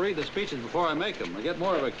 I never read the speeches before I make them. I get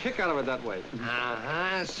more of a kick out of it that way.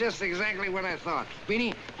 Uh-huh. It's just exactly what I thought.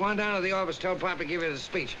 Beanie, go on down to the office, tell Pop to give you the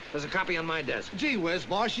speech. There's a copy on my desk. Gee whiz,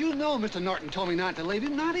 boss, you know Mr. Norton told me not to leave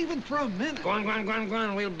him, not even for a minute. Go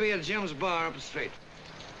on. We'll be at Jim's bar up the street.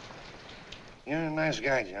 You're a nice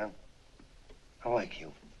guy, John. I like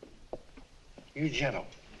you. You're gentle.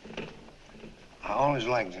 I always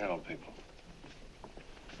like gentle people.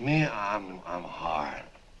 Me, I'm hard.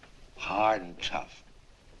 Hard and tough.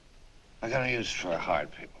 I got a use for hard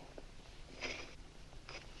people.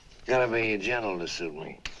 Gotta be gentle to suit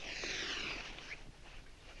me.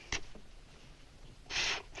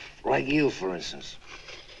 Like you, for instance.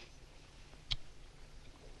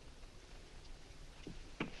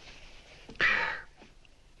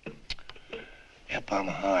 Yep, I'm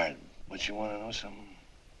hard. But you want to know something?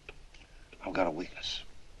 I've got a weakness.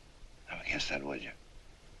 Never guess that, would you?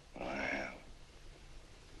 Well, I have.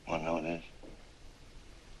 Want to know what it is?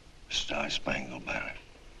 Star-Spangled Banner.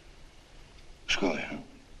 Screw you, huh?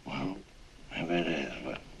 Well, maybe it is,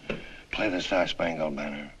 but play the Star-Spangled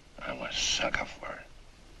Banner. I'm a sucker for it.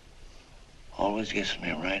 Always gets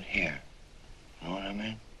me right here. Know what I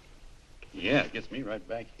mean? Yeah, it gets me right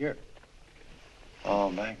back here.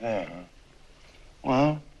 Oh, back there, huh?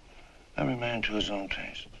 Well, every man to his own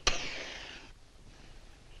taste.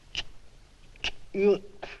 You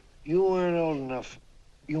weren't old enough.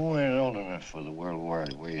 You weren't old enough for the World War,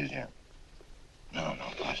 were you, Jim? No,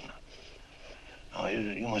 of course not. Oh,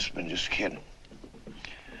 you must have been just kidding.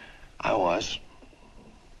 I was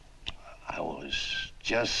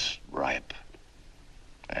just ripe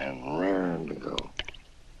and raring to go.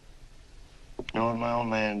 You know what my old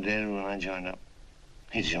man did when I joined up?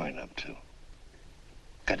 He joined up, too.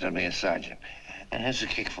 Got to be a sergeant. And here's a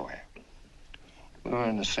kick for you. We were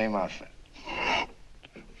in the same outfit.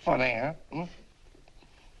 Funny, huh? Hmm?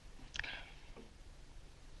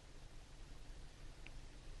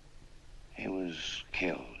 He was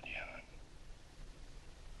killed, John.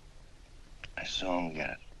 I saw him get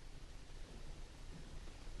it.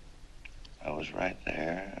 I was right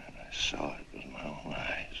there, and I saw it with my own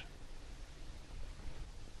eyes.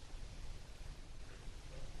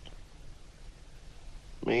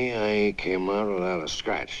 Me, I came out without a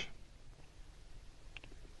scratch.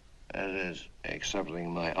 That is,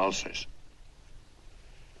 excepting my ulcers.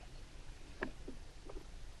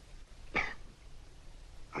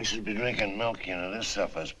 I should be drinking milk, you know. This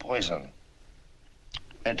stuff is poison.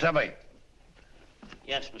 Hey, Tubby.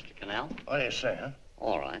 Yes, Mr. Connell? What do you say, huh?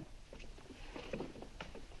 All right.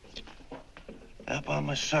 Yep, I'm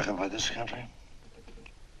a sucker for this country.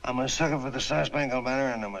 I'm a sucker for the Star-Spangled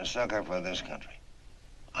Banner, and I'm a sucker for this country.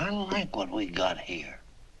 I like what we got here.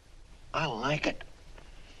 I like it.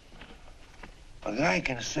 A guy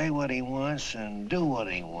can say what he wants and do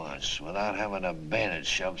what he wants without having a bayonet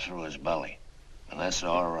shoved through his belly. And that's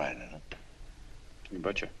all right, isn't it? You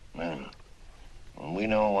betcha. Yeah. Well, we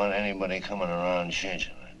don't want anybody coming around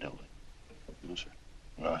changing that, do we? No, sir.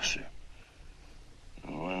 No, sir.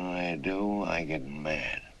 And when they do, I get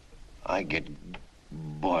mad. I get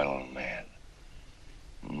boiling mad.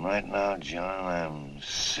 And right now, John, I'm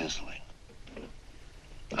sizzling.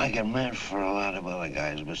 I get mad for a lot of other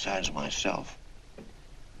guys besides myself.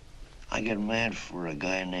 I get mad for a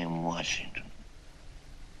guy named Washington,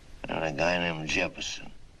 and a guy named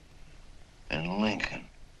Jefferson, and Lincoln.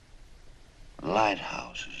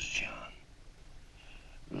 Lighthouses, John.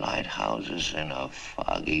 Lighthouses in a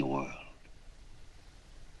foggy world.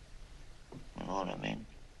 You know what I mean?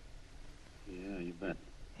 Yeah, you bet.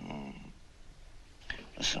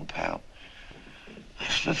 Listen, pal,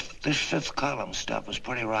 this fifth column stuff is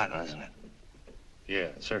pretty rotten, isn't it? Yeah,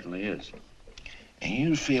 it certainly is. And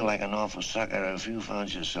you'd feel like an awful sucker if you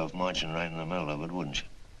found yourself marching right in the middle of it, wouldn't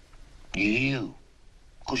you? You.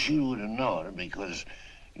 Of course, you wouldn't know it because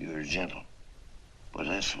you're gentle. But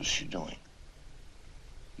that's what you're doing.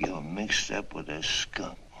 You're mixed up with a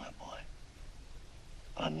skunk, my boy.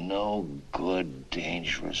 A no-good,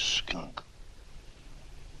 dangerous skunk.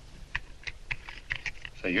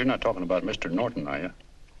 Say, you're not talking about Mr. Norton, are you?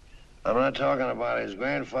 I'm not talking about his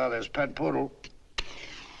grandfather's pet poodle.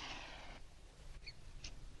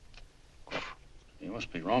 You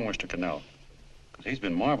must be wrong, Mr. Cannell. Because he's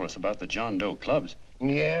been marvelous about the John Doe clubs.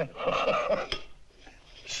 Yeah?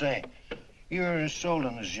 Say, you're sold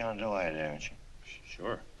on this John Doe idea, aren't you?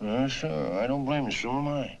 Sure. Sure. I don't blame you. So am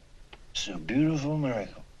I. It's a beautiful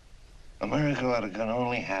miracle. A miracle that can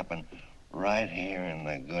only happen right here in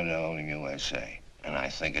the good old USA. And I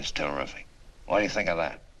think it's terrific. What do you think of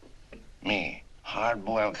that? Me,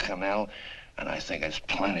 hard-boiled Cannell, and I think it's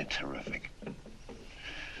plenty terrific.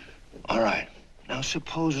 All right. Now,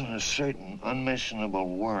 supposing a certain unmentionable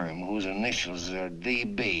worm whose initials are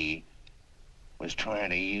DB was trying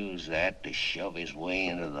to use that to shove his way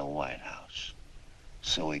into the White House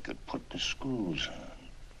so he could put the screws on,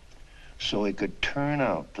 so he could turn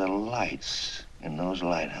out the lights in those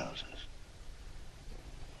lighthouses.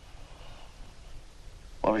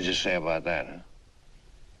 What would you say about that, huh?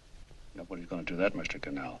 Nobody's going to do that, Mr.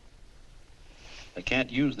 Cannell. They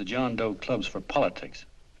can't use the John Doe clubs for politics.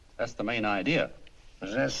 That's the main idea.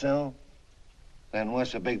 Is that so? Then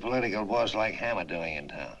what's a big political boss like Hammett doing in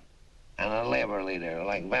town? And a labor leader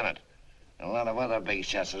like Bennett? And a lot of other big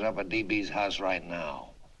shots are up at DB's house right now.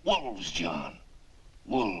 Wolves, John.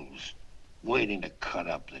 Wolves. Waiting to cut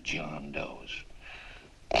up the John Does.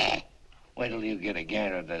 Wait till you get a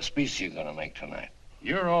gander at the speech you're going to make tonight.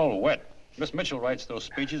 You're all wet. Miss Mitchell writes those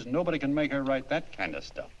speeches. Nobody can make her write that kind of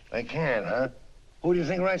stuff. They can't, huh? Who do you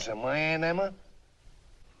think writes them? My Aunt Emma?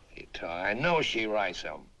 I know she writes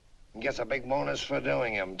them. And gets a big bonus for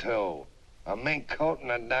doing them, too. A mink coat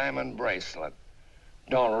and a diamond bracelet.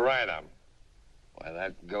 Don't write them. Why,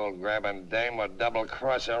 that gold-grabbing dame would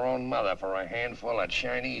double-cross her own mother for a handful of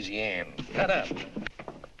Chinese yen. Shut up.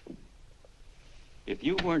 If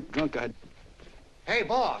you weren't drunk, I'd... Hey,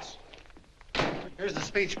 boss. Here's the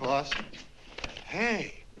speech, boss.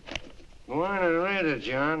 Hey. Go on and read it,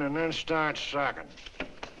 John, and then start sucking.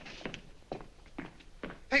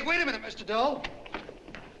 Hey, wait a minute, Mr. Doe.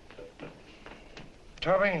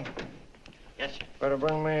 Tubby? Yes, sir. Better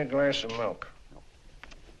bring me a glass of milk.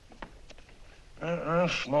 I'm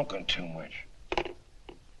smoking too much.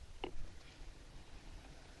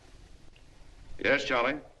 Yes,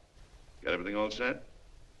 Charlie? Got everything all set?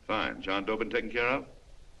 Fine. John Doe been taken care of?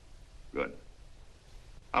 Good.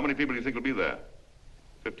 How many people do you think will be there?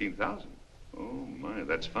 15,000? Oh, my,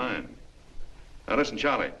 that's fine. Now, listen,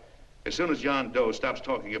 Charlie. As soon as John Doe stops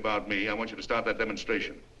talking about me, I want you to start that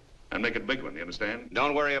demonstration. And make it a big one, you understand?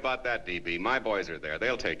 Don't worry about that, DB. My boys are there.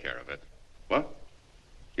 They'll take care of it. What?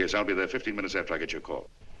 Yes, I'll be there 15 minutes after I get your call.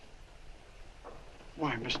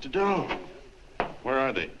 Why, Mr. Doe. Where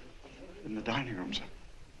are they? In the dining room, sir.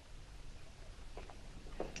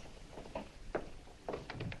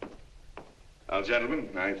 Now, gentlemen,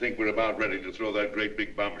 I think we're about ready to throw that great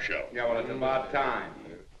big bombshell. Yeah, well, it's about time.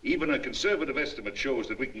 Even a conservative estimate shows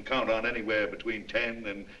that we can count on anywhere between 10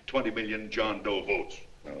 and 20 million John Doe votes.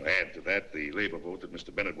 Now, add to that the labor vote that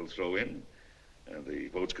Mr. Bennett will throw in, and the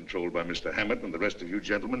votes controlled by Mr. Hammett and the rest of you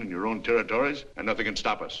gentlemen in your own territories, and nothing can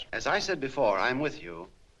stop us. As I said before, I'm with you,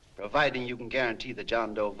 providing you can guarantee the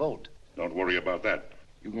John Doe vote. Don't worry about that.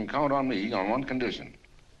 You can count on me on one condition.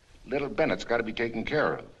 Little Bennett's got to be taken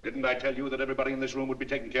care of. Didn't I tell you that everybody in this room would be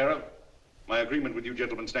taken care of? My agreement with you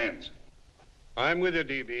gentlemen stands. I'm with you,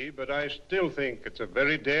 D.B., but I still think it's a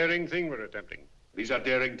very daring thing we're attempting. These are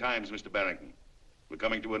daring times, Mr. Barrington. We're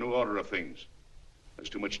coming to a new order of things. There's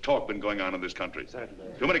too much talk been going on in this country.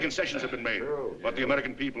 Too many concessions have been made. What the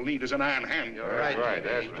American people need is an iron hand. You're right.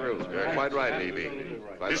 That's true. You're quite right, D.B.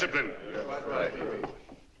 Discipline. Right.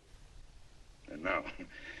 And now,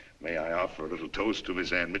 may I offer a little toast to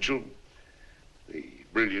Miss Ann Mitchell, the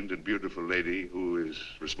brilliant and beautiful lady who is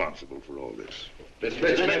responsible for all this.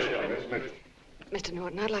 Mr.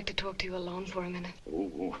 Norton, I'd like to talk to you alone for a minute.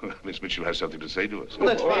 Oh, Miss Mitchell has something to say to us.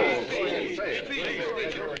 That's fine.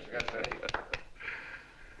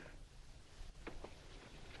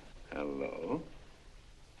 Hello.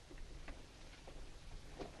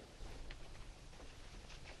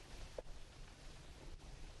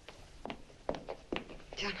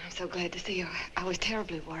 John, I'm so glad to see you. I was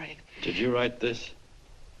terribly worried. Did you write this?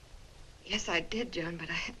 Yes, I did, John, but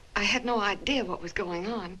I had no idea what was going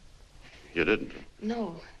on. You didn't?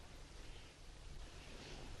 No.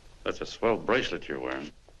 That's a swell bracelet you're wearing.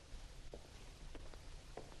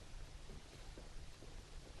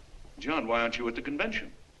 John, why aren't you at the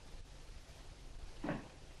convention?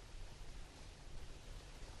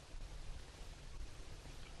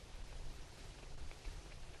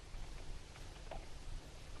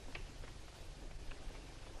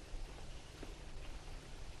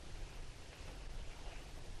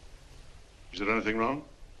 Is there anything wrong?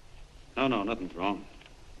 No, nothing's wrong.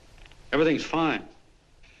 Everything's fine.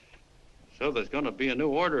 So there's going to be a new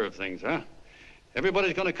order of things, huh?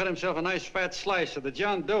 Everybody's going to cut himself a nice fat slice of the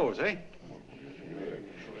John Does, eh?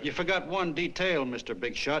 You forgot one detail, Mr.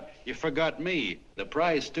 Big Shot. You forgot me, the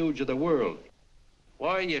prize stooge of the world.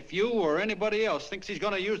 Why, if you or anybody else thinks he's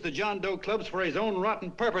going to use the John Doe clubs for his own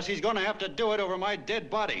rotten purpose, he's going to have to do it over my dead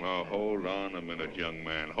body. Oh, hold on a minute, young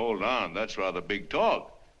man. Hold on. That's rather big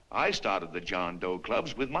talk. I started the John Doe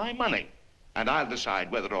clubs with my money. And I'll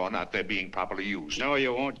decide whether or not they're being properly used. No,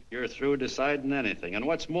 you won't. You're through deciding anything. And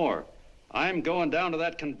what's more, I'm going down to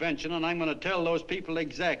that convention and I'm going to tell those people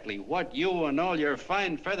exactly what you and all your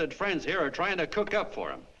fine feathered friends here are trying to cook up for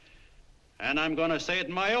them. And I'm going to say it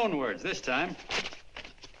in my own words this time.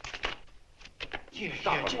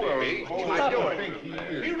 Stop it, Stevie. Stop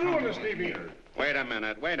it. You ruined us, Stevie. Wait a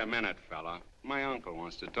minute, fella. My uncle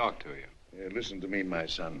wants to talk to you. Listen to me, my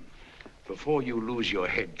son. Before you lose your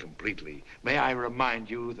head completely, may I remind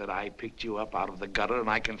you that I picked you up out of the gutter and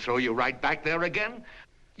I can throw you right back there again?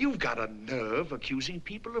 You've got a nerve accusing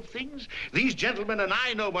people of things. These gentlemen and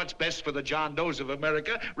I know what's best for the John Does of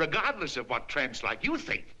America, regardless of what tramps like you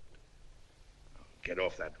think. Get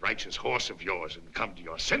off that righteous horse of yours and come to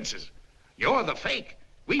your senses. You're the fake.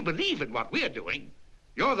 We believe in what we're doing.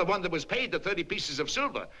 You're the one that was paid the 30 pieces of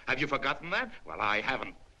silver. Have you forgotten that? Well, I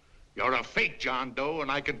haven't. You're a fake John Doe, and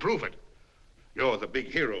I can prove it. You're the big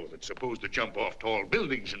hero that's supposed to jump off tall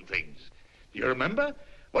buildings and things. Do you remember?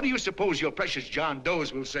 What do you suppose your precious John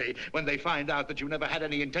Does will say when they find out that you never had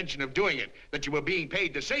any intention of doing it, that you were being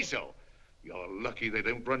paid to say so? You're lucky they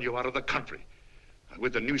don't run you out of the country.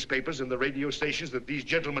 With the newspapers and the radio stations that these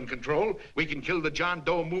gentlemen control, we can kill the John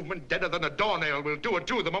Doe movement deader than a doornail. We'll do it,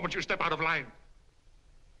 too, the moment you step out of line.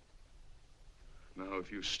 Now,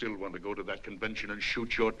 if you still want to go to that convention and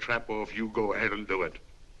shoot your trap off, you go ahead and do it.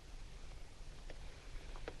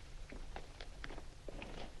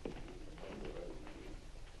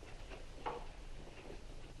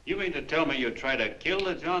 You mean to tell me you try to kill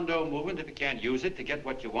the John Doe movement if you can't use it to get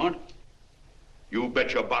what you want? You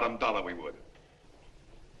bet your bottom dollar we would.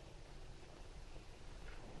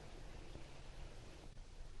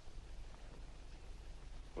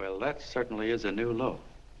 Well, that certainly is a new low.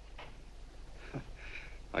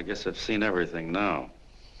 I guess I've seen everything now.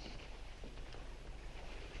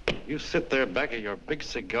 You sit there back of your big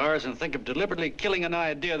cigars and think of deliberately killing an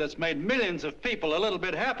idea that's made millions of people a little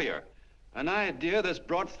bit happier. An idea that's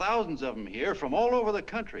brought thousands of them here from all over the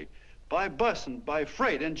country, by bus and by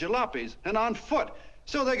freight and jalopies and on foot,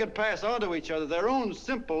 so they could pass on to each other their own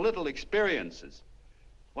simple little experiences.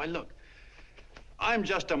 Why, look, I'm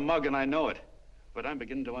just a mug and I know it, but I'm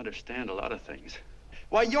beginning to understand a lot of things.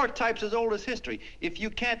 Why, your type's as old as history. If you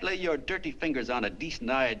can't lay your dirty fingers on a decent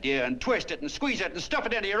idea and twist it and squeeze it and stuff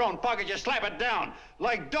it into your own pocket, you slap it down.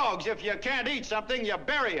 Like dogs, if you can't eat something, you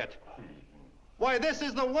bury it. Why, this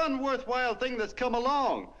is the one worthwhile thing that's come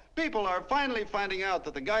along. People are finally finding out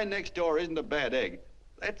that the guy next door isn't a bad egg.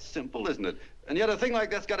 That's simple, isn't it? And yet a thing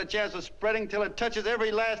like that's got a chance of spreading till it touches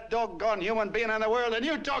every last doggone human being in the world, and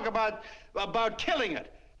you talk about killing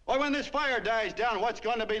it. Why, when this fire dies down, what's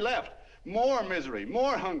going to be left? More misery,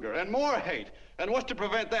 more hunger, and more hate. And what's to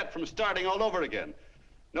prevent that from starting all over again?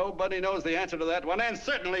 Nobody knows the answer to that one, and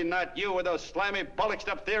certainly not you with those slimy,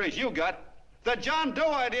 bollocksed-up theories you got. The John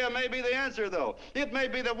Doe idea may be the answer, though. It may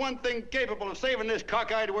be the one thing capable of saving this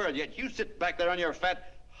cockeyed world. Yet you sit back there on your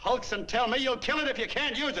fat hulks and tell me you'll kill it if you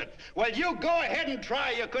can't use it. Well, you go ahead and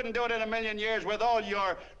try. You couldn't do it in a million years with all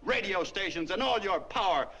your radio stations and all your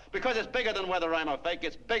power. Because it's bigger than whether I'm a fake.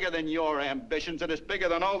 It's bigger than your ambitions, and it's bigger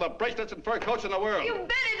than all the bracelets and fur coats in the world. You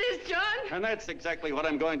bet it is, John. And that's exactly what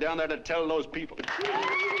I'm going down there to tell those people.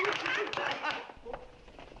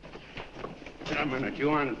 A minute, you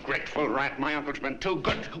ungrateful rat. My uncle's been too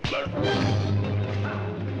good. He's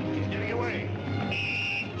getting away.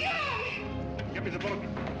 Give me the bullet.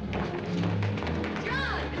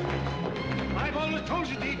 John! I've always told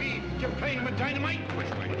you, D.B., you're playing with dynamite. Which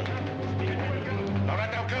way? All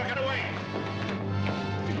right, now, girl, get away.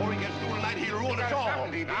 Before he gets through tonight, he'll ruin us all.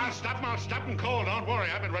 I'll stop him cold. Don't worry,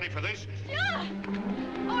 I've been ready for this. John!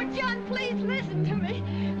 Oh, John, please listen to me.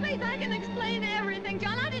 Please, I can explain everything,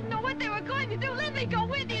 John. I didn't know what they were going to do. Let me go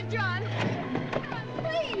with you, John. John,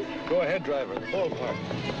 please. Go ahead, driver. The ballpark.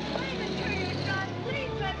 Explain it to you, John.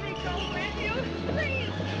 Please let me go with you. Please.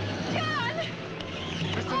 John!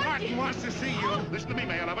 Mr. Martin wants to see you. Listen to me,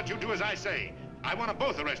 Mayor Lovett. You do as I say. I want them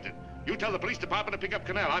both arrested. You tell the police department to pick up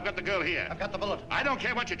Cannell. I've got the girl here. I've got the bullet. I don't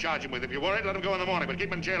care what you charge him with. If you're worried, let him go in the morning, but keep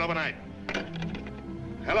him in jail overnight.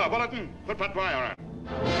 Hello, Bulletin. Put that wire on.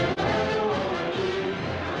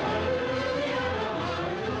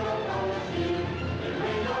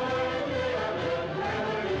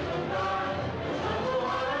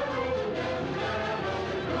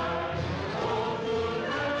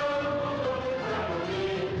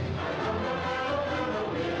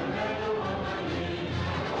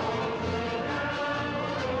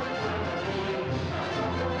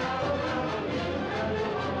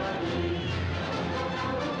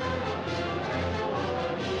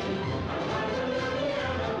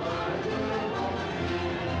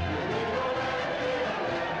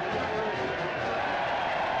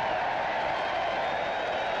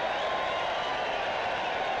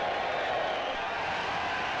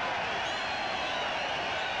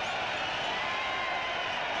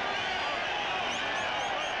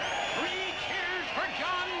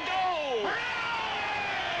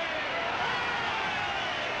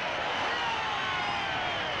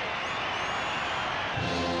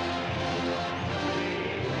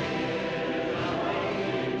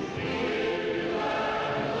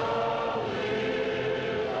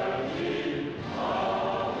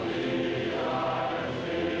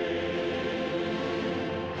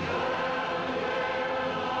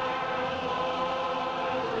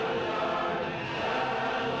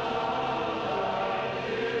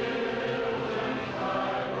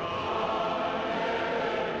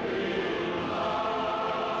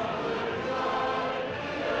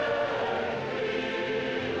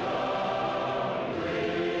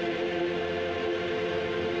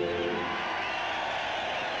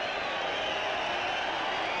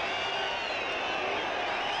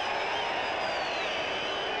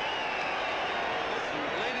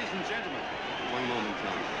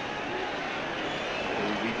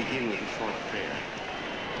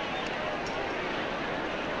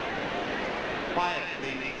 Quiet,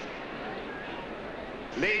 please.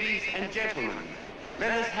 Ladies and gentlemen,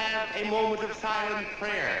 let us have a moment of silent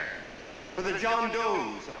prayer for the John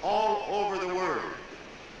Does all over the world,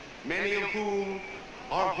 many of whom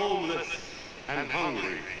are homeless and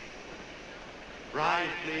hungry. Rise,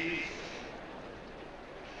 please.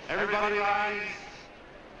 Everybody rise.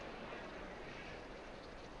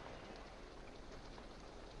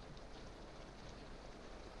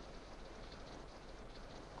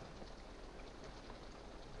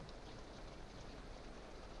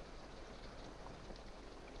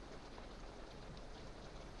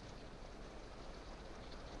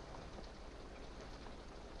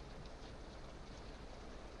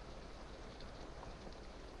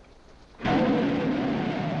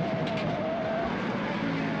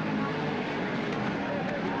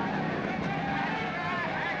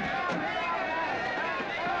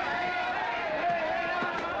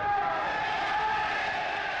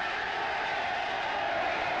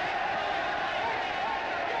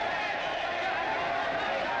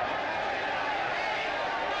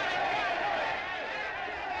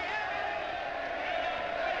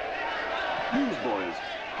 Newsboys.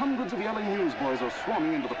 Hundreds of yelling newsboys are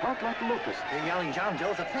swarming into the park like locusts. They're yelling John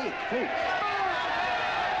Doe's a fake. Fake.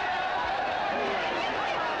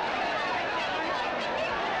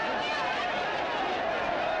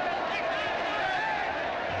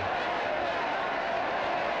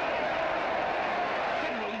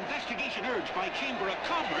 Federal investigation urged by Chamber of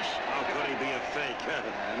Commerce. How could he be a fake?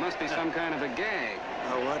 It must be some kind of a gag.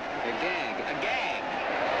 A what? A gag. A gag.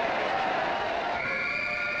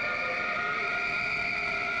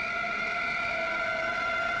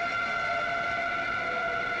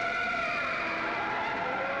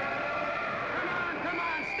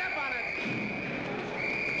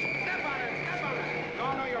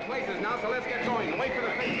 so let's get going. Wait for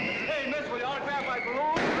the face. Hey, miss, will you autograph my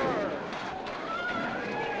balloon? Sure.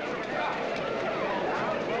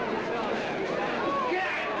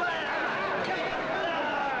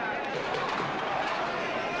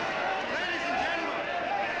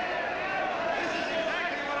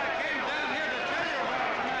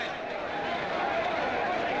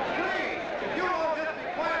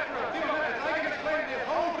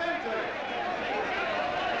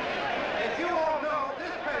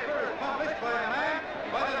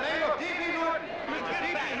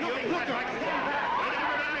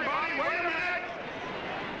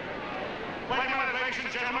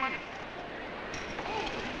 Gentlemen,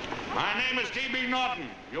 my name is D.B. Norton.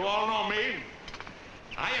 You all know me.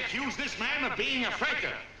 I accuse this man of being a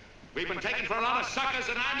faker. We've been taken for a lot of suckers,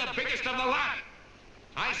 and I'm the biggest of the lot.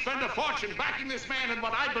 I spent a fortune backing this man in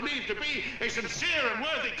what I believe to be a sincere and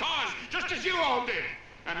worthy cause, just as you all did.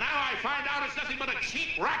 And now I find out it's nothing but a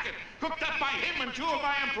cheap racket cooked up by him and two of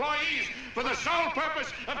my employees for the sole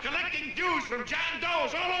purpose of collecting dues from John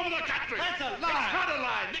Does all over the country. That's a lie. It's not a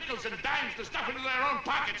lie. Nickels and dimes to stuff into their own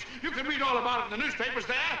pockets. You can read all about it in the newspapers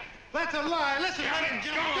there. That's a lie. Listen,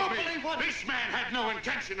 Don't believe what? This man had no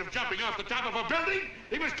intention of jumping off the top of a building.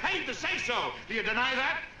 He was paid to say so. Do you deny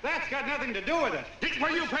that? That's got nothing to do with it.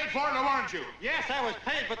 Were you paid for it or weren't you? Yes, I was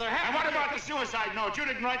paid, but there happened. And what about the suicide note? You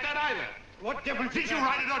didn't write that either. What difference Did you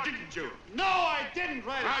write it or didn't you? No, I didn't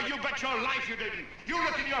write it. Now, you bet your life you didn't. You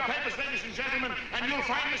look in your papers, ladies and gentlemen, and you'll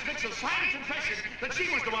find Miss Nixon's signed confession that she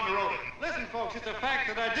was the one who wrote it. Listen, folks, it's a fact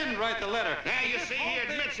that I didn't write the letter. There, you see, he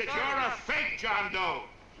admits it. You're a fake, John Doe.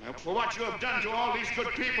 For what you have done to all these good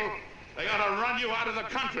people, they ought to run you out of the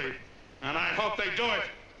country. And I hope they do it.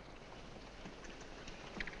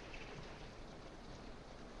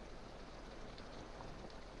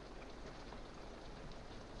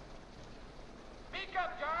 Speak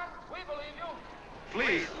up, John. We believe you.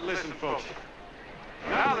 Please, listen, folks.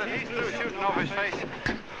 Now that he's through shooting over his face,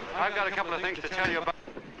 I've got a couple of things to tell you about.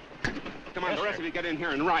 Come on, the rest of you get in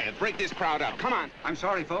here and riot. Break this crowd up. Come on. I'm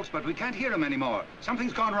sorry, folks, but we can't hear him anymore.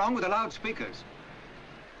 Something's gone wrong with the loudspeakers.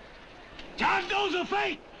 John Doe's a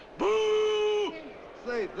fake! Boo!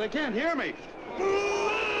 They can't hear me. Boo!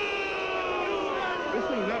 This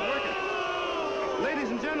thing's not working. Ladies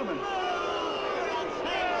and gentlemen.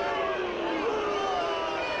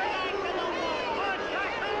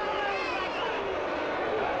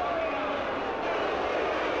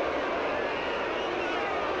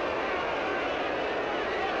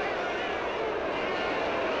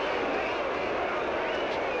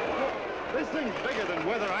 This thing's bigger than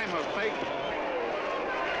whether I'm a fake.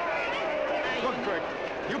 Look, Kirk,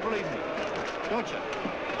 you believe me, don't you?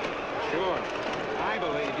 Sure, I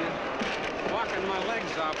believe you. Walking my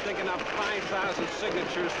legs off, thinking up 5,000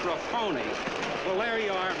 signatures for a phony. Well, there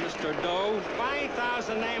you are, Mr. Doe.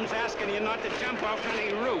 5,000 names asking you not to jump off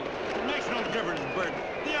any roof. It makes no difference, Bert.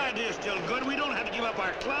 The idea's still good. We don't have to give up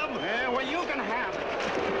our club. Yeah, well, you can have it.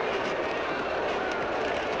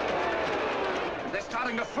 They're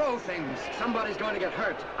starting to throw things. Somebody's going to get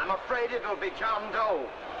hurt. I'm afraid it'll be John Doe.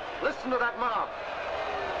 Listen to that mob.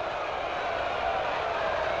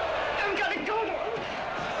 I'm gonna go to him.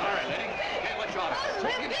 All right, lady. Hey, what's your order? Oh,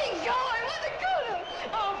 let me go. I want to go to him.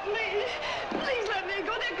 Oh, please. Please let me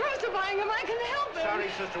go. They're crucifying him. I can help him.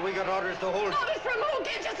 Sorry, sister. We got orders to hold. Orders from who?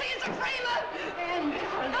 Can't you see it's a framer? And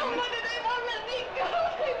oh, Mother, they won't let me go.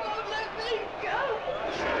 They won't let me go.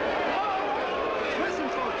 Listen,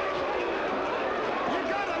 folks. You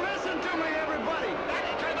gotta listen to me, everybody. Back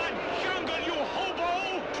to the jungle, you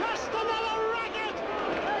hobo. Just another racket.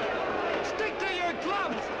 Stick to your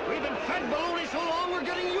clubs. We've been fed baloney so long, we're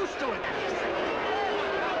getting used to it.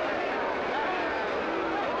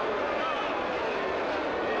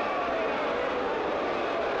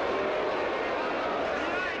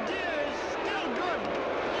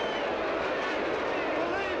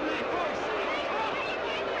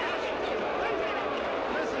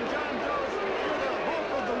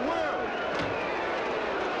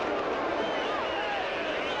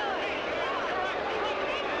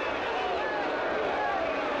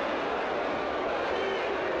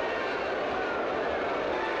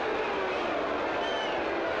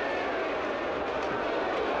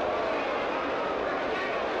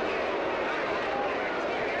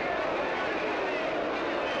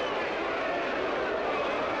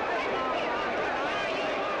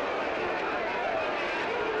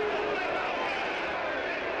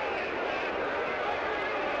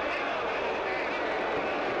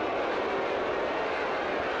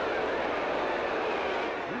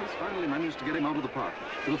 Managed to get him out of the park.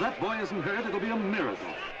 But if that boy isn't hurt, it'll be a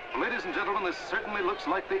miracle. Ladies and gentlemen, this certainly looks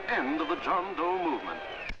like the end of the John Doe movement.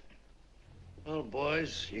 Well,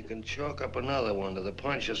 boys, you can chalk up another one to the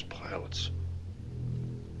Pontius pilots.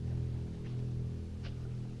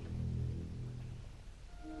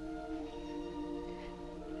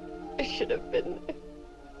 I should have been there.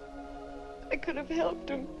 I could have helped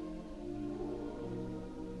him.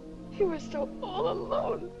 He was so all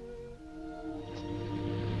alone.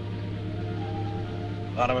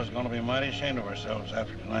 A lot of us are going to be mighty ashamed of ourselves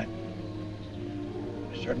after tonight.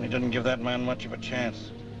 We certainly didn't give that man much of a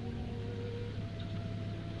chance.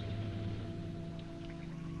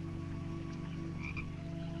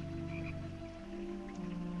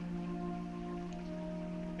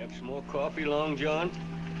 Have some more coffee, Long John?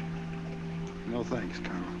 No thanks,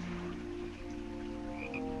 Colonel.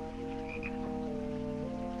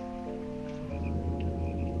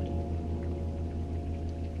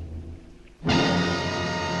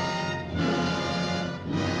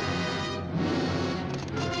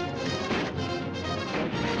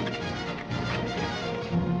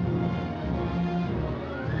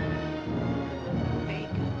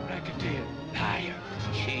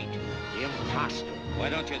 Why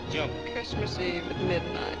don't you jump? Christmas Eve at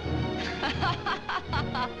midnight.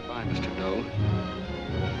 Bye, Mr. Doe.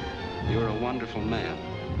 You're a wonderful man.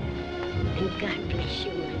 And God bless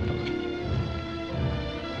you, my boy.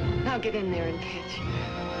 Now get in there and catch.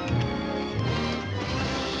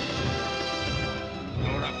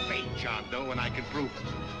 You're a fake John Doe, and I can prove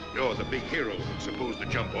it. You're the big hero who's supposed to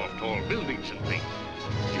jump off tall buildings and things.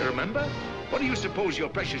 Do you remember? What do you suppose your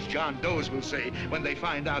precious John Does will say when they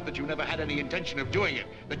find out that you never had any intention of doing it,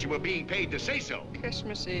 that you were being paid to say so?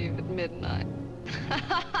 Christmas Eve at midnight.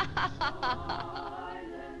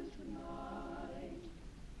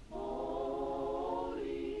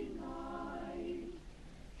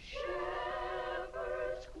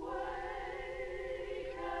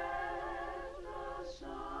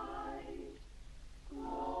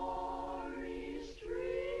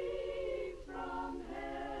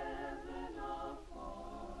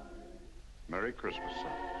 Merry Christmas,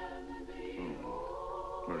 son.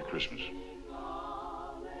 Merry Christmas.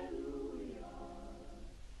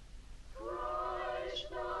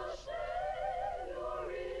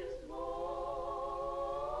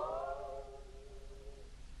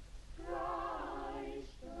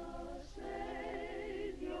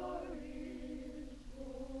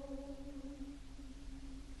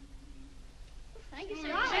 Thank you,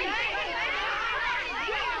 sir.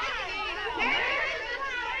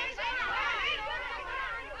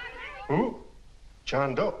 Who?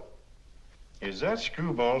 John Doe. Is that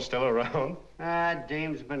screwball still around?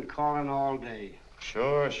 Dame's been calling all day.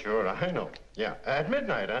 Sure, I know. Yeah, at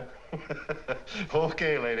midnight, huh?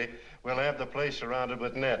 Okay, lady. We'll have the place surrounded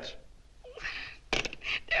with nets.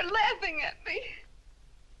 They're laughing at me.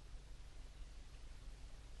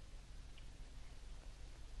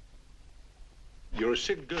 You're a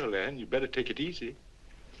sick girl, Anne. You better take it easy.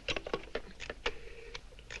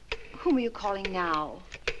 Whom are you calling now?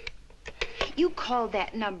 You called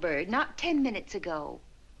that number not 10 minutes ago.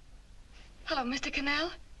 Hello, Mr.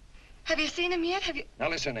 Cannell. Have you seen him yet? Have you... Now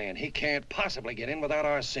listen, Ann, he can't possibly get in without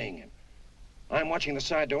our seeing him. I'm watching the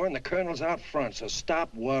side door and the colonel's out front, so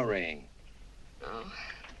stop worrying. Oh.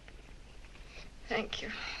 Thank you.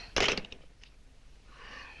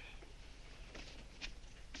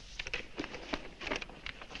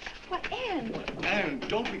 What, Ann? Anne,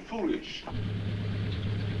 don't be foolish.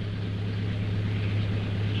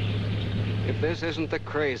 If this isn't the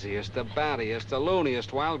craziest, the battiest, the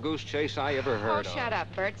looniest wild goose chase I ever heard of. Oh, shut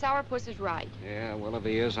up, Bert. Sourpuss is right. Yeah, well, if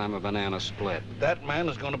he is, I'm a banana split. That man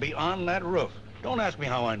is going to be on that roof. Don't ask me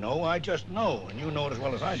how I know. I just know, and you know it as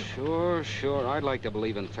well as I do. Sure. I'd like to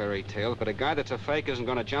believe in fairy tales, but a guy that's a fake isn't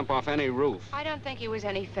going to jump off any roof. I don't think he was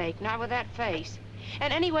any fake, not with that face.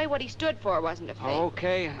 And anyway, what he stood for wasn't a fake.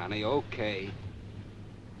 Okay, honey, okay.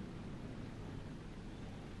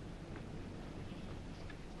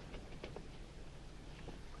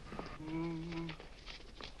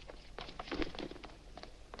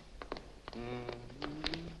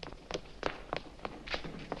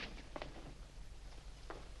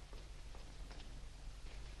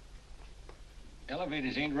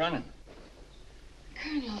 Elevators ain't running.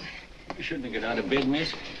 Colonel, You shouldn't have got out of bed,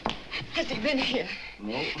 miss. has he been here?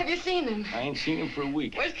 No. Have you seen him? I ain't seen him for a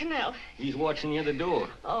week. Where's Cannell? He's watching the other door.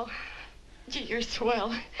 Oh, gee, you're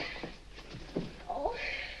swell. Oh.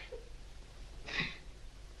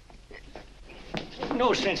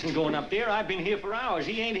 No sense in going up there. I've been here for hours.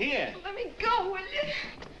 He ain't here. Let me go, will you?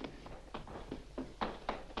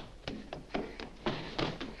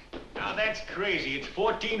 Now, that's crazy. It's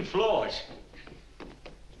 14 floors.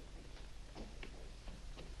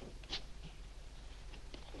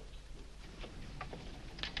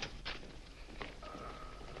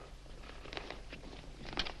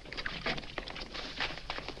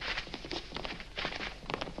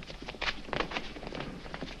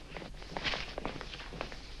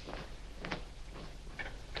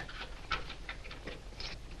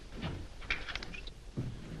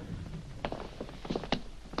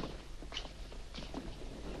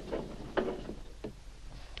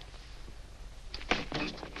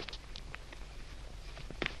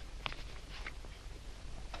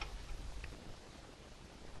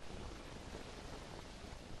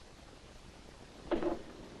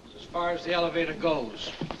 far as the elevator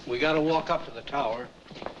goes. We gotta walk up to the tower.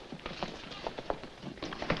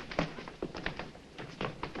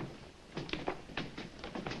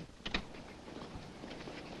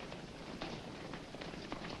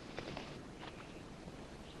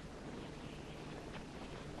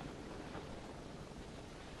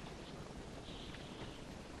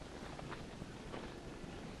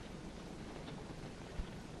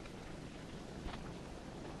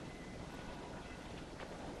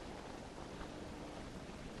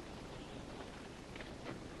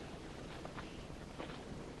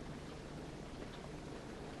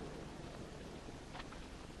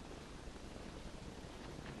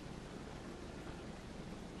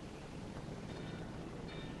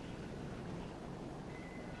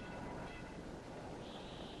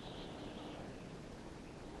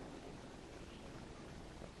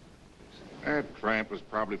 That tramp was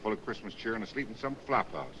probably full of Christmas cheer and asleep in some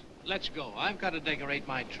flop house. Let's go. I've got to decorate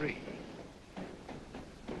my tree.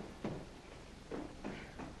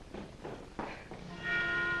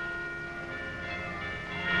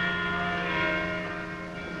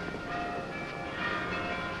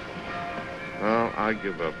 Well, I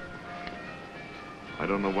give up. I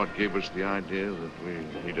don't know what gave us the idea that we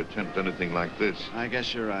need attempt anything like this. I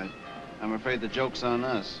guess you're right. I'm afraid the joke's on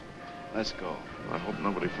us. Let's go. I hope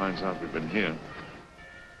nobody finds out we've been here.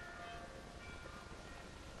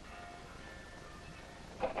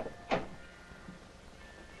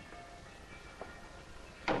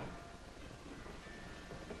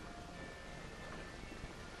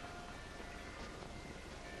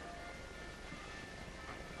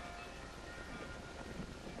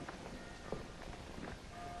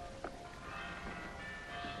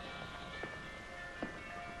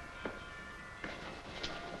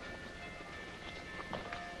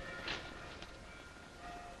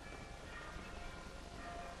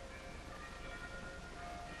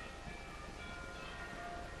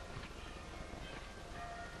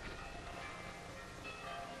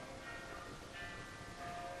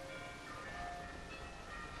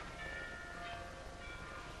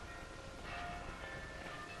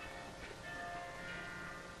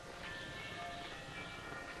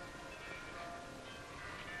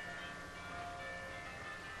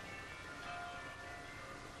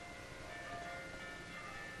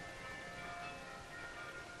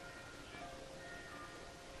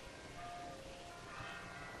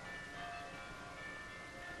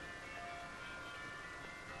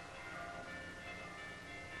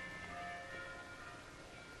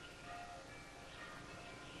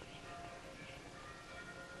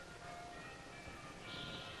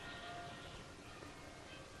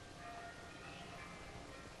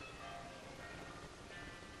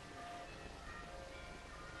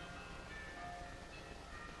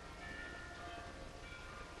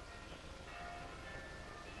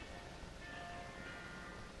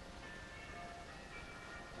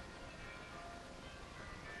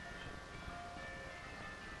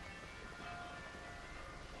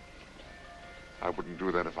 I wouldn't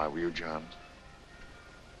do that if I were you, John.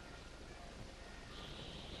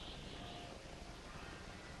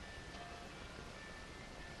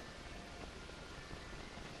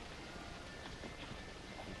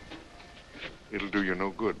 It'll do you no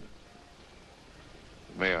good.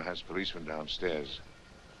 The mayor has policemen downstairs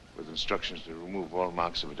with instructions to remove all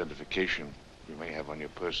marks of identification you may have on your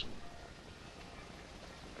person.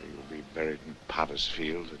 You'll be buried in Potter's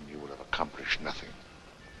Field and you will have accomplished nothing.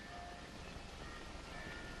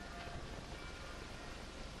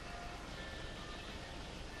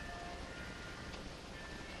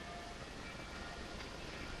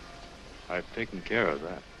 I've taken care of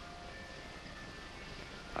that.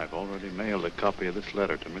 I've already mailed a copy of this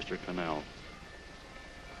letter to Mr. Cannell.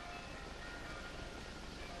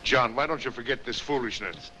 John, why don't you forget this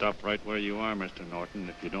foolishness? Stop right where you are, Mr. Norton,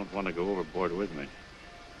 if you don't want to go overboard with me.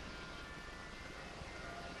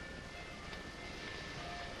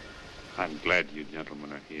 I'm glad you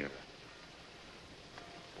gentlemen are here.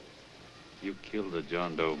 You killed the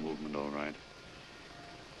John Doe movement, all right.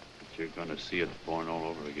 But you're going to see it born all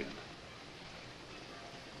over again.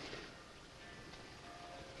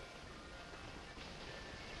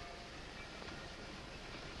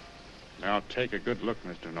 Now take a good look,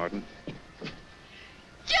 Mr. Norton.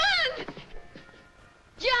 John!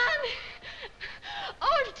 John!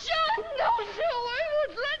 Oh, John, no, I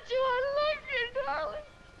won't let you. I love you, darling.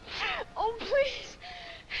 Oh, please.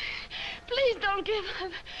 Please don't give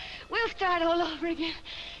up. We'll start all over again.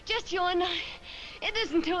 Just you and I. It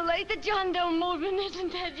isn't too late. The John Doe movement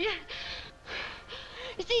isn't dead yet.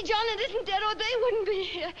 You see, John, it isn't dead or they wouldn't be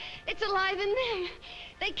here. It's alive in them.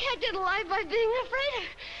 They kept it alive by being afraid of it.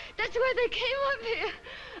 That's why they came up here.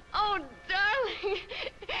 Oh, darling.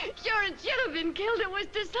 Sure, it should have been killed. It was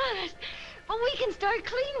dishonest. But we can start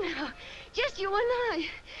clean now. Just you and I.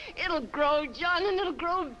 It'll grow, John, and it'll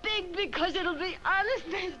grow big because it'll be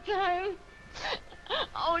honest this time.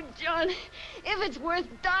 Oh, John, if it's worth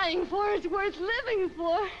dying for, it's worth living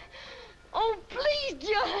for. Oh, please,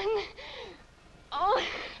 John. Oh.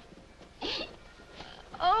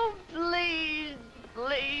 Oh, please,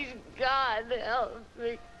 please, God, help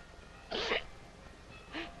me.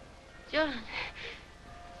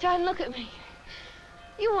 John, look at me.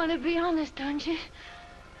 You want to be honest, don't you?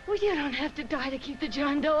 Well, you don't have to die to keep the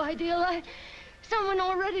John Doe idea alive. Someone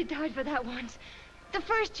already died for that once. The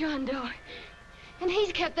first John Doe. And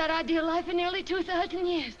he's kept that idea alive for nearly 2,000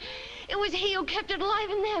 years. It was he who kept it alive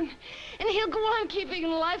in them. And he'll go on keeping it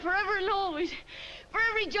alive forever and always. For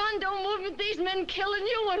every John Doe movement these men kill, a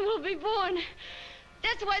new one will be born.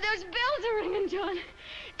 That's why those bells are ringing, John.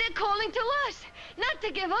 They're calling to us. Not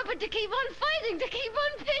to give up, but to keep on fighting, to keep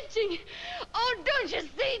on pitching. Oh, don't you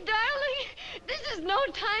see, darling? This is no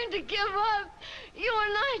time to give up. You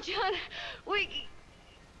and I, John, we...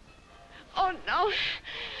 Oh, no.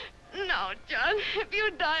 No, John. If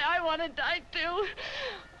you die, I want to die, too.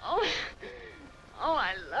 Oh,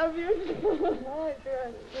 I love you. Oh,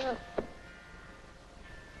 John.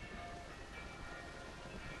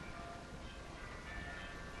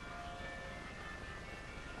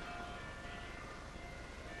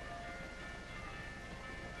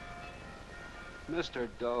 Mr.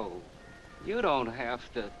 Doe, you don't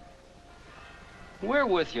have to. We're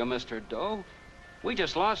with you, Mr. Doe. We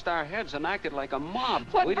just lost our heads and acted like a mob.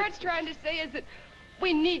 What Bert's trying to say is that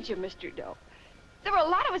we need you, Mr. Doe. There were a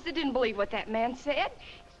lot of us that didn't believe what that man said.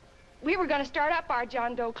 We were going to start up our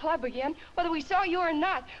John Doe Club again, whether we saw you or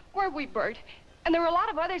not, weren't we, Bert? And there were a lot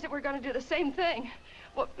of others that were going to do the same thing.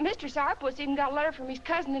 Well, Mr. Sourpuss even got a letter from his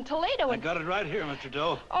cousin in Toledo. I got it right here, Mr.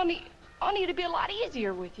 Doe. Only it'd be a lot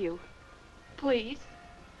easier with you. Please.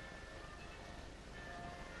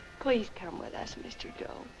 Please come with us, Mr.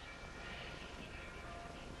 Doe.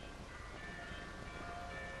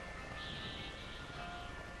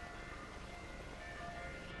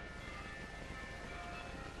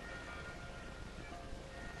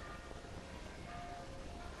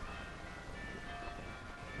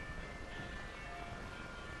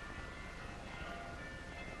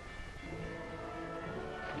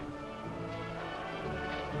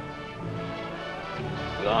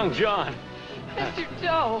 Long John. Mr.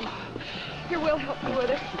 Doe. Here, we'll help you with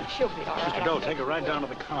her. She'll be all right. Mr. Doe, take her right down to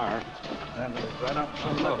the car. And right up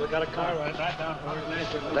front. Look, we got a car right down where it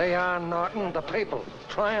is. They are, Norton, the people.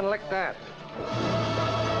 Try and lick that.